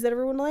Christmas movies that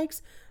everyone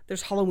likes,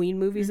 there's Halloween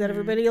movies that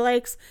everybody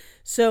likes.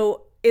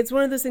 So it's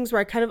one of those things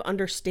where I kind of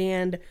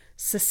understand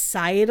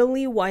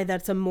societally why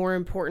that's a more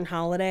important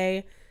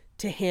holiday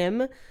to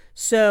him.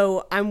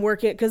 So I'm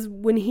working, because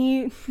when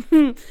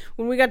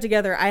we got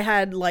together, I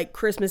had like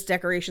Christmas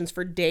decorations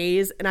for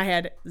days and I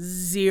had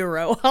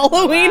 0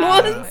 Halloween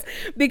ones,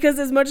 because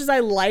as much as I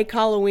like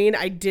Halloween,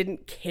 I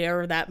didn't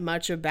care that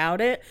much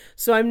about it.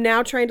 So I'm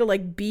now trying to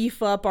like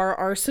beef up our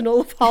arsenal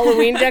of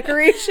Halloween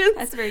decorations.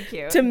 That's very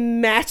cute. To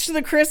match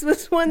the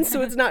Christmas ones,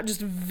 so it's not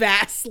just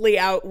vastly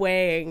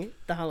outweighing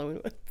the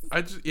Halloween ones.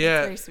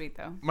 Very sweet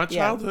though. My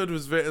childhood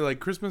was very like,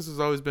 Christmas has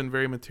always been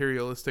very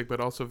materialistic, but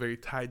also very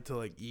tied to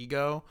like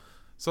ego.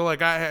 So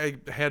like I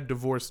had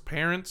divorced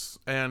parents,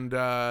 and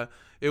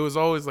it was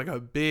always like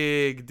a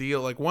big deal.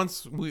 Like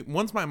once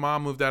my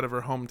mom moved out of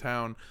her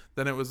hometown,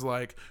 then it was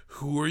like,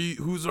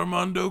 who's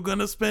Armando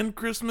gonna spend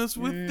Christmas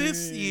with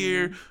this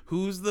year?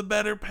 Who's the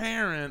better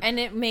parent? And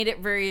it made it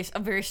a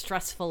very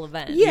stressful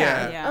event.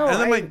 Yeah. Oh, and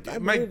then I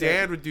my believe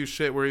dad it. would do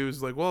shit where he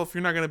was like, well, if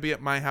you're not going to be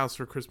at my house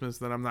for Christmas,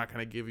 then I'm not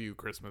going to give you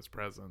Christmas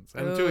presents.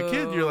 And to a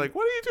kid, you're like,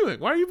 what are you doing?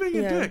 Why are you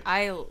being a dick?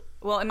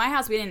 Well, in my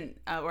house, we didn't,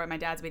 or at my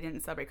dad's, we didn't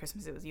celebrate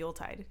Christmas. It was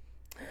Yuletide.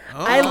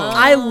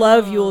 I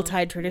love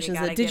Yuletide traditions.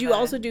 gotta Did give you a-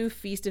 also do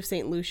Feast of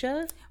St.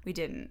 Lucia? We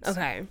didn't.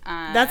 Okay.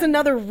 That's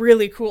another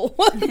really cool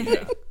one.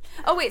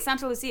 Oh, wait,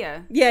 Santa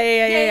Lucia.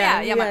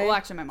 Yeah. Well,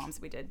 actually, my mom's,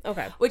 we did.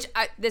 Okay. Which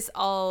this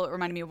all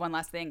reminded me of one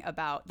last thing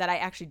about that I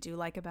actually do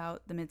like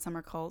about the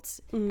Midsummer cult,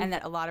 and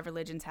that a lot of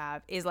religions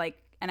have, is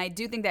like, and I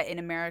do think that in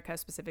America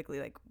specifically,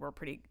 like, we're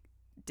pretty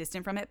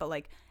distant from it, but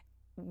like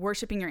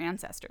worshiping your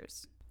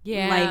ancestors.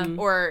 Yeah. Like,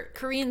 or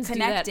Koreans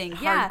connecting. do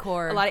that Yeah.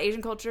 hardcore. A lot of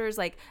Asian cultures,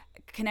 like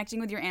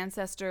connecting with your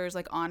ancestors,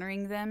 like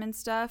honoring them and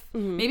stuff.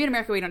 Maybe in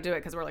America we don't do it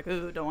because we're like,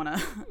 ooh, don't want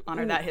to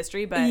honor that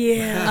history. But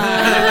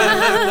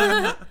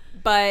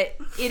but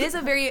it is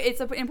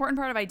it's an important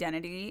part of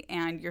identity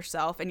and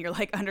yourself and your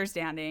like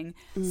understanding.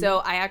 So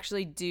I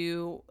actually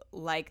do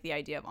like the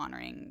idea of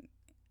honoring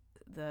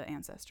the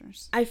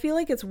ancestors. I feel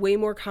like it's way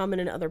more common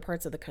in other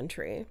parts of the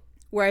country,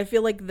 where I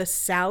feel like the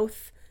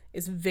South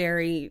is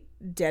very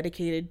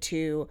dedicated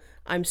to,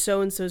 I'm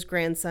so-and-so's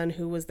grandson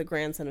who was the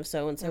grandson of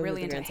so-and-so. They're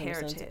really who was the into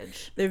grandson of so-and-so.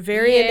 heritage. They're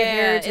very into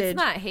heritage. It's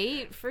not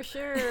hate for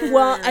sure.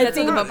 Well, I That's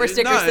think what the bumper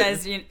sticker not-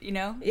 says, you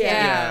know?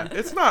 Yeah.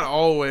 It's not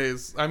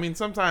always. I mean,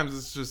 sometimes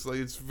it's just like,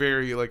 it's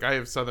very like, I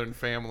have Southern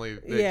family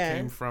that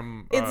came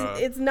from.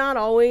 It's not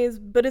always,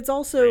 but it's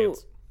also,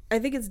 France. I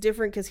think it's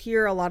different because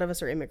here a lot of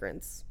us are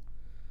immigrants.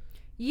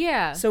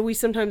 Yeah. So we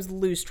sometimes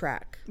lose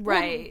track.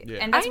 Right. Yeah.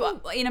 And that's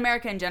what, in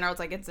America in general,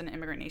 it's like it's an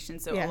immigrant nation.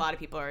 So Yeah. a lot of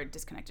people are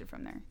disconnected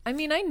from there. I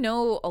mean, I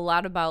know a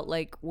lot about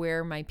like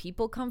where my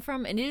people come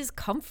from, and it is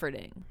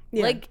comforting.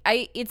 Yeah. Like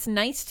it's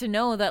nice to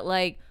know that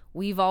like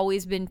we've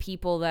always been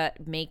people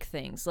that make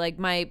things. Like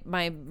my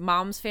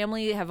mom's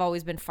family have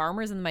always been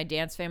farmers, and my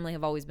dad's family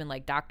have always been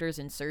like doctors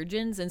and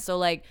surgeons. And so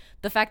like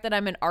the fact that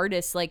I'm an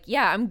artist, like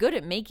yeah, I'm good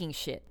at making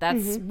shit.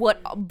 That's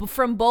what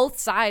from both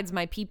sides.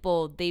 My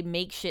people, they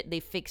make shit,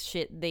 they fix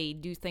shit, they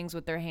do things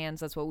with their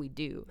hands. That's what we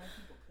do.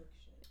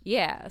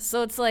 Yeah,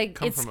 so it's like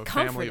come it's from a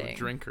comforting. family of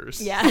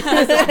drinkers. Yeah.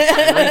 Drinkers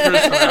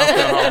and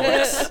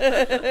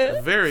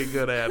alcoholics. Very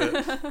good at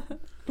it.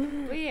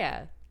 But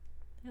yeah,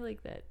 I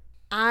like that.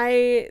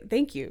 I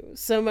thank you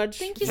so much.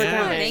 Thank you for so much.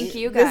 coming. Thank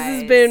you, This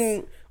has guys.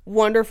 been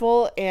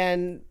wonderful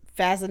and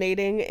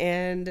fascinating,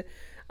 and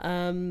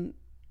I'm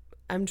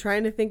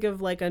trying to think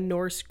of like a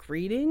Norse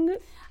greeting.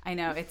 I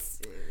know.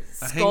 It's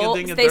A skull.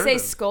 hang-a-ding-a-durden. They say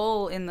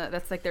skull in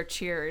that's like their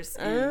cheers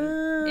in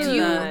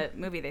the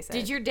movie, they said.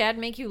 Did your dad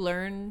make you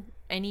learn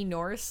any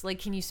Norse? Like,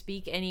 can you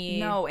speak any?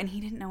 No, and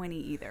he didn't know any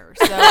either.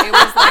 So it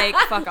was like,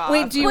 fuck off.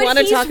 Wait, do you But want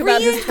to he's talk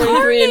about his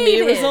 23andMe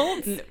reincarnated.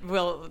 results?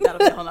 Well, that'll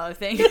be a whole nother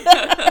thing.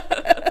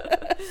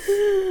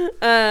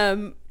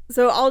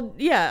 So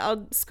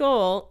I'll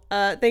Skull.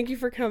 Thank you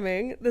for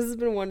coming. This has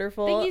been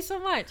wonderful. Thank you so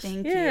much.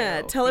 Thank you.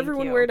 Yeah, tell Thank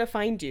everyone you. where to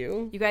find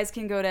you. You guys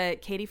can go to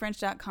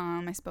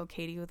katiefrench.com. I spell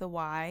Katie with a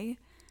Y.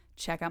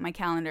 Check out my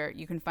calendar.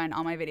 You can find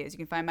all my videos. You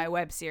can find my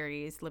web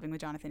series, Living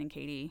with Jonathan and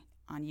Katie,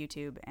 on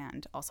YouTube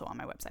and also on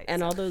my website.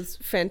 And all those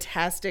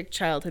fantastic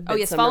childhood Oh,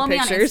 yes. Midsummer Follow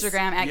pictures. me on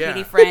Instagram at Yeah.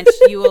 Katie French.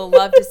 You will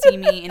love to see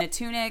me in a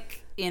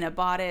tunic, in a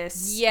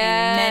bodice,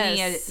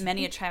 Yes. in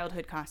many a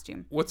childhood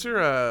costume. What's your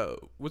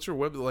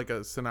web, like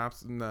a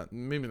synopsis?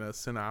 Maybe not a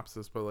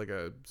synopsis, but like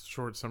a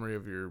short summary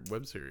of your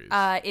web series.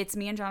 It's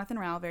me and Jonathan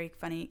Rowell, very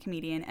funny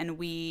comedian, and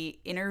we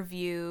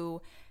interview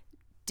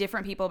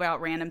different people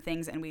about random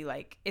things, and we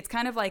like, it's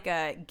kind of like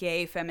a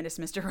gay feminist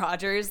Mr.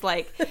 Rogers.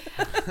 Like,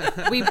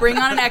 we bring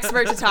on an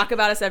expert to talk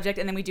about a subject,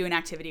 and then we do an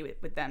activity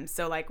with them.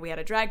 So like, we had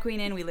a drag queen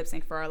in, we lip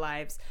sync for our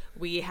lives.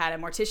 We had a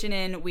mortician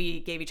in, we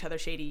gave each other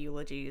shady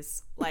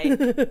eulogies. Like,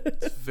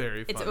 it's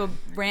very it's funny.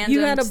 a random You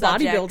had a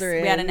subjects.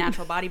 bodybuilder We had a in.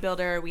 natural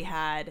bodybuilder. We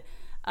had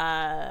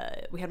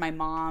We had my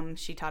mom.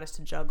 She taught us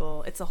to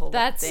juggle. It's a whole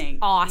That's thing.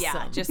 awesome.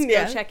 Yeah, just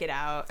Yeah. go check it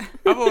out.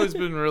 I've always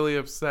been really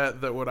upset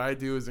that what I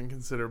do isn't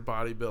considered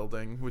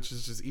bodybuilding, which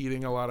is just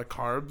eating a lot of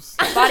carbs.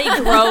 Body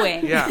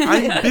growing. Yeah,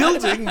 I'm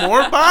building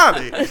more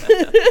body.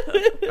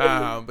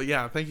 But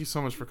yeah, thank you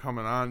so much for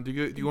coming on. Do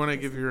you want to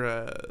give your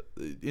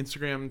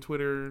Instagram,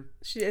 Twitter?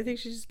 I think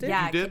she just did.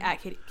 Yeah, You did?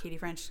 at Katie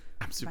French.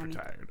 I'm super Find me.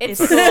 tired. It's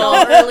It's so cool.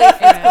 early.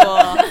 It's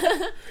cool.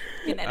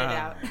 You can edit it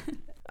out.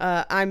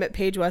 I'm at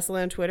Paige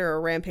Wesley on Twitter or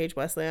Rampage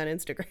Wesley on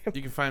Instagram.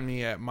 You can find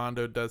me at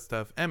Mondo Does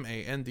Stuff,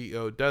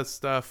 MANDO Does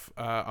Stuff,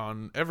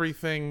 on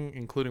everything,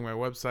 including my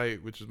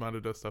website, which is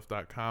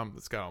mondodoesstuff.com.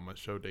 It's got all my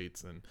show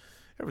dates and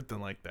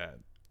everything like that.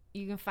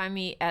 You can find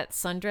me at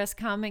Sundress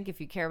Comic if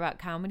you care about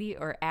comedy,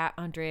 or at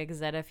Andrea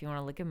Gazzetta if you want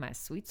to look at my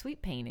sweet,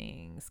 sweet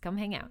paintings. Come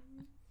hang out.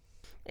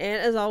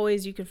 And as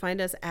always, you can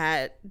find us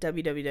at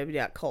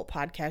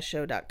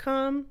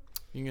www.cultpodcastshow.com.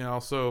 You can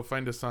also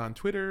find us on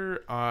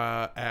Twitter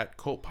at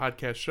Cult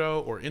Podcast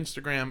Show or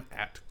Instagram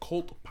at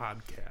Cult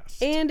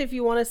Podcast. And if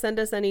you want to send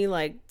us any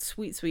like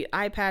sweet, sweet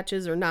eye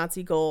patches or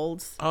Nazi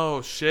golds,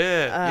 Oh,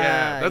 shit.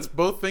 Yeah, that's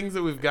both things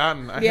that we've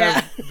gotten. I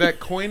Yeah. have that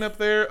coin up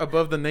there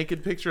above the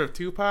naked picture of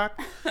Tupac,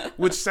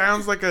 which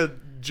sounds like a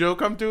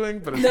joke I'm doing,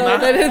 but it's not.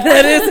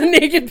 that is a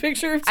naked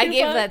picture of I Tupac.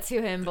 gave that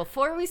to him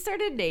before we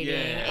started dating.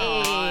 Yeah.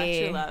 Aw,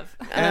 Hey. true love.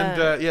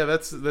 And yeah,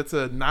 that's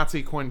a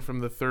Nazi coin from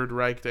the Third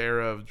Reich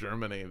era of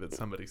Germany that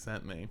somebody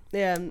sent me.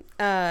 Yeah.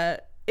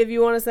 If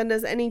you want to send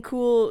us any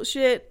cool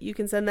shit, you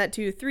can send that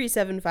to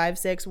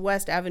 3756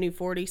 West Avenue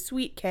 40,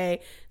 Suite K,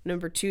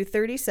 number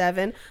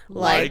 237,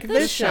 Like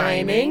The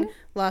Shining.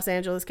 Los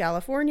Angeles,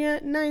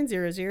 California,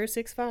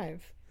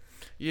 90065.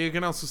 You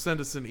can also send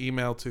us an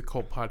email to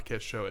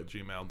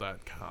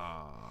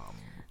cultpodcastshow@gmail.com.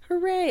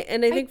 Hooray.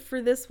 And I think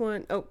for this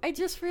one, I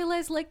just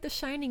realized Like The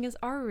Shining is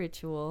our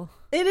ritual.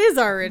 it is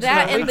our original.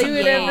 That We and the do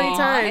it yay. every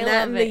time. I That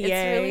love and the it.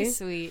 yay. It's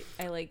really sweet.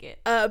 I like it.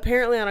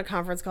 Apparently on a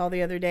conference call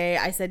the other day,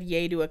 I said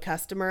yay to a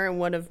customer, and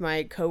one of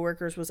my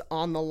coworkers was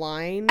on the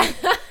line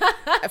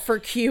for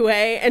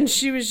QA, and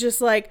she was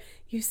just like,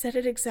 "You said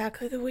it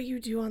exactly the way you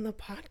do on the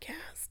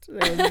podcast."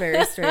 And it was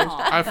very strange.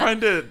 I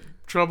find it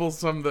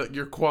troublesome that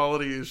your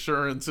quality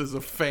assurance is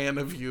a fan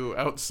of you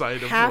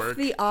outside of Half work.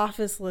 the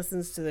office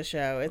listens to the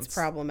show. It's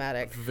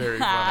problematic. Very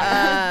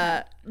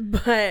funny.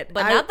 But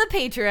Not the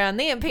Patreon.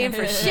 They ain't paying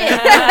for shit. We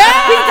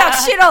talk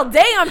shit all day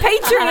on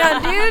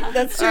Patreon, dude.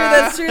 That's true.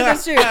 That's true.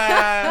 That's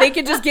true. They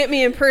could just get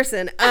me in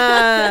person.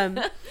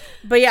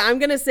 But yeah, I'm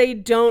gonna say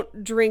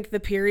don't drink the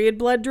period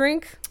blood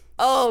drink,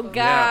 Oh, Yeah.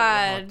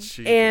 God. Oh,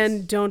 Jesus.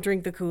 and don't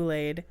drink the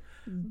Kool-Aid.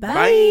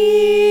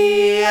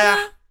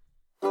 Bye.